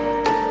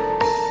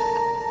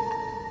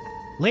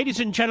 Ladies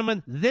and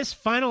gentlemen, this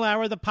final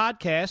hour of the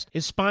podcast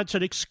is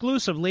sponsored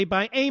exclusively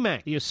by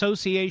AMAC, the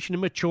Association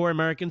of Mature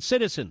American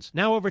Citizens.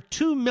 Now over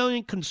 2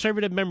 million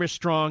conservative members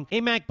strong,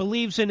 AMAC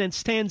believes in and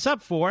stands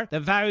up for the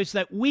values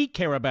that we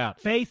care about: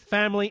 faith,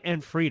 family,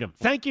 and freedom.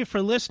 Thank you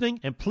for listening,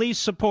 and please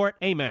support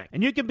AMAC.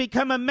 And you can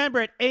become a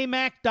member at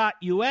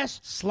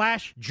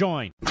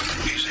amac.us/join.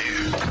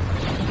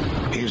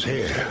 He's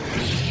here.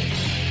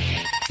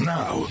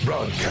 Now,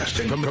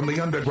 broadcasting from the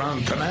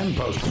underground command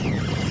post,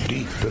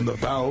 deep in the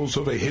bowels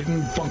of a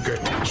hidden bunker,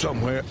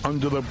 somewhere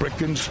under the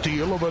brick and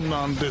steel of a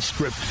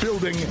nondescript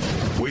building,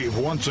 we've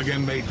once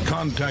again made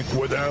contact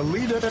with our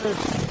leader,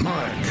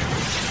 Mark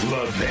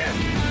Levin.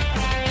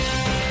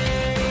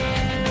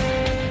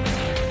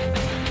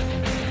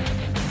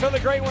 So the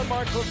Great One,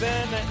 Mark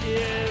Levin,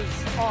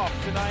 is off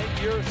tonight.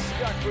 You're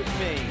stuck with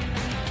me.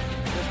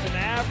 Just an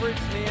average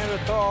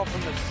Neanderthal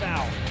from the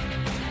South.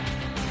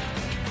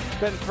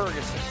 Ben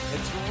Ferguson.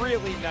 It's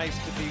really nice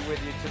to be with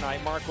you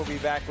tonight. Mark will be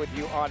back with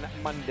you on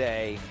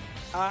Monday.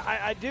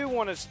 I do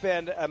want to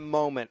spend a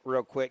moment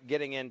real quick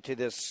getting into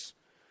this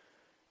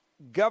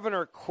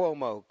Governor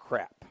Cuomo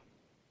crap.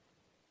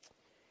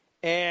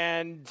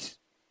 And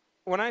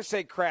when I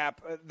say crap,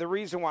 the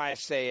reason why I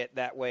say it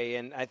that way,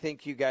 and I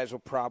think you guys will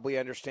probably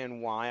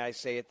understand why I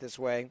say it this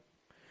way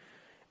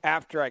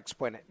after I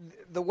explain it.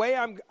 The way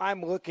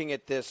I'm looking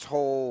at this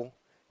whole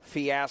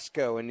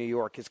fiasco in New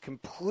York is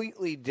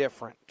completely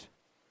different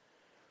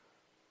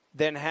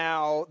than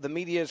how the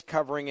media is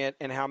covering it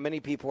and how many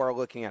people are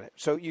looking at it.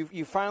 So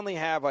you finally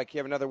have, like, you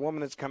have another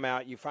woman that's come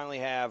out. You finally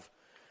have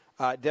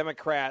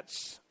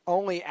Democrats,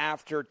 only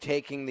after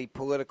taking the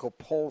political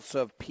pulse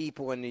of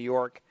people in New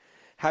York,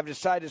 have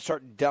decided to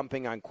start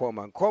dumping on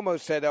Cuomo. And Cuomo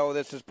said, oh,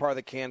 this is part of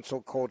the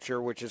cancel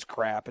culture, which is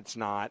crap. It's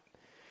not.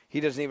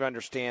 He doesn't even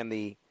understand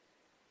the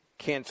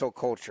cancel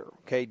culture.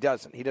 Okay, he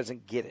doesn't. He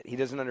doesn't get it. He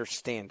doesn't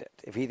understand it.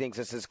 If he thinks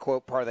this is,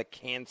 quote, part of the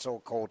cancel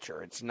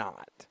culture, it's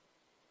not.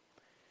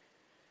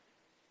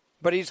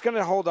 But he's going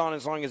to hold on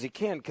as long as he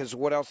can, because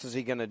what else is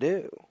he going to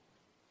do?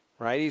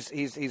 Right?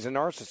 He's a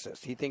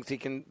narcissist. He thinks he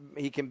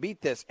can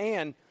beat this.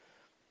 And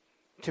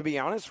to be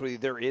honest with you,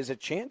 there is a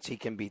chance he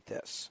can beat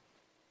this.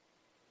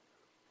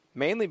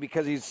 Mainly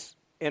because he's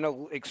in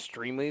an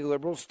extremely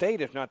liberal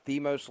state, if not the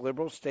most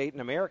liberal state in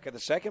America, the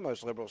second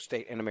most liberal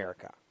state in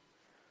America.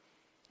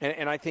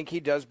 And I think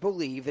he does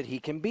believe that he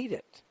can beat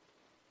it.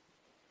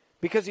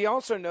 Because he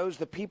also knows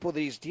the people that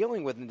he's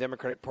dealing with in the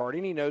Democratic Party,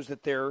 and he knows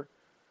that they're,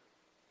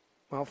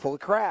 well, full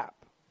of crap.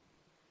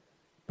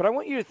 But I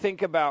want you to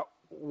think about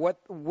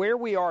where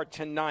we are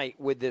tonight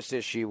with this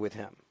issue with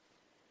him.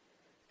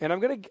 And I'm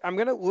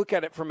gonna look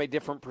at it from a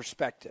different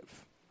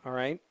perspective, all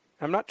right?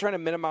 I'm not trying to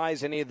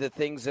minimize any of the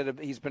things that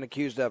he's been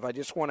accused of. I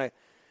just want to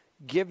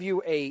give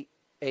you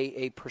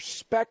a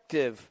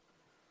perspective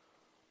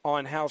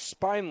on how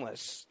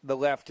spineless the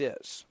left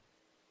is,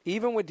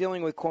 even with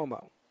dealing with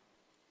Cuomo.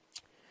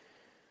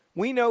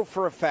 We know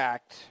for a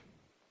fact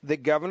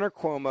that Governor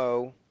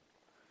Cuomo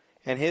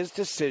and his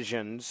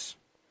decisions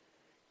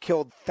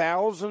killed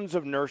thousands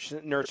of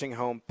nursing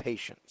home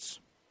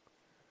patients.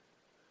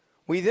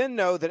 We then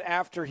know that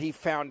after he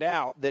found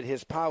out that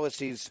his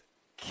policies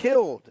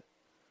killed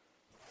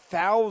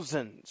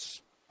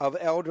thousands of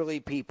elderly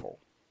people,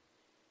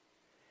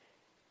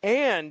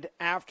 and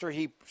after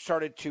he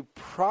started to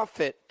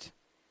profit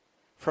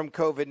from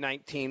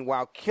COVID-19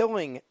 while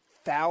killing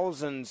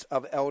thousands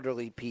of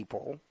elderly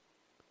people,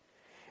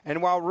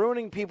 and while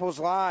ruining people's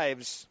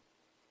lives,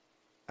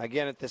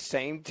 again, at the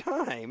same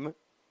time,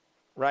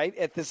 right?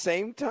 At the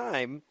same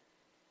time,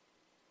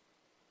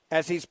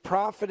 as he's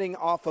profiting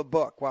off a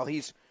book, while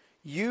he's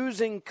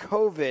using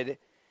COVID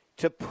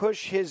to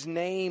push his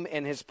name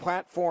and his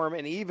platform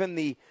and even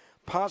the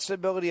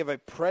possibility of a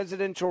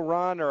presidential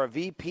run or a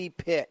VP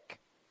pick,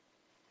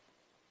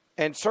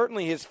 and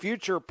certainly his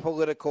future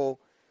political,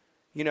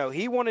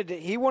 he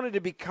wanted to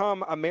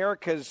become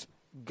America's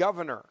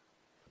governor,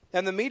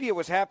 and the media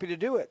was happy to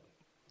do it.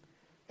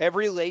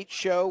 Every late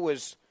show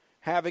was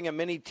having a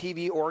mini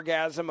TV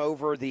orgasm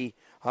over the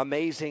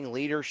amazing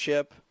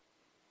leadership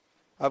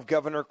of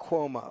Governor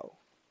Cuomo.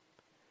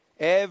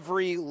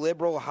 Every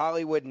liberal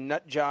Hollywood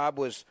nut job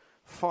was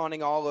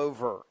fawning all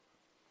over,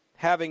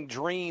 having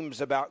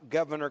dreams about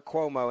Governor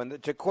Cuomo.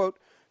 And to quote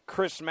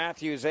Chris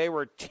Matthews, they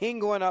were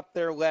tingling up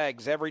their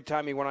legs every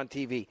time he went on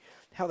TV.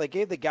 Hell, they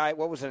gave the guy,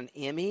 what was it, an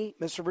Emmy,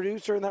 Mr.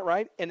 Producer, isn't that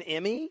right? An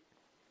Emmy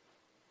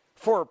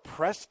for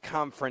press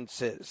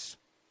conferences.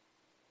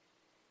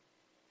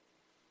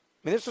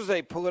 I mean, this was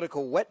a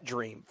political wet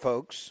dream,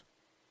 folks.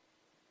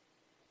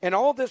 And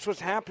all this was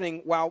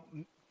happening while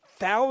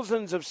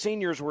thousands of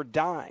seniors were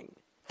dying.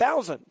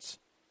 Thousands.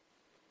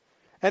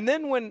 And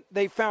then when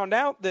they found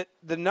out that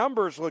the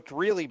numbers looked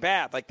really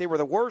bad, like they were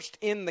the worst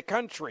in the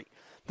country,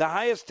 the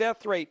highest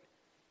death rate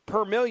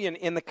per million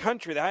in the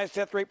country, the highest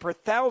death rate per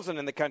 1,000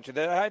 in the country,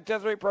 the highest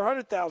death rate per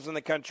 100,000 in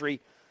the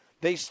country,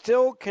 they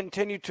still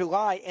continued to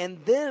lie.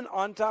 And then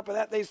on top of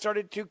that, they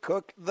started to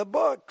cook the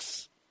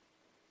books.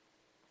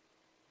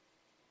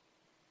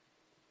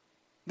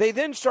 They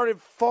then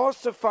started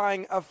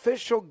falsifying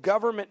official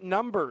government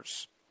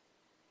numbers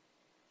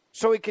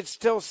so he could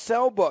still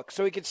sell books,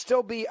 so he could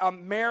still be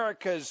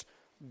America's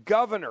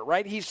governor,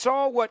 right? He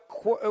saw what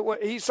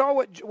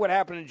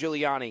happened to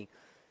Giuliani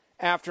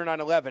after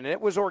 9/11, and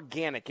it was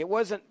organic. It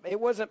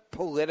wasn't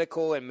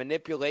political and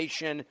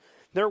manipulation.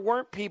 There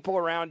weren't people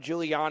around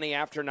Giuliani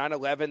after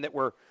 9/11 that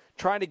were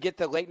trying to get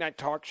the late night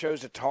talk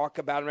shows to talk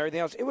about him and everything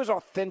else. It was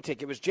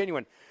authentic. It was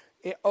genuine.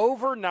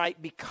 Overnight,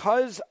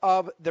 because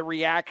of the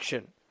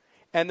reaction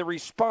and the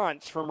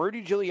response from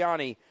Rudy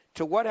Giuliani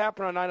to what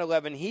happened on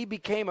 9/11, he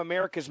became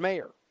America's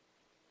mayor.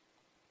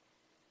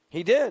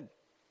 He did.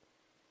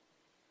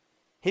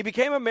 He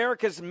became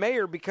America's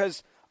mayor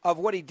because of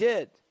what he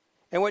did.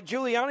 And what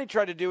Giuliani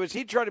tried to do is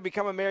he tried to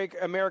become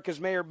America's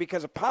mayor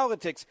because of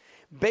politics,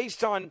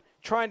 based on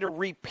trying to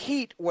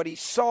repeat what he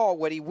saw,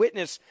 what he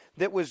witnessed,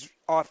 that was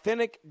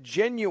authentic,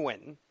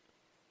 genuine,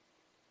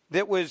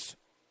 that was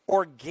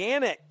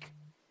organic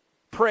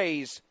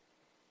praise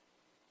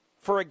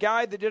for a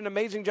guy that did an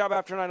amazing job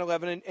after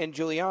 9/11 and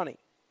Giuliani.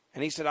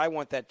 And he said, I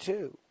want that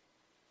too.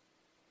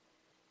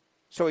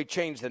 So he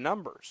changed the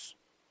numbers.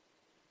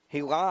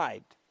 He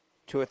lied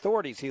to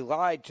authorities. He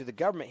lied to the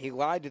government. He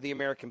lied to the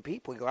American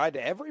people. He lied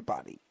to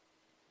everybody.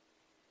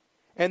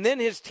 And then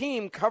his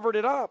team covered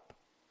it up.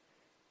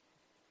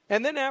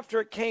 And then after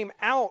it came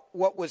out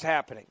what was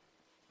happening,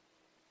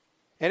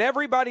 and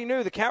everybody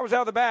knew the cat was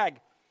out of the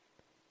bag,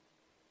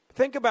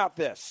 Think about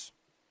this.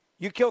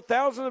 You kill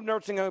thousands of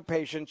nursing home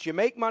patients. You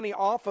make money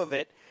off of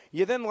it.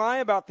 You then lie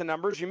about the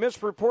numbers. You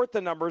misreport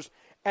the numbers.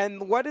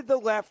 And what did the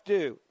left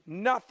do?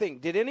 Nothing.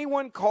 Did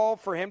anyone call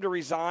for him to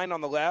resign on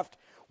the left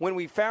when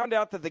we found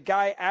out that the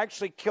guy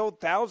actually killed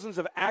thousands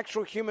of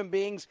actual human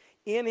beings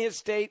in his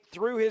state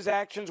through his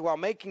actions while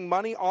making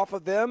money off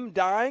of them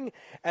dying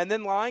and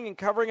then lying and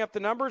covering up the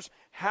numbers?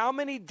 How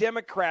many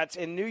Democrats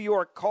in New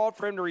York called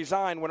for him to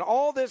resign when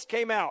all this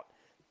came out?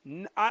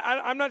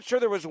 I'm not sure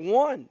there was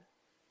one.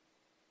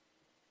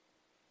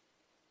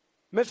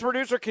 Mr.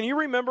 Producer, can you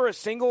remember a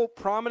single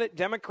prominent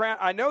Democrat?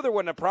 I know there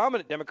wasn't a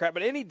prominent Democrat,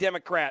 but any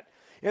Democrat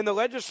in the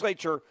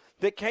legislature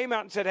that came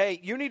out and said, hey,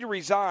 you need to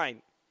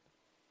resign.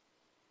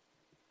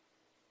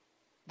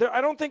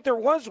 I don't think there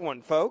was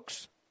one,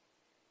 folks.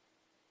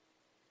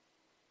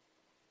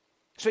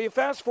 So you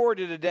fast forward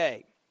to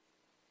today.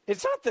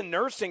 It's not the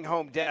nursing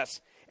home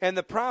deaths and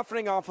the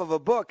profiting off of a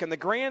book and the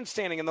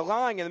grandstanding and the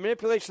lying and the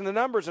manipulation of the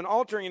numbers and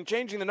altering and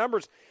changing the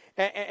numbers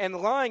and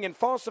lying and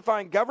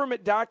falsifying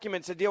government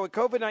documents that deal with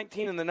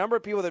COVID-19 and the number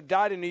of people that have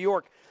died in New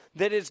York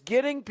that is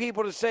getting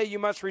people to say you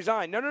must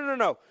resign.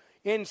 No.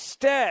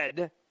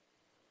 Instead,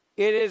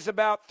 it is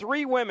about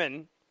 3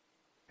 women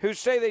who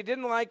say they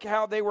didn't like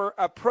how they were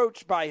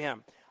approached by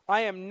him.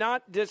 I'm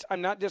not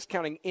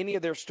discounting any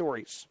of their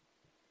stories.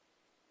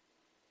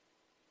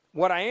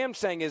 What I am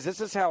saying is this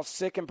is how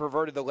sick and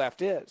perverted the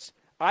left is.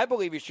 I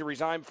believe he should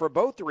resign for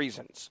both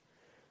reasons.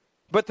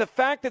 But the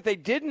fact that they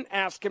didn't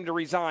ask him to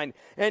resign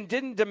and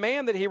didn't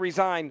demand that he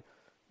resign,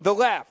 the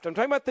left, I'm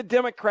talking about the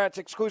Democrats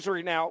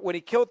exclusively now, when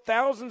he killed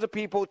thousands of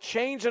people,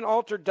 changed and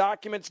altered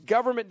documents,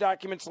 government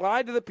documents,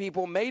 lied to the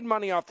people, made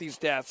money off these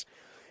deaths,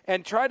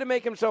 and tried to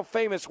make himself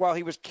famous while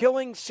he was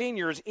killing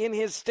seniors in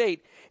his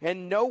state,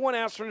 and no one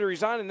asked him to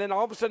resign. And then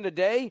all of a sudden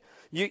today,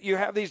 you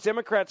have these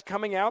Democrats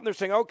coming out, and they're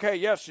saying, okay,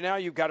 yes, now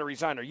you've got to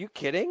resign. Are you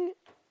kidding?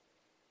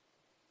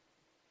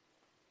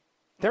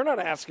 They're not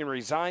asking him to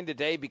resign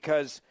today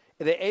because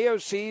the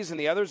AOCs and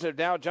the others that have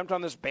now jumped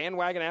on this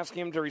bandwagon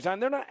asking him to resign.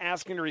 They're not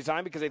asking him to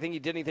resign because they think he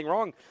did anything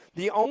wrong.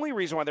 The only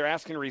reason why they're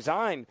asking him to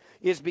resign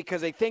is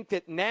because they think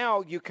that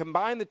now you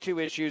combine the two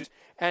issues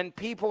and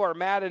people are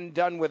mad and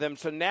done with him.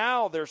 So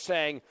now they're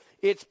saying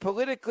it's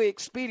politically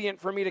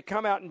expedient for me to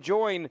come out and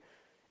join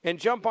and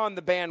jump on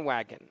the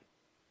bandwagon.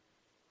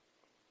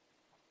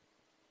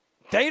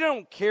 They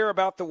don't care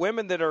about the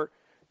women that are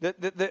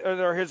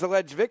his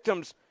alleged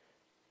victims.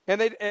 And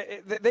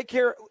they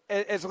care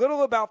as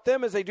little about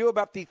them as they do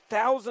about the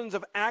thousands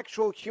of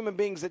actual human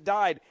beings that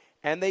died.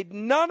 And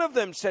none of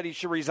them said he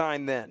should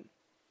resign then.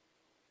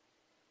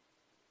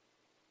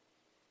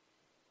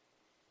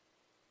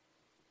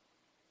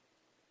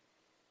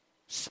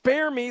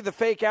 Spare me the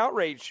fake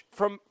outrage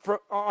from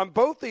on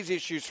both these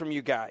issues from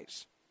you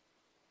guys.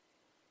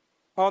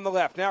 On the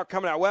left, now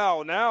coming out,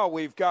 well, now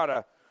we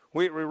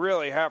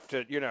really have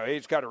to,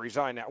 he's got to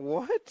resign now.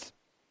 What?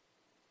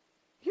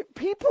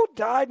 People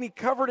died and he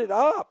covered it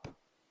up.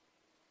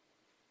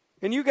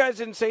 And you guys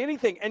didn't say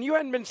anything. And you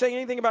hadn't been saying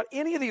anything about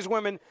any of these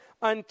women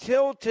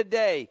until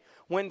today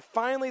when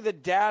finally the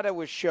data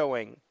was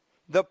showing,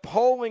 the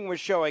polling was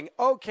showing,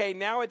 okay,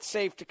 now it's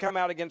safe to come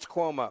out against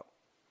Cuomo.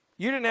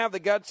 You didn't have the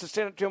guts to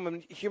stand up to him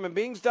when human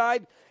beings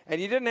died,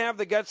 and you didn't have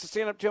the guts to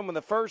stand up to him when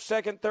the first,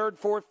 second, third,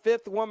 fourth,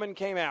 fifth woman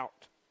came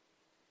out.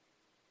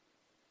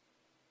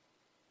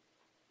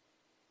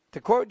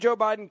 To quote Joe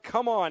Biden,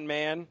 come on,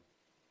 man.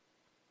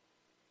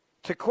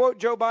 To quote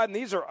Joe Biden,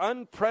 these are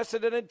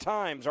unprecedented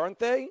times, aren't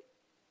they?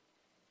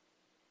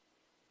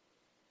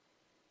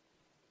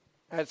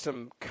 I had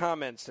some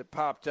comments that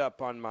popped up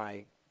on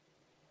my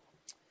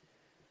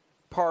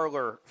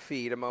Parler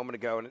feed a moment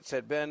ago, and it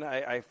said, Ben,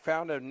 I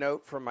found a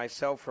note from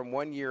myself from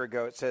 1 year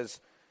ago. It says,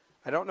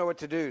 I don't know what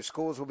to do.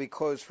 Schools will be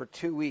closed for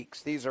 2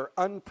 weeks. These are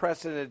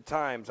unprecedented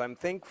times. I'm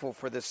thankful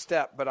for this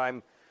step, but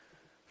I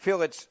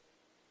feel it's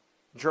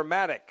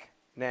dramatic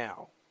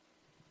now.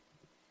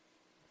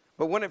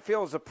 But when it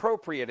feels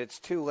appropriate, it's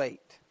too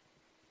late.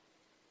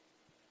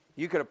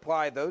 You could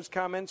apply those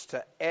comments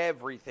to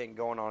everything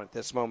going on at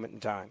this moment in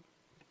time.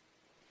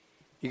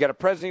 You got a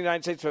president of the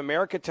United States of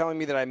America telling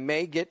me that I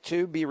may get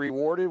to be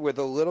rewarded with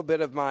a little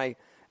bit of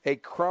a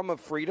crumb of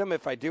freedom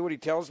if I do what he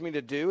tells me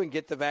to do and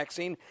get the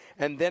vaccine.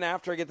 And then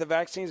after I get the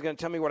vaccine, he's going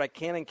to tell me what I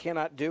can and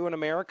cannot do in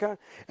America.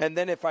 And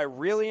then if I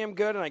really am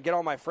good and I get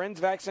all my friends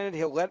vaccinated,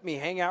 he'll let me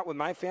hang out with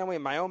my family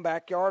in my own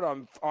backyard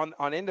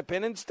on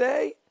Independence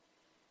Day.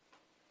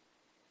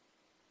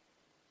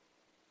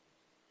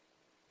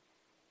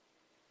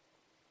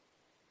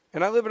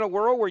 And I live in a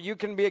world where you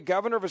can be a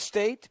governor of a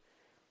state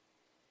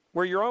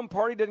where your own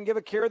party doesn't give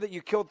a care that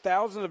you killed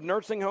thousands of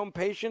nursing home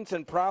patients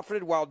and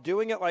profited while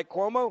doing it like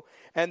Cuomo,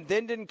 and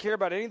then didn't care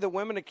about any of the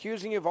women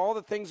accusing you of all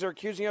the things they're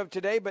accusing you of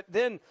today. But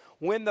then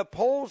when the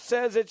poll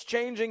says it's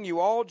changing, you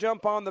all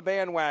jump on the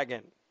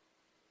bandwagon.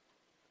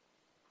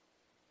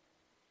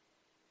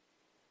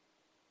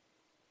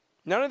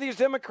 None of these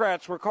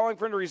Democrats were calling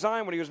for him to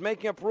resign when he was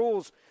making up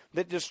rules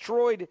that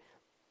destroyed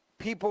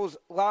people's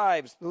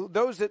lives,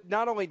 those that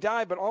not only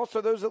died, but also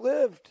those that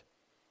lived.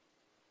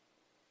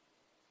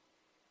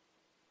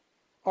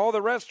 all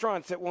the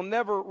restaurants that will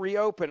never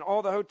reopen,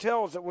 all the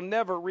hotels that will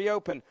never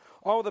reopen,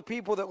 all the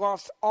people that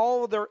lost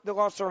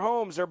their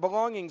homes, their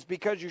belongings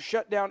because you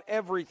shut down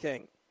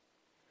everything,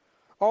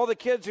 all the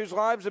kids whose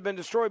lives have been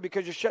destroyed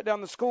because you shut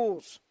down the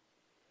schools,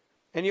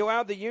 and you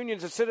allowed the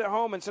unions to sit at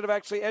home instead of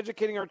actually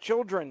educating our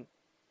children.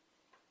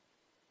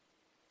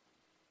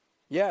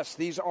 Yes,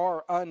 these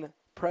are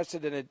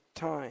unprecedented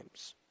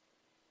times.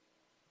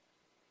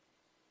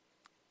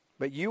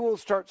 But you will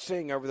start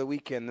seeing over the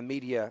weekend the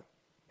media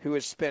who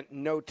has spent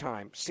no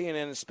time.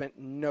 CNN has spent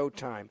no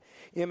time.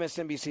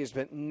 MSNBC has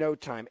spent no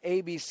time.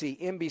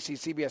 ABC, NBC,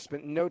 CBS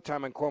spent no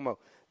time on Cuomo.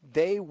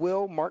 They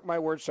will, mark my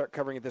words, start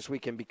covering it this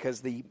weekend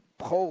because the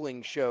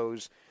polling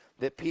shows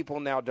that people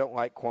now don't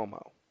like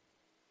Cuomo.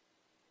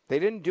 They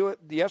didn't do it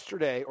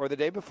yesterday or the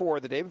day before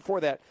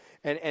that,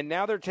 and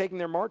now they're taking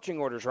their marching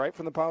orders, right,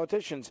 from the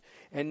politicians.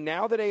 And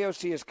now that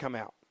AOC has come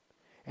out,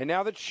 and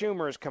now that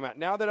Schumer has come out,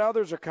 now that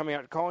others are coming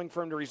out calling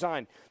for him to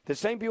resign, the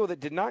same people that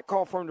did not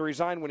call for him to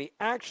resign when he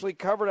actually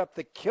covered up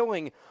the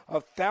killing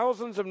of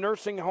thousands of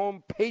nursing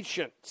home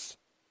patients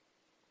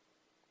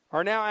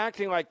are now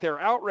acting like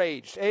they're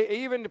outraged.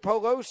 Even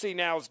Pelosi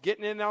now is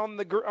getting in on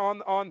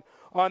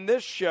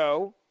this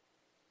show.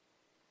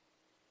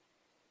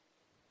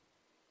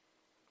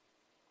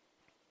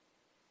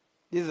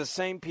 These are the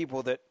same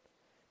people that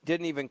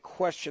didn't even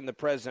question the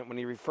president when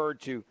he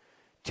referred to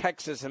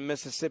Texas and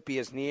Mississippi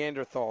as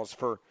Neanderthals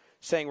for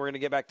saying we're going to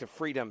get back to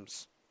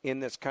freedoms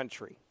in this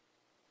country.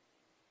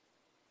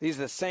 These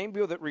are the same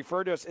people that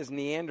refer to us as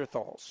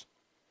Neanderthals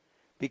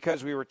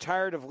because we were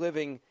tired of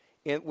living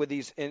with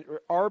these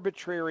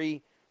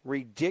arbitrary,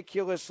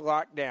 ridiculous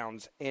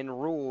lockdowns and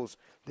rules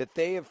that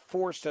they have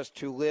forced us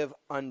to live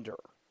under.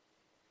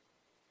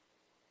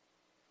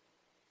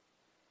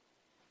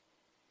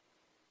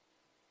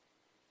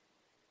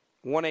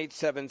 One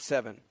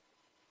 381-3811,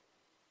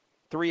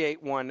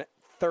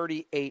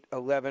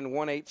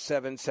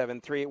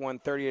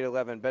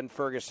 1-877-381-3811. Ben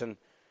Ferguson.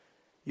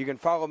 You can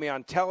follow me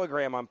on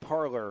Telegram, on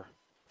Parler.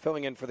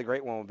 Filling in for the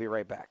great one. We'll be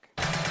right back.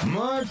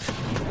 Mark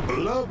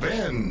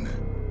Levin.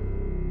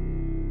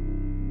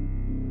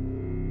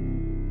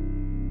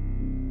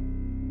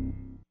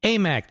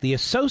 AMAC, the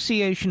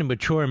Association of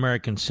Mature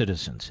American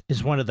Citizens,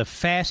 is one of the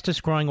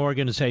fastest growing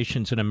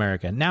organizations in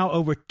America. Now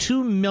over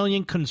 2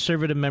 million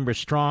conservative members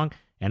strong,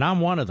 and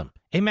I'm one of them.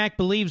 AMAC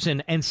believes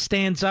in and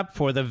stands up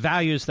for the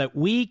values that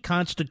we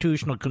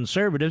constitutional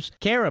conservatives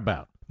care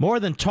about. More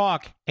than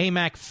talk,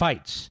 AMAC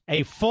fights.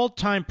 A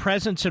full-time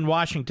presence in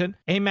Washington,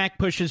 AMAC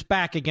pushes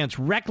back against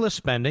reckless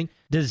spending,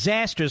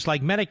 disasters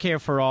like Medicare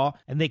for All,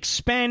 and the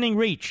expanding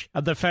reach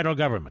of the federal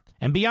government.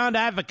 And beyond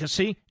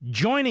advocacy,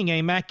 joining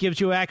AMAC gives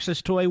you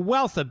access to a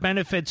wealth of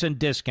benefits and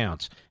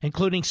discounts,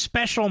 including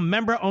special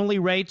member-only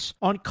rates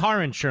on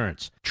car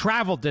insurance,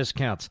 travel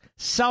discounts,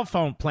 cell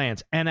phone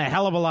plans, and a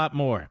hell of a lot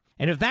more.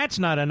 And if that's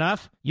not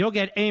enough, you'll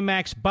get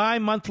AMAC's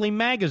bi-monthly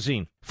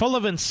magazine, full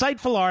of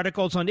insightful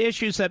articles on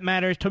issues that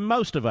matter to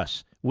most of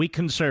us, we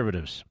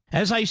conservatives.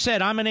 As I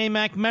said, I'm an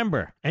AMAC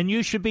member, and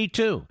you should be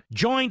too.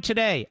 Join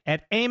today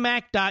at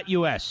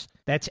amac.us.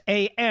 That's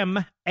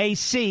AMAC.us.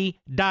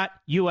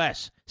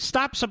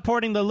 Stop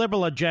supporting the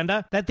liberal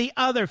agenda that the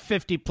other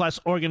 50-plus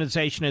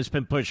organization has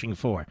been pushing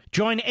for.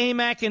 Join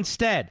AMAC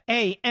instead.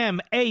 AMAC.us.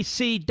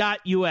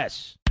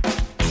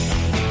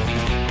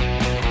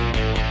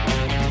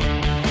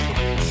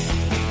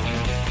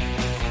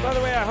 By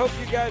the way, I hope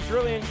you guys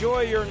really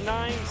enjoy your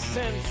 9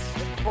 cents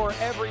for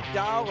every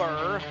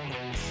dollar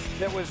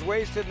that was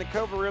wasted in the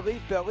COVID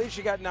relief bill. At least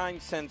you got 9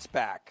 cents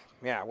back.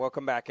 Yeah,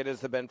 welcome back. It is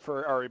the Ben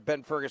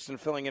Ferguson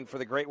filling in for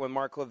the great one,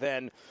 Mark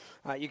Levin.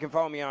 You can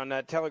follow me on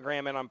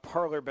Telegram and on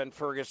Parler, Ben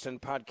Ferguson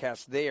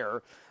podcast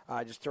there.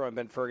 Just throw in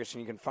Ben Ferguson.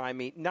 You can find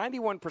me.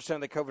 91%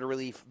 of the COVID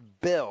relief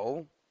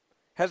bill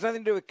has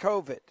nothing to do with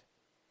COVID.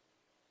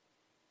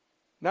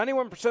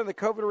 91% of the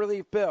COVID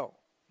relief bill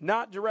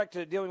not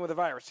directed at dealing with the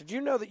virus. Did you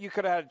know that you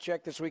could have had a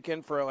check this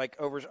weekend for like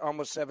over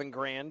almost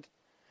 $7,000?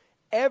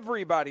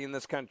 Everybody in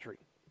this country,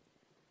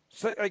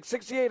 so like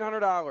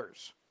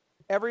 $6,800.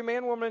 Every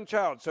man, woman, and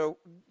child. So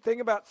think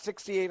about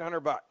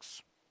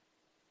 $6,800.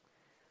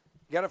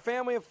 You got a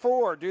family of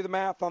 4. Do the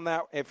math on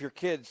that. If your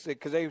kids,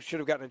 because they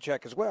should have gotten a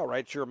check as well,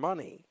 right? It's your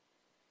money.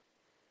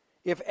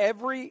 If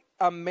every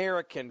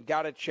American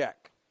got a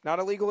check, not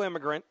a legal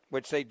immigrant,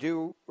 which they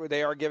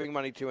are giving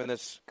money to in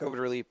this COVID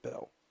relief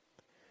bill,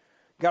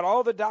 got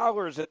all the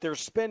dollars that they're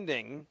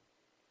spending,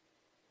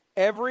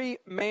 every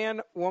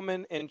man,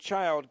 woman, and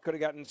child could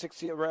have gotten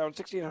around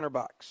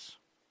 $1,600.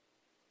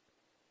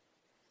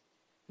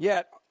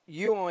 Yet,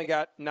 you only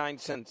got 9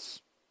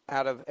 cents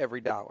out of every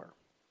dollar.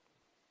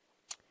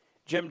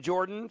 Jim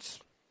Jordan's,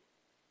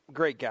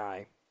 great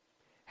guy,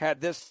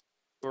 had this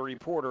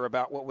reporter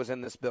about what was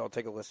in this bill.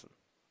 Take a listen.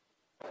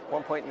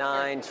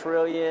 $1.9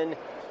 trillion.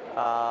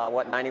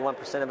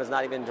 91% of it is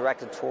not even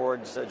directed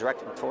towards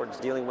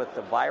dealing with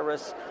the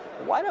virus.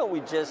 Why don't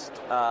we just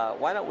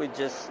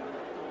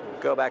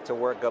go back to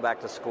work, go back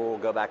to school,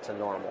 go back to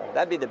normal?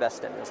 That'd be the best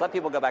stimulus. Let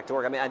people go back to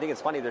work. I mean, I think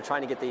it's funny they're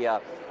trying to get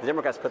the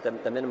Democrats put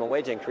the minimum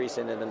wage increase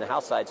in the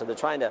House side, so they're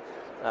trying to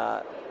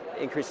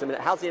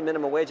how's the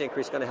minimum wage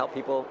increase going to help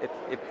people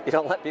if you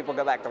don't let people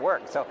go back to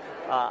work? So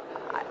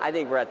I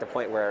think we're at the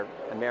point where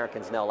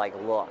Americans know, like,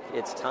 look,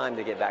 it's time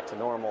to get back to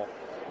normal,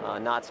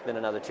 not spend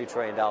another $2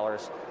 trillion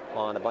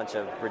on a bunch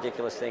of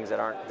ridiculous things that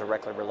aren't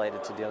directly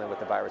related to dealing with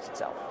the virus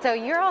itself. So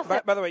you're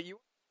also... By the way,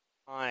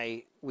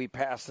 we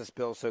passed this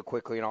bill so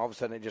quickly, and all of a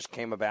sudden it just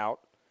came about.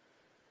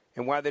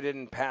 And why they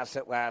didn't pass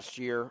it last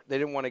year, they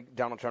didn't want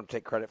Donald Trump to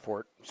take credit for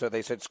it. So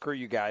they said, screw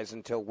you guys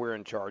until we're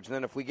in charge. And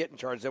then if we get in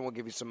charge, then we'll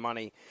give you some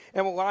money.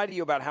 And we'll lie to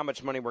you about how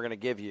much money we're going to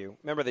give you.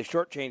 Remember, they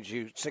shortchanged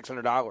you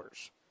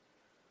 $600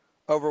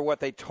 over what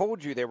they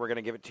told you they were going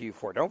to give it to you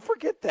for. Don't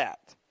forget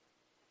that.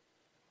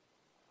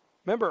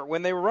 Remember,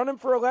 when they were running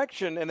for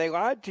election and they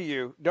lied to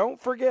you,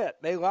 don't forget,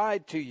 they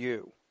lied to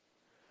you.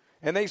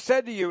 And they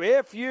said to you,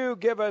 if you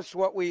give us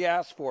what we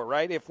asked for,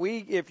 right?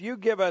 If you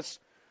give us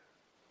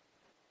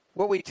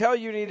what we tell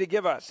you need to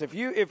give us. If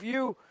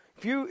you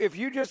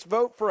just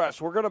vote for us,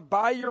 we're going to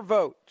buy your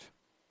vote.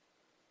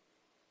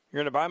 You're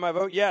going to buy my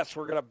vote? Yes,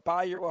 we're going to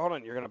buy your. Well, hold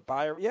on. You're going to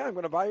buy your. Yeah, I'm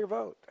going to buy your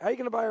vote. How are you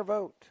going to buy our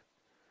vote?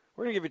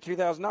 We're going to give you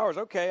 $2,000.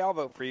 Okay, I'll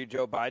vote for you,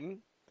 Joe Biden.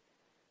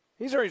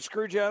 He's already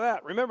screwed you out of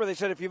that. Remember, they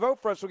said if you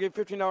vote for us, we'll give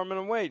 $15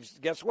 minimum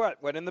wage. Guess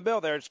what? Went in the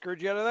bill there. It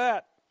screwed you out of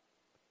that.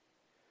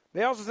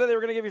 They also said they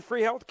were going to give you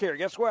free health care.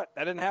 Guess what?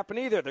 That didn't happen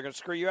either. They're going to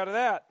screw you out of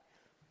that.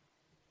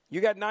 You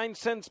got 9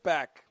 cents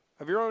back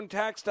of your own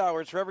tax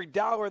dollars for every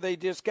dollar they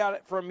just got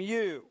it from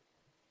you.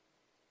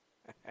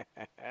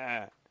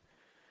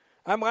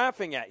 I'm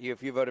laughing at you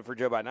if you voted for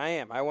Joe Biden. I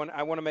am. I want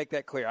to make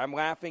that clear. I'm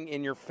laughing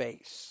in your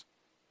face.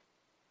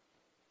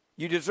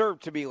 You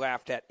deserve to be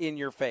laughed at in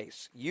your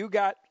face. You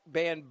got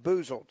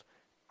bamboozled.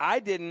 I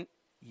didn't.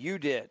 You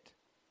did.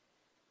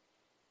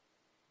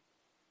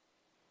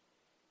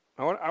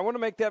 I want to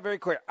make that very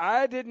clear.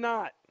 I did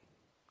not.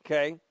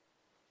 Okay?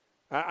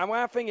 I'm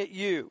laughing at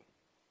you.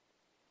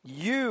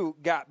 You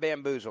got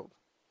bamboozled.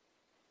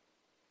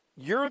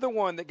 You're the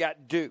one that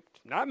got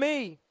duped, not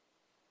me.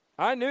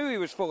 I knew he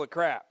was full of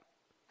crap.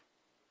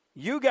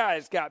 You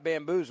guys got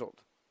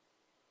bamboozled.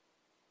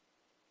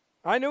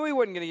 I knew he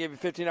wasn't going to give you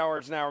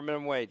 $15 an hour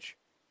minimum wage.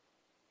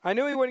 I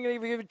knew he wasn't going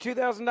to give you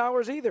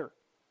 $2,000 either.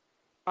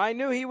 I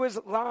knew he was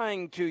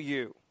lying to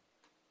you.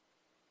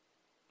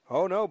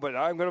 Oh, no, but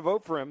I'm going to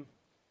vote for him.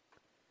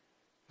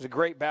 There's a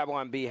great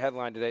Babylon Bee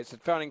headline today. It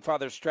said, Founding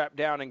Fathers strapped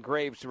down in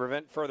graves to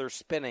prevent further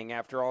spinning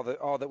after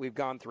all that we've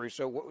gone through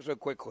so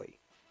quickly.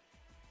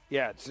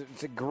 Yeah,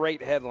 it's a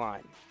great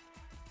headline.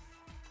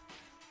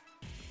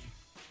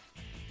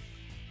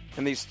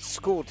 And these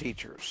school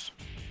teachers,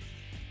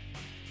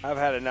 I've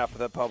had enough of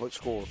the public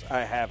schools.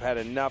 I have had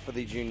enough of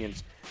these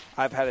unions.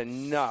 I've had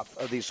enough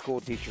of these school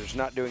teachers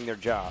not doing their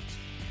jobs.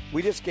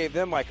 We just gave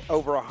them like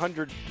over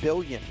 $100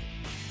 billion.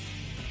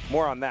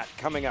 More on that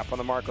coming up on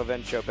the Mark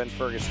Levin Show. Ben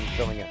Ferguson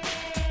filling in.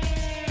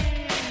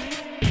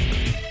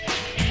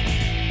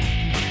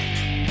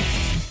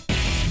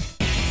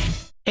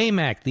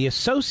 AMAC, the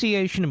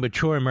Association of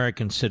Mature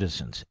American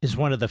Citizens, is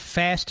one of the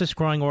fastest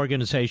growing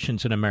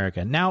organizations in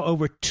America. Now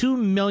over 2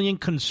 million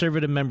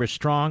conservative members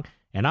strong,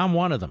 and I'm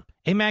one of them.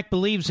 AMAC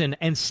believes in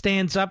and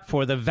stands up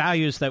for the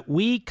values that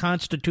we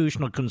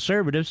constitutional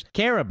conservatives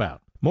care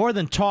about. More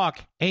than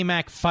talk,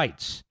 AMAC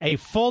fights. A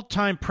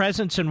full-time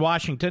presence in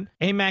Washington,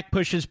 AMAC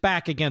pushes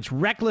back against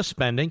reckless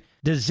spending,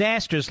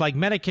 disasters like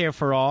Medicare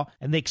for All,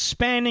 and the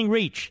expanding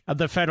reach of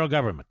the federal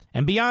government.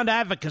 And beyond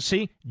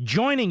advocacy,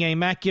 joining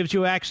AMAC gives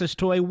you access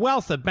to a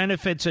wealth of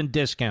benefits and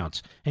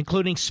discounts,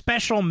 including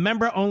special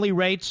member-only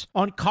rates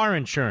on car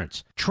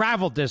insurance,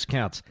 travel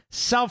discounts,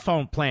 cell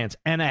phone plans,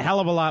 and a hell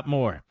of a lot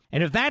more.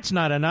 And if that's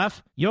not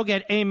enough, you'll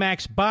get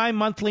AMAC's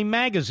bi-monthly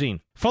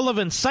magazine, full of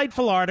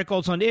insightful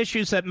articles on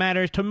issues that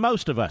matter to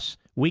most of us,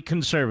 we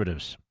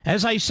conservatives.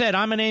 As I said,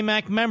 I'm an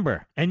AMAC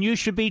member, and you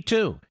should be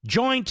too.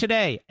 Join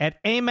today at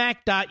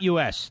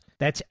amac.us.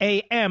 That's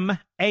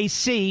AMAC.us.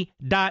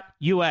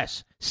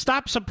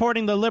 Stop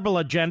supporting the liberal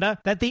agenda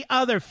that the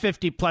other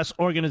 50-plus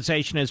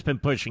organization has been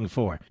pushing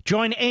for.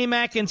 Join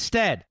AMAC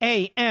instead.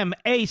 AMAC.us.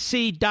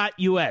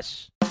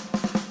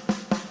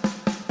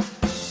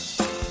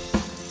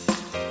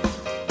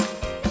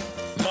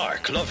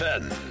 Mark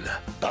Levin,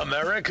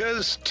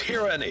 America's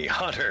tyranny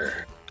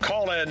hunter.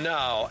 Call in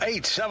now,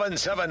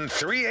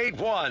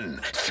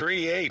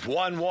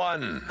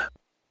 877-381-3811.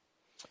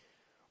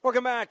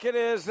 Welcome back. It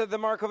is the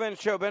Mark Levin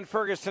Show. Ben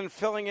Ferguson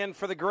filling in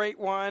for the great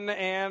one.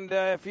 And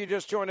if you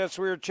just joined us,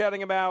 we were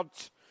chatting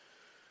about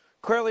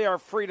clearly our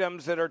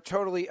freedoms that are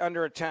totally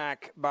under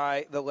attack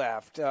by the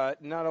left.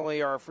 Not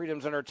only are our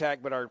freedoms under attack,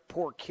 but our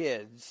poor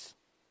kids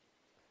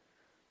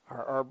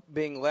are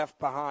being left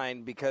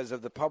behind because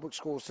of the public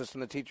school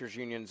system, the teachers'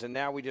 unions, and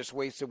now we just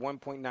wasted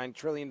 $1.9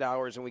 trillion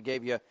and we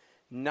gave you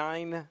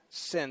 9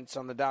 cents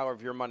on the dollar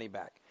of your money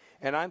back.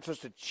 And I'm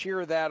supposed to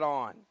cheer that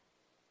on.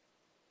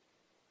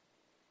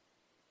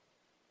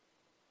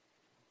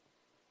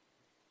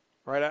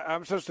 Right?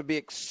 I'm supposed to be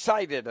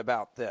excited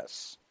about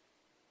this.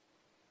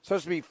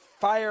 Supposed to be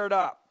fired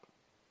up.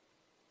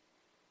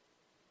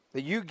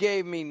 That you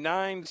gave me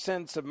 9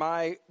 cents of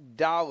my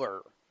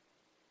dollar.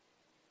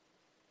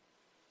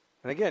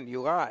 And again,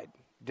 you lied.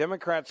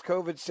 Democrats'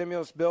 COVID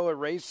stimulus bill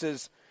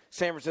erases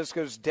San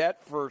Francisco's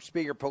debt for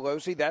Speaker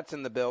Pelosi. That's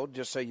in the bill,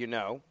 just so you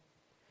know.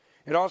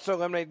 It also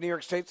eliminated New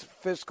York State's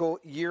fiscal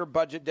year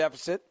budget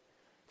deficit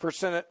for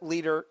Senate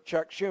Leader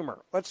Chuck Schumer.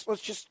 Let's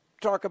just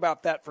talk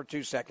about that for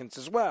 2 seconds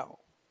as well.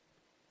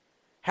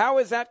 How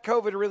is that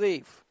COVID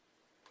relief?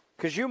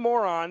 Because you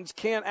morons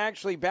can't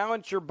actually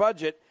balance your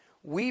budget.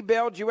 We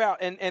bailed you out.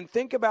 And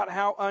think about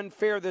how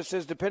unfair this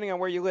is depending on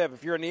where you live.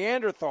 If you're a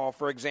Neanderthal,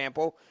 for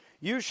example,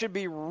 you should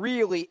be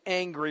really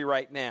angry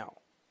right now.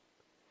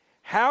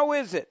 How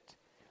is it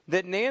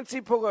that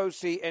Nancy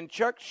Pelosi and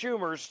Chuck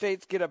Schumer's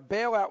states get a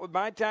bailout with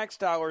my tax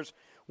dollars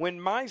when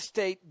my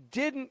state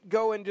didn't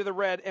go into the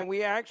red and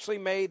we actually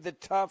made the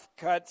tough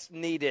cuts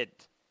needed?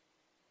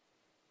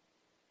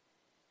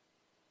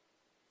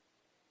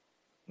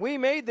 We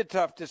made the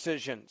tough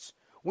decisions.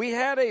 We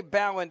had a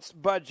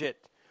balanced budget.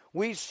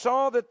 We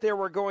saw that there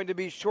were going to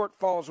be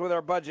shortfalls with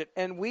our budget,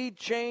 and we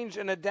changed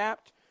and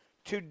adapt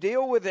to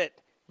deal with it.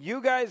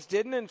 You guys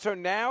didn't, and so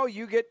now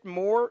you get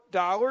more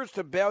dollars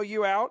to bail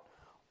you out,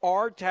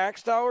 our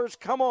tax dollars?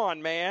 Come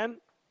on, man.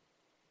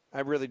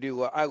 I really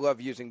do. I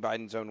love using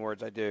Biden's own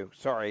words. I do.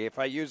 Sorry. If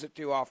I use it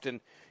too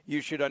often,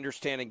 you should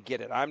understand and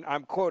get it.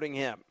 I'm quoting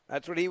him.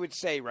 That's what he would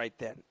say right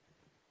then.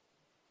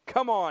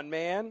 Come on,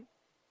 man.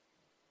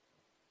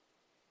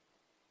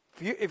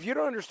 If you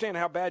don't understand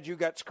how bad you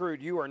got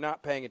screwed, you are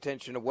not paying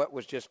attention to what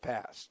was just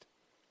passed.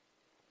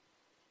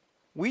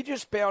 We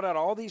just bailed out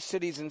all these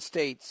cities and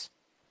states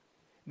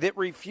that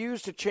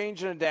refused to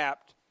change and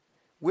adapt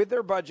with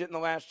their budget in the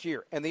last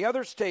year. And the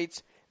other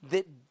states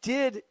that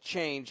did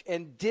change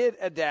and did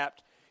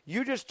adapt,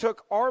 you just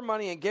took our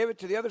money and gave it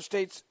to the other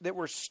states that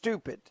were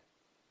stupid.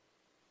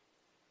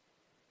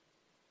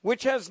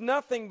 Which has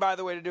nothing, by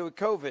the way, to do with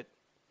COVID.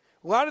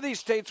 A lot of these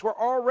states were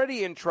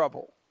already in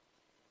trouble.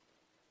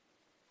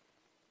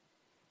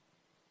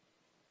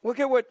 Look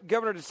at what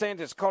Governor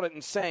DeSantis called it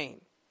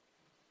insane.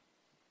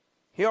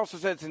 He also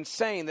said it's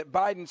insane that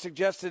Biden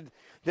suggested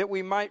that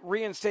we might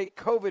reinstate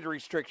COVID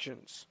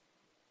restrictions.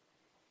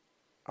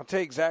 I'll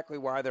tell you exactly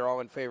why they're all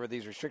in favor of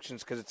these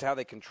restrictions, because it's how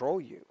they control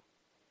you.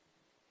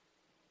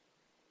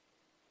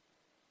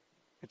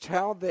 It's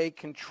how they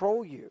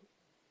control you.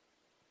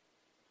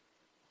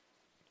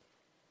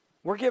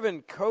 We're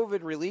giving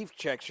COVID relief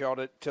checks,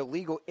 y'all, to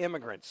legal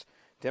immigrants.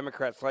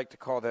 Democrats like to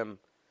call them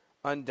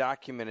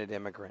undocumented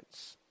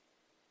immigrants.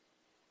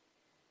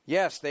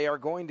 Yes, they are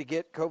going to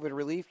get COVID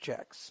relief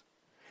checks.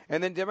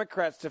 And then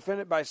Democrats defend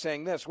it by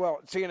saying this. Well,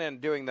 CNN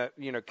doing the,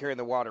 carrying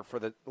the water for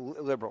the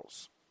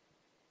liberals.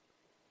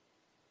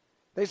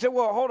 They say,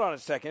 well, hold on a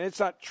second. It's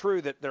not true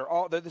that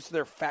this is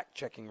their fact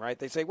checking, right?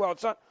 They say, well,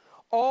 it's not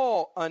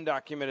all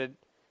undocumented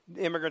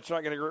immigrants are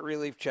not going to get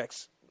relief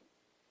checks.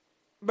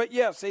 But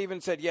yes, they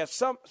even said, yes,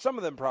 some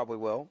of them probably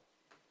will.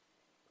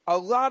 A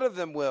lot of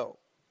them will.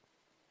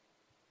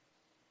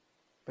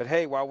 But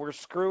hey, while we're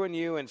screwing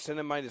you and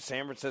sending money to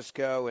San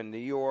Francisco and New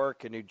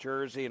York and New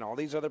Jersey and all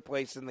these other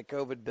places in the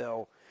COVID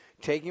bill,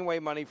 taking away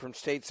money from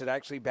states that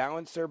actually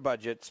balance their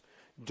budgets,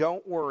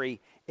 don't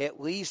worry. At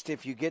least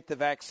if you get the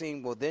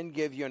vaccine, we'll then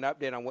give you an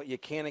update on what you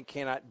can and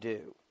cannot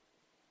do.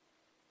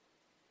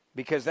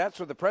 Because that's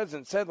what the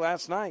president said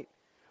last night.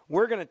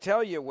 We're going to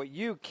tell you what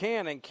you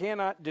can and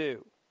cannot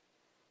do.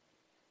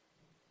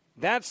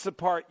 That's the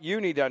part you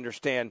need to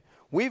understand.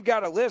 We've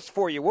got a list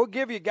for you. We'll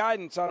give you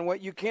guidance on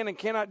what you can and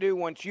cannot do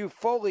once you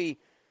fully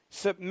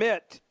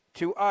submit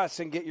to us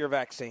and get your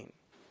vaccine.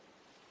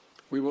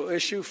 We will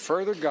issue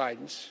further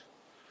guidance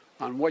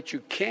on what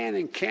you can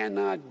and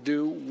cannot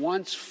do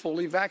once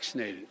fully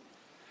vaccinated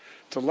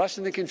to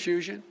lessen the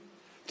confusion,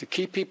 to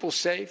keep people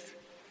safe,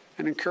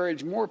 and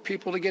encourage more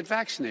people to get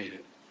vaccinated.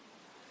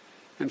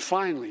 And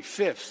finally,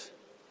 fifth,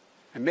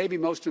 and maybe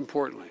most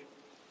importantly,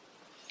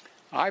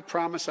 I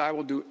promise I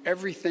will do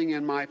everything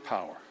in my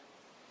power.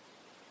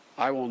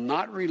 I will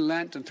not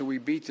relent until we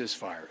beat this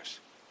virus.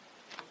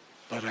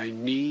 But I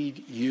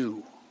need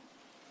you,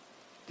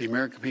 the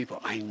American people.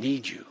 I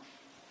need you.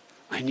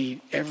 I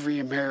need every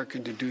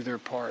American to do their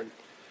part.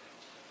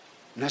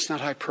 And that's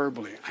not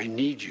hyperbole. I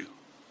need you.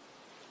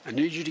 I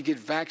need you to get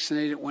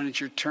vaccinated when it's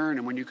your turn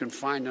and when you can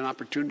find an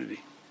opportunity.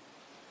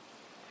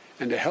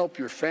 And to help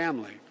your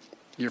family,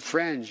 your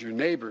friends, your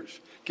neighbors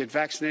get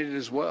vaccinated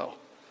as well.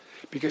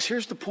 Because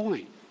here's the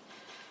point.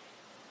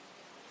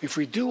 If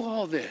we do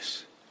all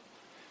this,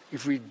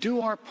 if we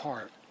do our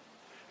part,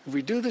 if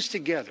we do this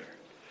together,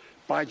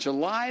 by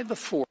July the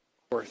 4th,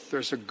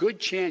 there's a good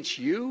chance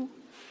you,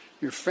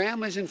 your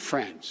families and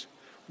friends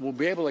will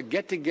be able to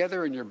get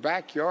together in your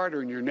backyard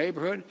or in your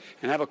neighborhood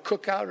and have a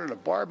cookout or a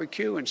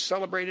barbecue and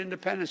celebrate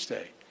Independence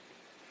Day.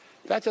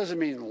 That doesn't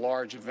mean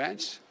large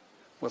events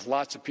with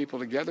lots of people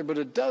together, but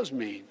it does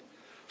mean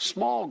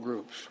small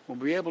groups will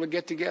be able to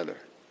get together.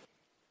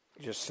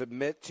 Just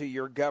submit to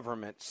your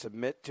government.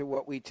 Submit to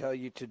what we tell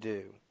you to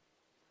do.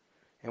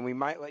 And we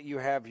might let you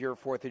have your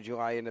 4th of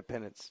July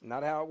independence.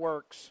 Not how it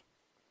works.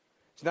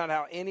 It's not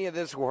how any of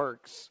this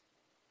works.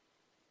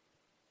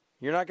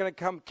 You're not going to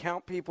come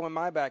count people in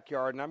my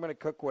backyard, and I'm going to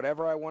cook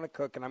whatever I want to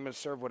cook, and I'm going to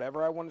serve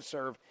whatever I want to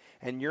serve,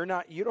 and you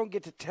don't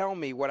get to tell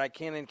me what I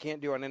can and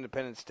can't do on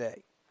Independence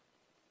Day.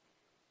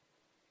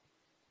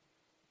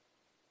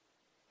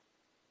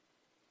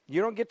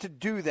 You don't get to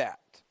do that.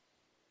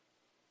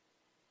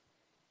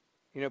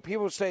 You know,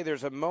 people say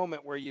there's a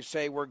moment where you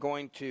say we're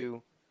going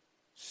to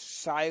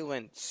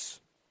silence,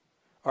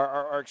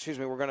 or excuse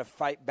me, we're going to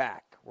fight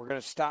back. We're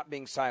going to stop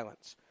being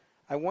silenced.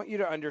 I want you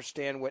to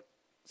understand what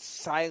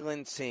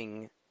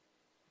silencing,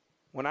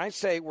 when I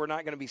say we're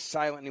not going to be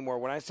silent anymore,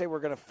 when I say we're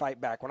going to fight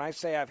back, when I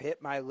say I've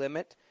hit my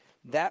limit,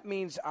 that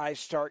means I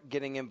start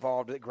getting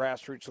involved at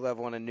grassroots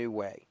level in a new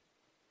way.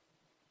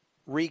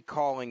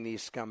 Recalling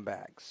these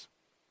scumbags.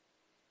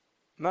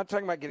 I'm not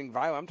talking about getting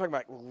violent. I'm talking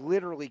about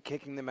literally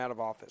kicking them out of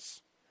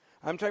office.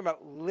 I'm talking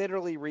about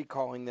literally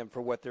recalling them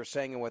for what they're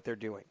saying and what they're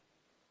doing.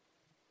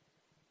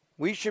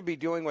 We should be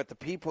doing what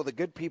the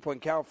good people in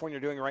California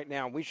are doing right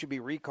now. We should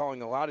be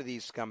recalling a lot of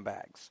these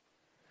scumbags.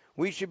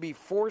 We should be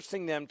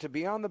forcing them to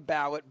be on the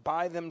ballot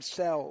by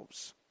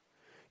themselves.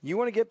 You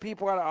want to get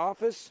people out of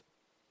office?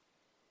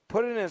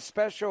 Put it in a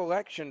special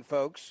election,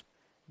 folks.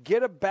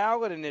 Get a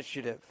ballot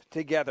initiative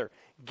together.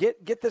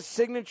 Get the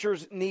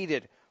signatures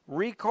needed.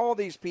 Recall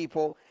these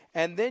people,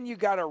 and then you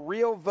got a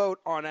real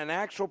vote on an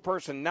actual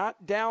person,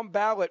 not down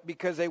ballot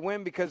because they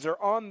win because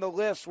they're on the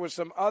list with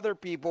some other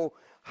people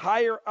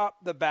higher up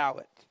the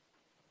ballot.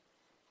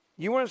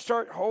 You want to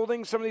start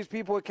holding some of these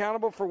people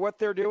accountable for what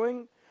they're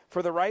doing,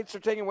 for the rights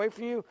they're taking away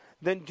from you?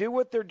 Then do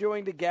what they're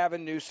doing to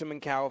Gavin Newsom in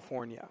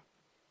California.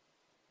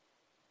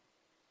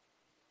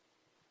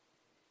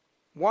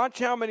 Watch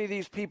how many of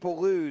these people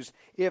lose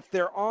if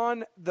they're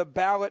on the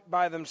ballot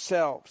by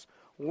themselves.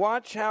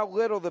 Watch how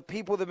little the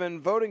people that have been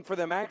voting for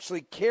them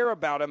actually care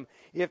about them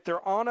if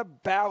they're on a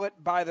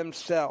ballot by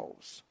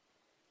themselves,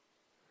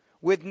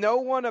 with no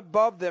one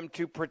above them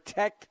to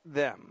protect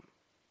them.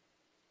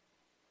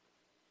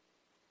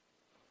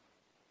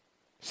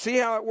 See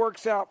how it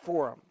works out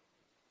for them.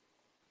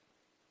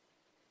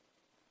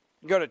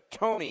 Go to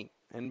Tony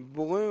in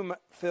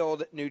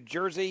Bloomfield, New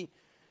Jersey.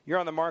 You're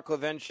on the Mark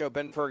Levin Show.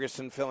 Ben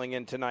Ferguson filling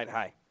in tonight.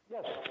 Hi.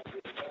 Yes.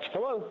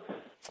 Hello.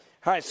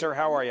 Hi, sir.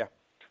 How are you?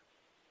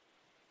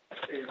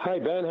 Hi,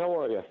 Ben. How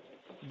are you?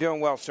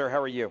 Doing well, sir.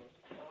 How are you?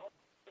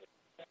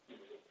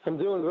 I'm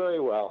doing very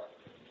well.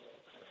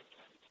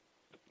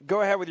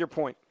 Go ahead with your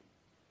point.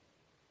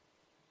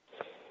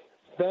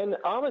 Ben,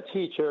 I'm a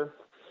teacher,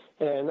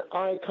 and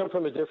I come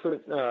from a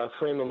different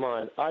frame of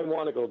mind. I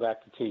want to go back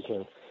to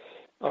teaching.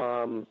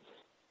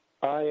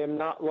 I am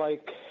not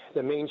like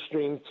the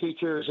mainstream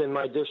teachers in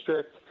my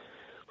district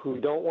who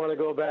don't want to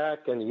go back,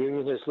 and the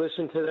union has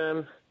listened to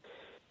them.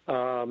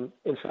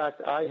 In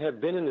fact, I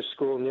have been in the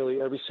school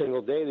nearly every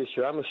single day this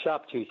year. I'm a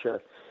shop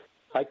teacher.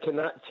 I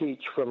cannot teach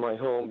from my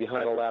home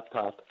behind a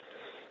laptop.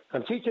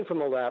 I'm teaching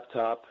from a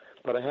laptop,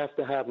 but I have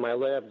to have my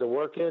lab to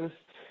work in,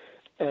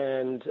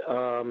 and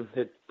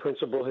the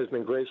principal has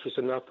been gracious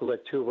enough to let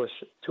two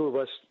of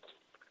us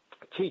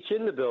teach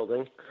in the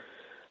building.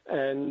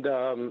 And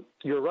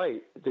you're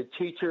right. The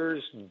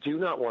teachers do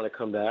not want to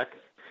come back.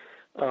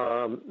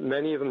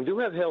 Many of them do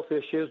have health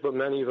issues, but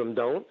many of them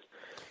don't.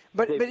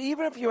 But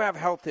even if you have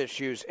health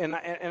issues, and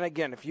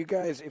again, if you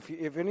guys,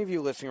 if any of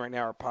you listening right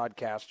now are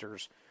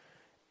podcasters,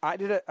 I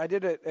did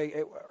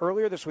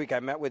earlier this week. I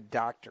met with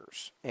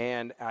doctors,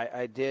 and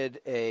I did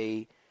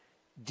a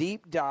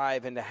deep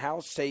dive into how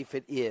safe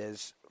it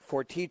is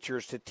for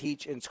teachers to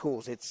teach in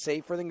schools. It's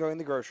safer than going to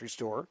the grocery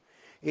store.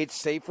 It's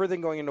safer than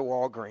going into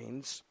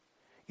Walgreens.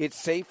 It's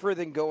safer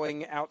than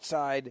going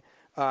outside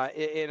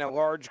in a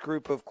large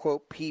group of,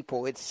 quote,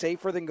 people. It's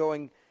safer than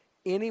going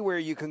anywhere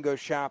you can go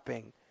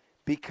shopping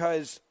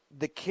because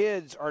the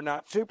kids are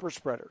not super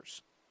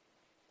spreaders.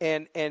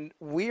 And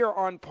we are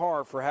on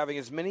par for having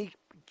as many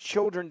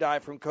children die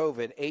from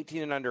COVID,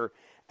 18 and under,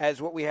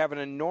 as what we have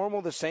in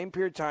the same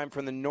period of time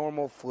from the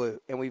normal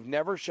flu. And we've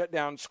never shut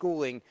down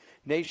schooling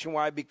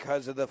nationwide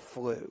because of the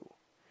flu.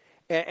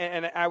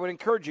 And I would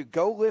encourage you,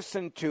 go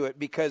listen to it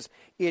because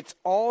it's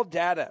all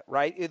data,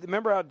 right?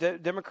 Remember how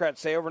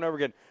Democrats say over and over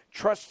again,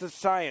 trust the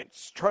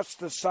science, trust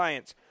the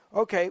science.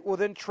 Okay, well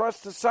then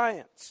trust the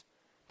science.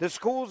 The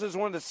schools is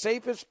one of the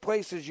safest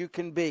places you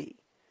can be.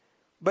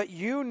 But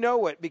you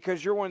know it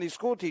because you're one of these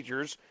school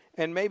teachers,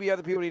 and maybe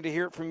other people need to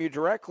hear it from you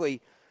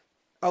directly.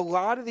 A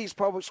lot of these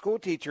public school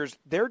teachers,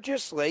 they're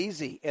just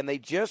lazy, and they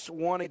just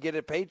want to get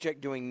a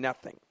paycheck doing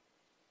nothing.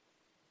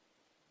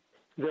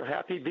 They're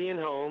happy being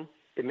home.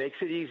 It makes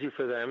it easy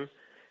for them.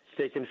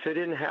 They can fit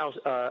in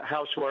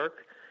housework.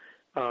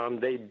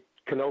 They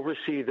can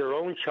oversee their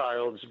own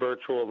child's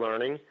virtual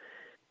learning,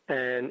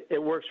 and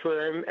it works for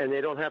them, and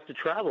they don't have to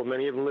travel.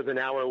 Many of them live an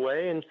hour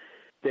away, and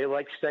they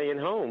like staying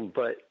home,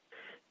 but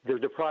they're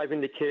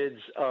depriving the kids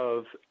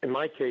of, in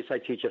my case, I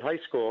teach at high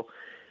school,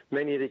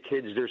 many of the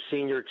kids, their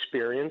senior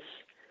experience,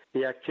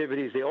 the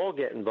activities they all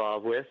get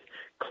involved with,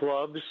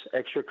 clubs,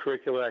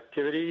 extracurricular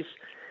activities.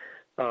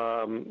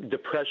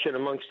 Depression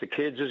amongst the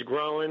kids is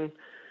growing.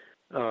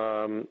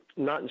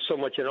 Not so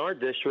much in our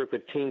district,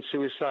 but teen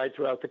suicide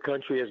throughout the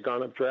country has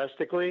gone up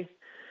drastically.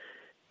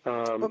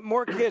 But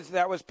more kids,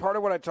 that was part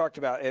of what I talked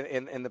about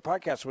in the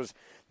podcast, was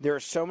there are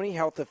so many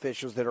health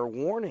officials that are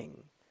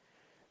warning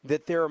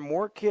that there are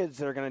more kids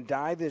that are going to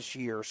die this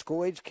year,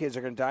 school-age kids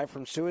are going to die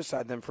from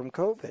suicide than from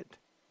COVID.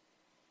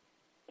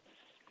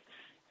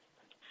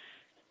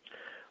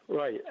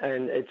 Right,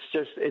 and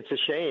it's a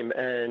shame,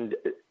 and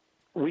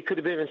we could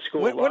have been in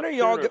school. When are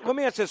y'all? Let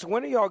me ask this: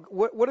 when are y'all?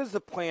 What is the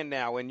plan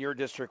now in your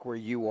district where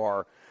you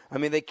are? I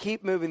mean, they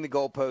keep moving the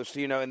goalposts,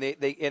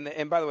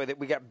 and by the way,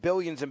 we got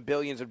billions and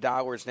billions of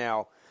dollars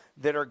now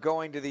that are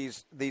going to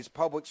these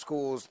public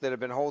schools that have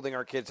been holding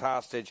our kids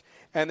hostage,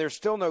 and there's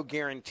still no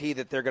guarantee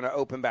that they're going to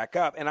open back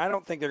up. And I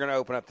don't think they're going to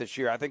open up this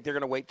year. I think they're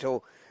going to wait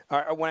till,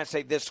 when I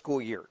say this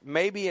school year,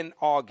 maybe in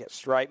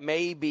August, right?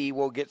 Maybe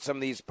we'll get some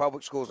of these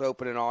public schools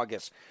open in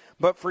August.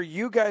 But for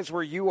you guys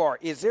where you are,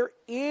 is there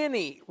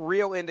any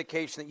real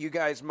indication that you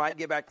guys might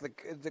get back to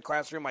the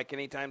classroom like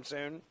anytime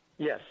soon?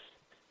 Yes.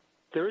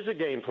 There is a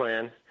game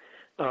plan.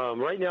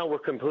 Right now we're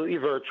completely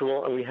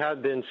virtual, and we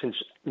have been since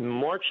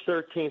March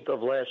 13th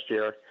of last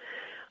year.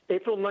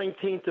 April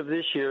 19th of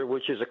this year,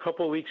 which is a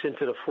couple of weeks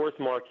into the fourth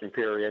marking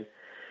period,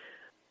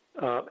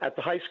 at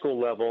the high school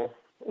level,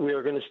 we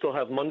are going to still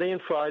have Monday and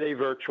Friday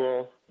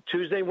virtual.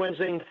 Tuesday,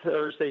 Wednesday, and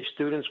Thursday,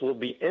 students will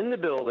be in the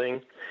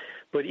building,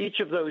 but each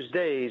of those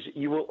days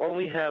you will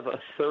only have a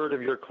third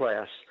of your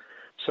class.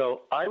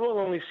 So I will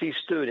only see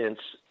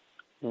students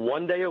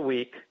one day a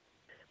week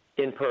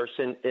in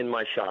person in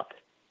my shop,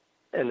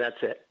 and that's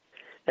it.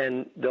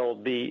 And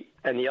the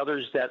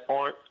others that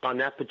aren't on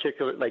that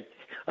particular, like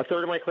a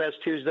third of my class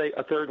Tuesday,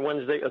 a third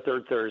Wednesday, a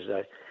third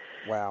Thursday.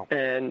 Wow.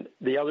 And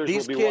the others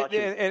will be watching.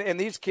 And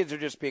these kids are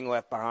just being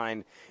left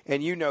behind,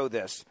 and you know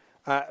this.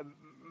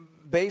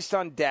 Based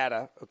on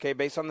data,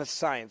 based on the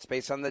science,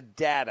 based on the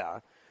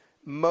data,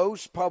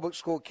 most public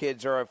school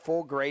kids are a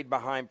full grade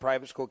behind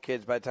private school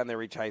kids by the time they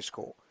reach high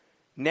school.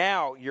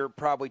 Now you're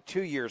probably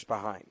 2 years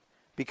behind,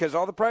 because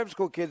all the private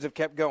school kids have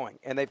kept going,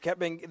 and they've kept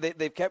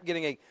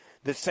getting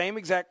the same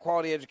exact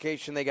quality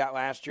education they got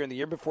last year and the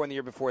year before and the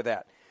year before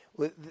that.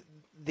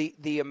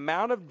 The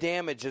amount of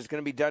damage is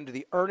going to be done to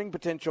the earning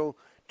potential,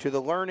 to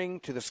the learning,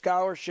 to the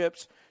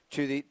scholarships,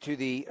 to the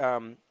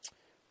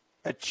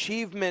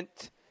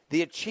achievement.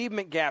 The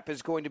achievement gap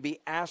is going to be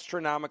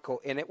astronomical,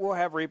 and it will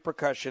have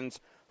repercussions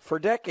for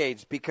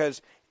decades,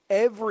 because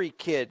every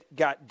kid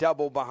got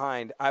double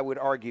behind, I would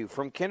argue,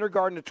 from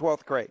kindergarten to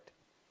 12th grade.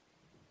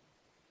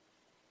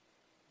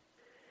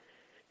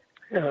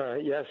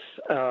 Yes.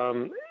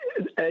 And,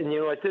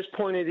 at this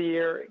point of the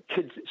year,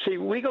 kids, see,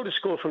 we go to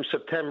school from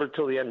September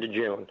till the end of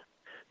June.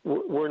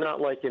 We're not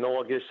like in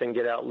August and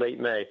get out late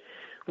May.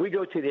 We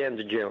go to the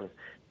end of June.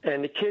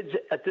 And the kids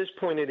at this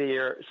point of the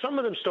year, some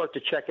of them start to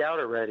check out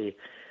already.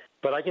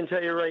 But I can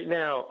tell you right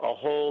now, a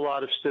whole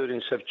lot of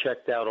students have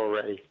checked out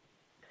already.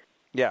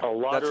 Yeah. A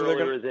lot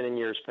earlier than in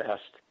years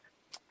past.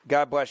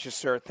 God bless you,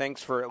 sir.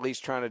 Thanks for at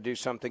least trying to do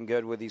something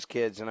good with these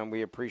kids, and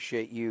we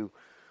appreciate you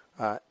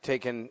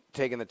taking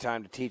the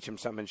time to teach them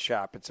something in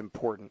shop. It's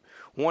important.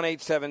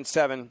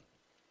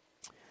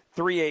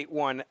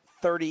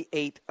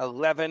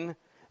 1-877-381-3811.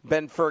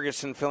 Ben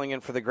Ferguson filling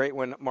in for the great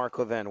one, Mark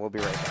Levin. We'll be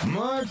right back.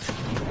 Mark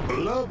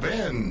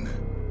Levin.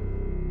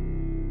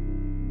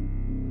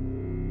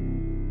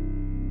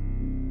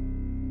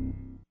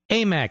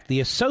 AMAC,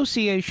 the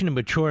Association of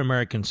Mature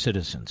American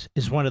Citizens,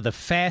 is one of the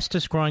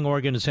fastest-growing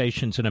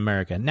organizations in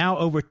America, now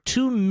over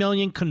 2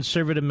 million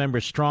conservative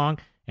members strong,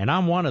 and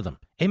I'm one of them.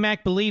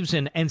 AMAC believes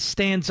in and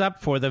stands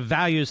up for the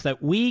values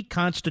that we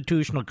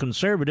constitutional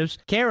conservatives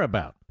care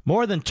about.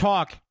 More than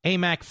talk,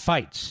 AMAC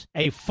fights.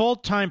 A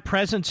full-time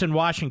presence in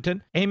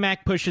Washington, AMAC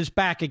pushes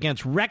back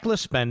against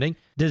reckless spending,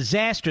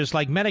 disasters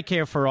like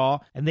Medicare for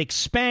All, and the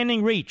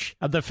expanding reach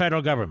of the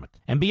federal government.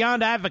 And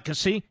beyond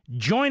advocacy,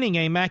 joining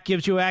AMAC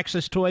gives you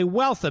access to a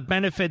wealth of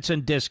benefits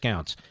and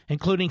discounts,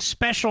 including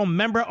special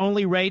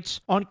member-only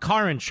rates on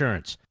car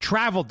insurance,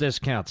 travel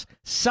discounts,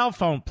 cell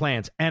phone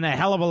plans, and a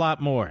hell of a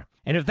lot more.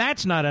 And if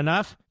that's not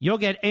enough, you'll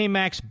get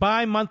AMAC's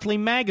bi-monthly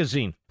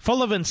magazine,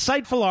 full of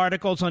insightful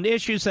articles on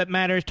issues that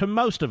matter to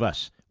most of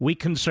us, we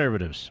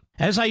conservatives.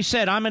 As I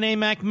said, I'm an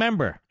AMAC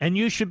member, and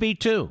you should be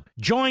too.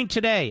 Join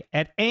today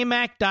at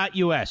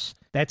amac.us.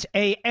 That's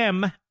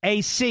AMAC.us.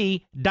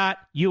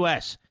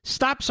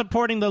 Stop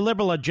supporting the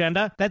liberal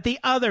agenda that the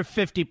other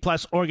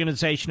 50-plus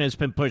organization has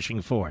been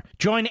pushing for.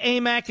 Join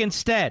AMAC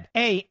instead.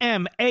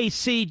 AMAC.us.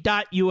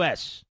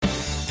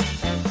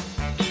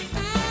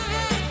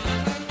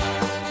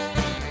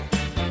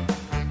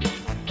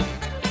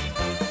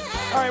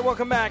 All right,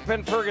 welcome back.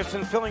 Ben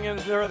Ferguson filling in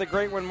for the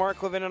great one,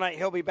 Mark Levin, tonight.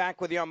 He'll be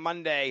back with you on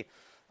Monday.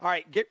 All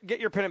right,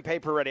 get your pen and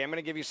paper ready. I'm going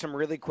to give you some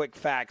really quick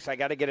facts. I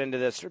got to get into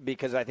this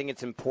because I think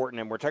it's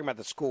important, and we're talking about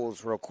the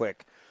schools real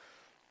quick.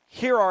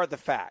 Here are the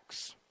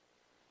facts.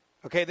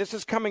 Okay, this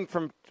is coming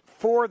from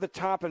 4 of the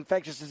top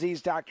infectious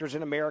disease doctors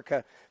in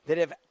America that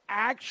have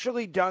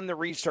actually done the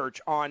research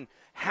on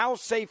how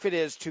safe it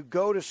is to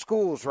go to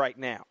schools right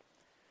now.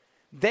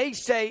 They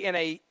say in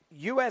a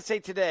USA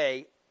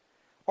Today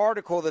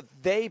article that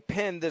they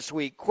penned this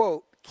week,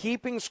 quote,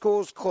 keeping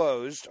schools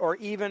closed or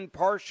even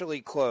partially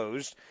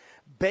closed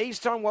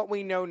based on what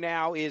we know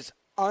now, is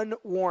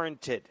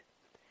unwarranted,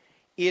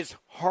 is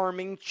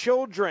harming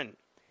children,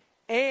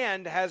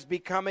 and has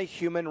become a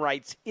human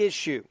rights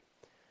issue.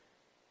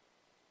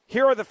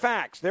 Here are the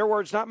facts. Their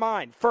words, not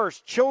mine.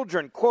 First,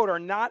 children, quote, are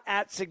not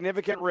at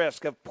significant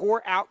risk of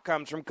poor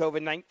outcomes from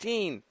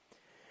COVID-19.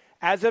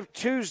 As of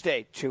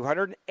Tuesday,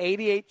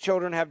 288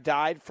 children have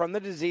died from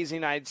the disease in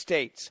the United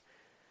States,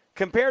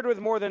 compared with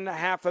more than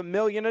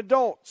 500,000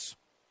 adults.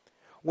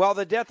 While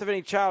the death of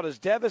any child is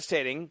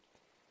devastating,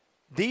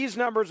 these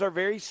numbers are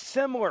very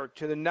similar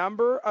to the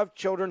number of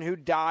children who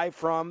die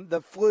from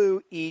the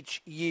flu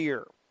each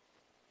year.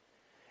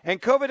 And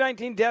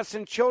COVID-19 deaths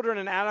in children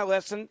and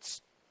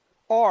adolescents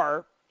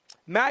are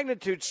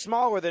magnitude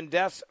smaller than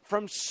deaths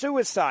from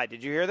suicide.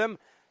 Did you hear them?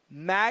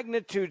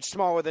 Magnitude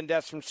smaller than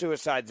deaths from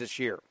suicides this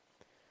year.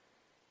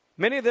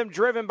 Many of them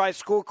driven by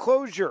school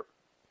closure.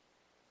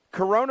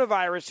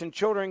 Coronavirus in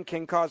children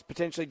can cause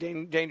potentially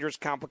dangerous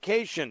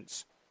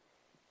complications.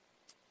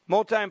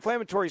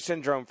 Multi-inflammatory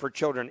syndrome for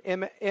children,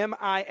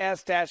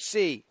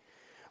 MIS-C.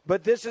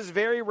 But this is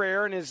very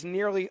rare and is in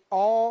nearly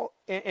all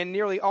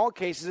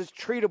cases is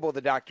treatable,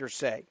 the doctors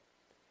say.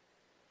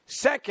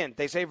 Second,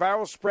 they say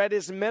viral spread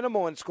is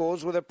minimal in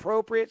schools with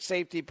appropriate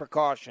safety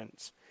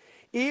precautions.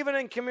 Even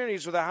in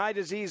communities with a high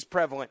disease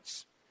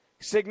prevalence,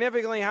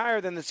 significantly higher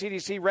than the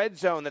CDC red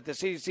zone that the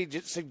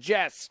CDC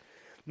suggests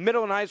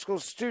middle and high school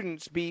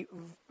students be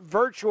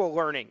virtual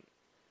learning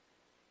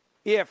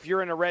if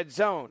you're in a red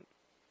zone.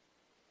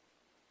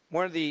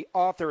 One of the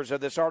authors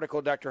of this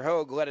article, Dr.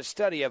 Hogue, led a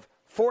study of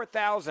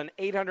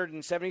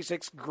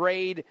 4,876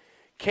 grade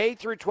K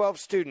through 12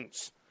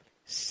 students,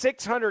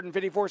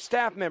 654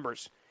 staff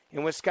members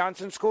in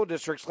Wisconsin school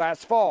districts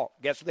last fall.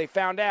 Guess what they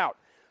found out?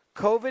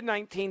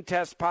 COVID-19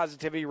 test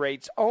positivity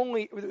rates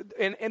only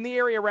in the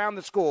area around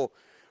the school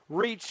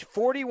reached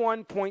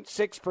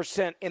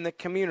 41.6% in the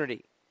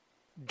community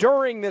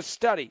during this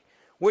study,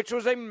 which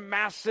was a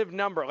massive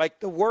number, like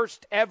the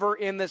worst ever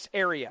in this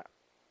area.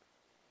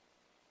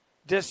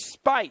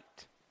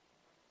 Despite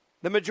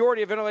the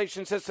majority of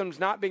ventilation systems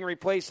not being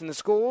replaced in the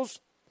schools,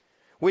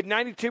 with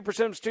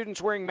 92% of students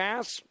wearing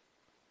masks,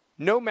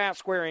 no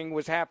mask wearing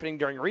was happening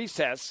during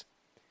recess,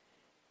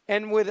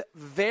 and with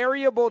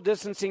variable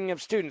distancing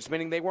of students,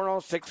 meaning they weren't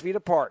all 6 feet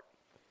apart,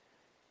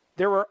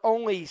 there were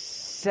only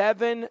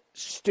 7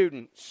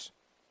 students,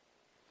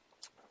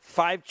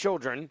 5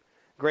 children,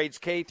 grades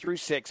K through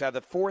 6, out of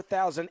the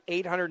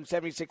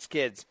 4,876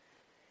 kids,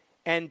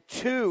 and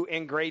 2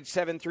 in grades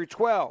 7 through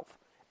 12.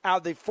 Out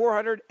of the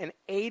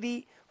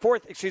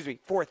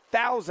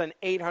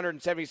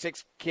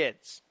 4,876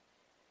 kids,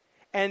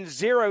 and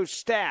 0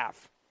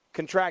 staff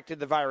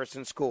contracted the virus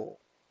in school.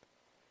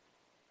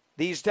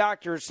 These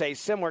doctors say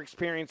similar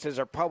experiences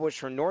are published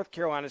from North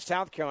Carolina,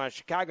 South Carolina,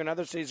 Chicago, and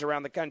other cities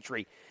around the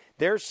country.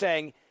 They're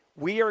saying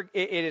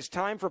it is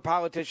time for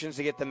politicians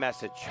to get the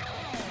message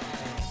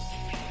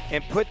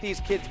and put these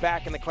kids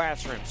back in the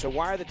classroom. So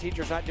why are the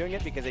teachers not doing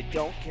it? Because they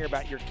don't care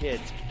about your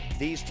kids.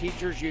 These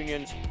teachers'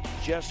 unions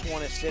just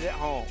want to sit at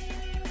home.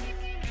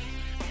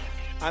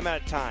 I'm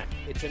out of time.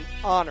 It's an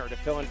honor to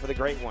fill in for the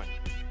great one.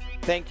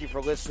 Thank you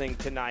for listening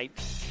tonight.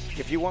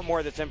 If you want more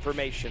of this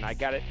information, I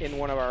got it in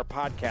one of our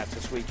podcasts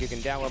this week. You can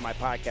download my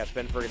podcast,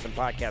 Ben Ferguson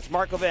Podcast.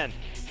 Mark Levin,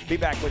 be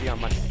back with you on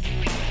Monday.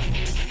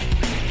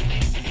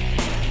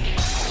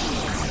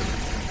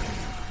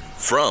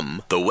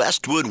 From the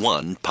Westwood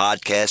One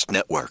Podcast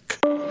Network.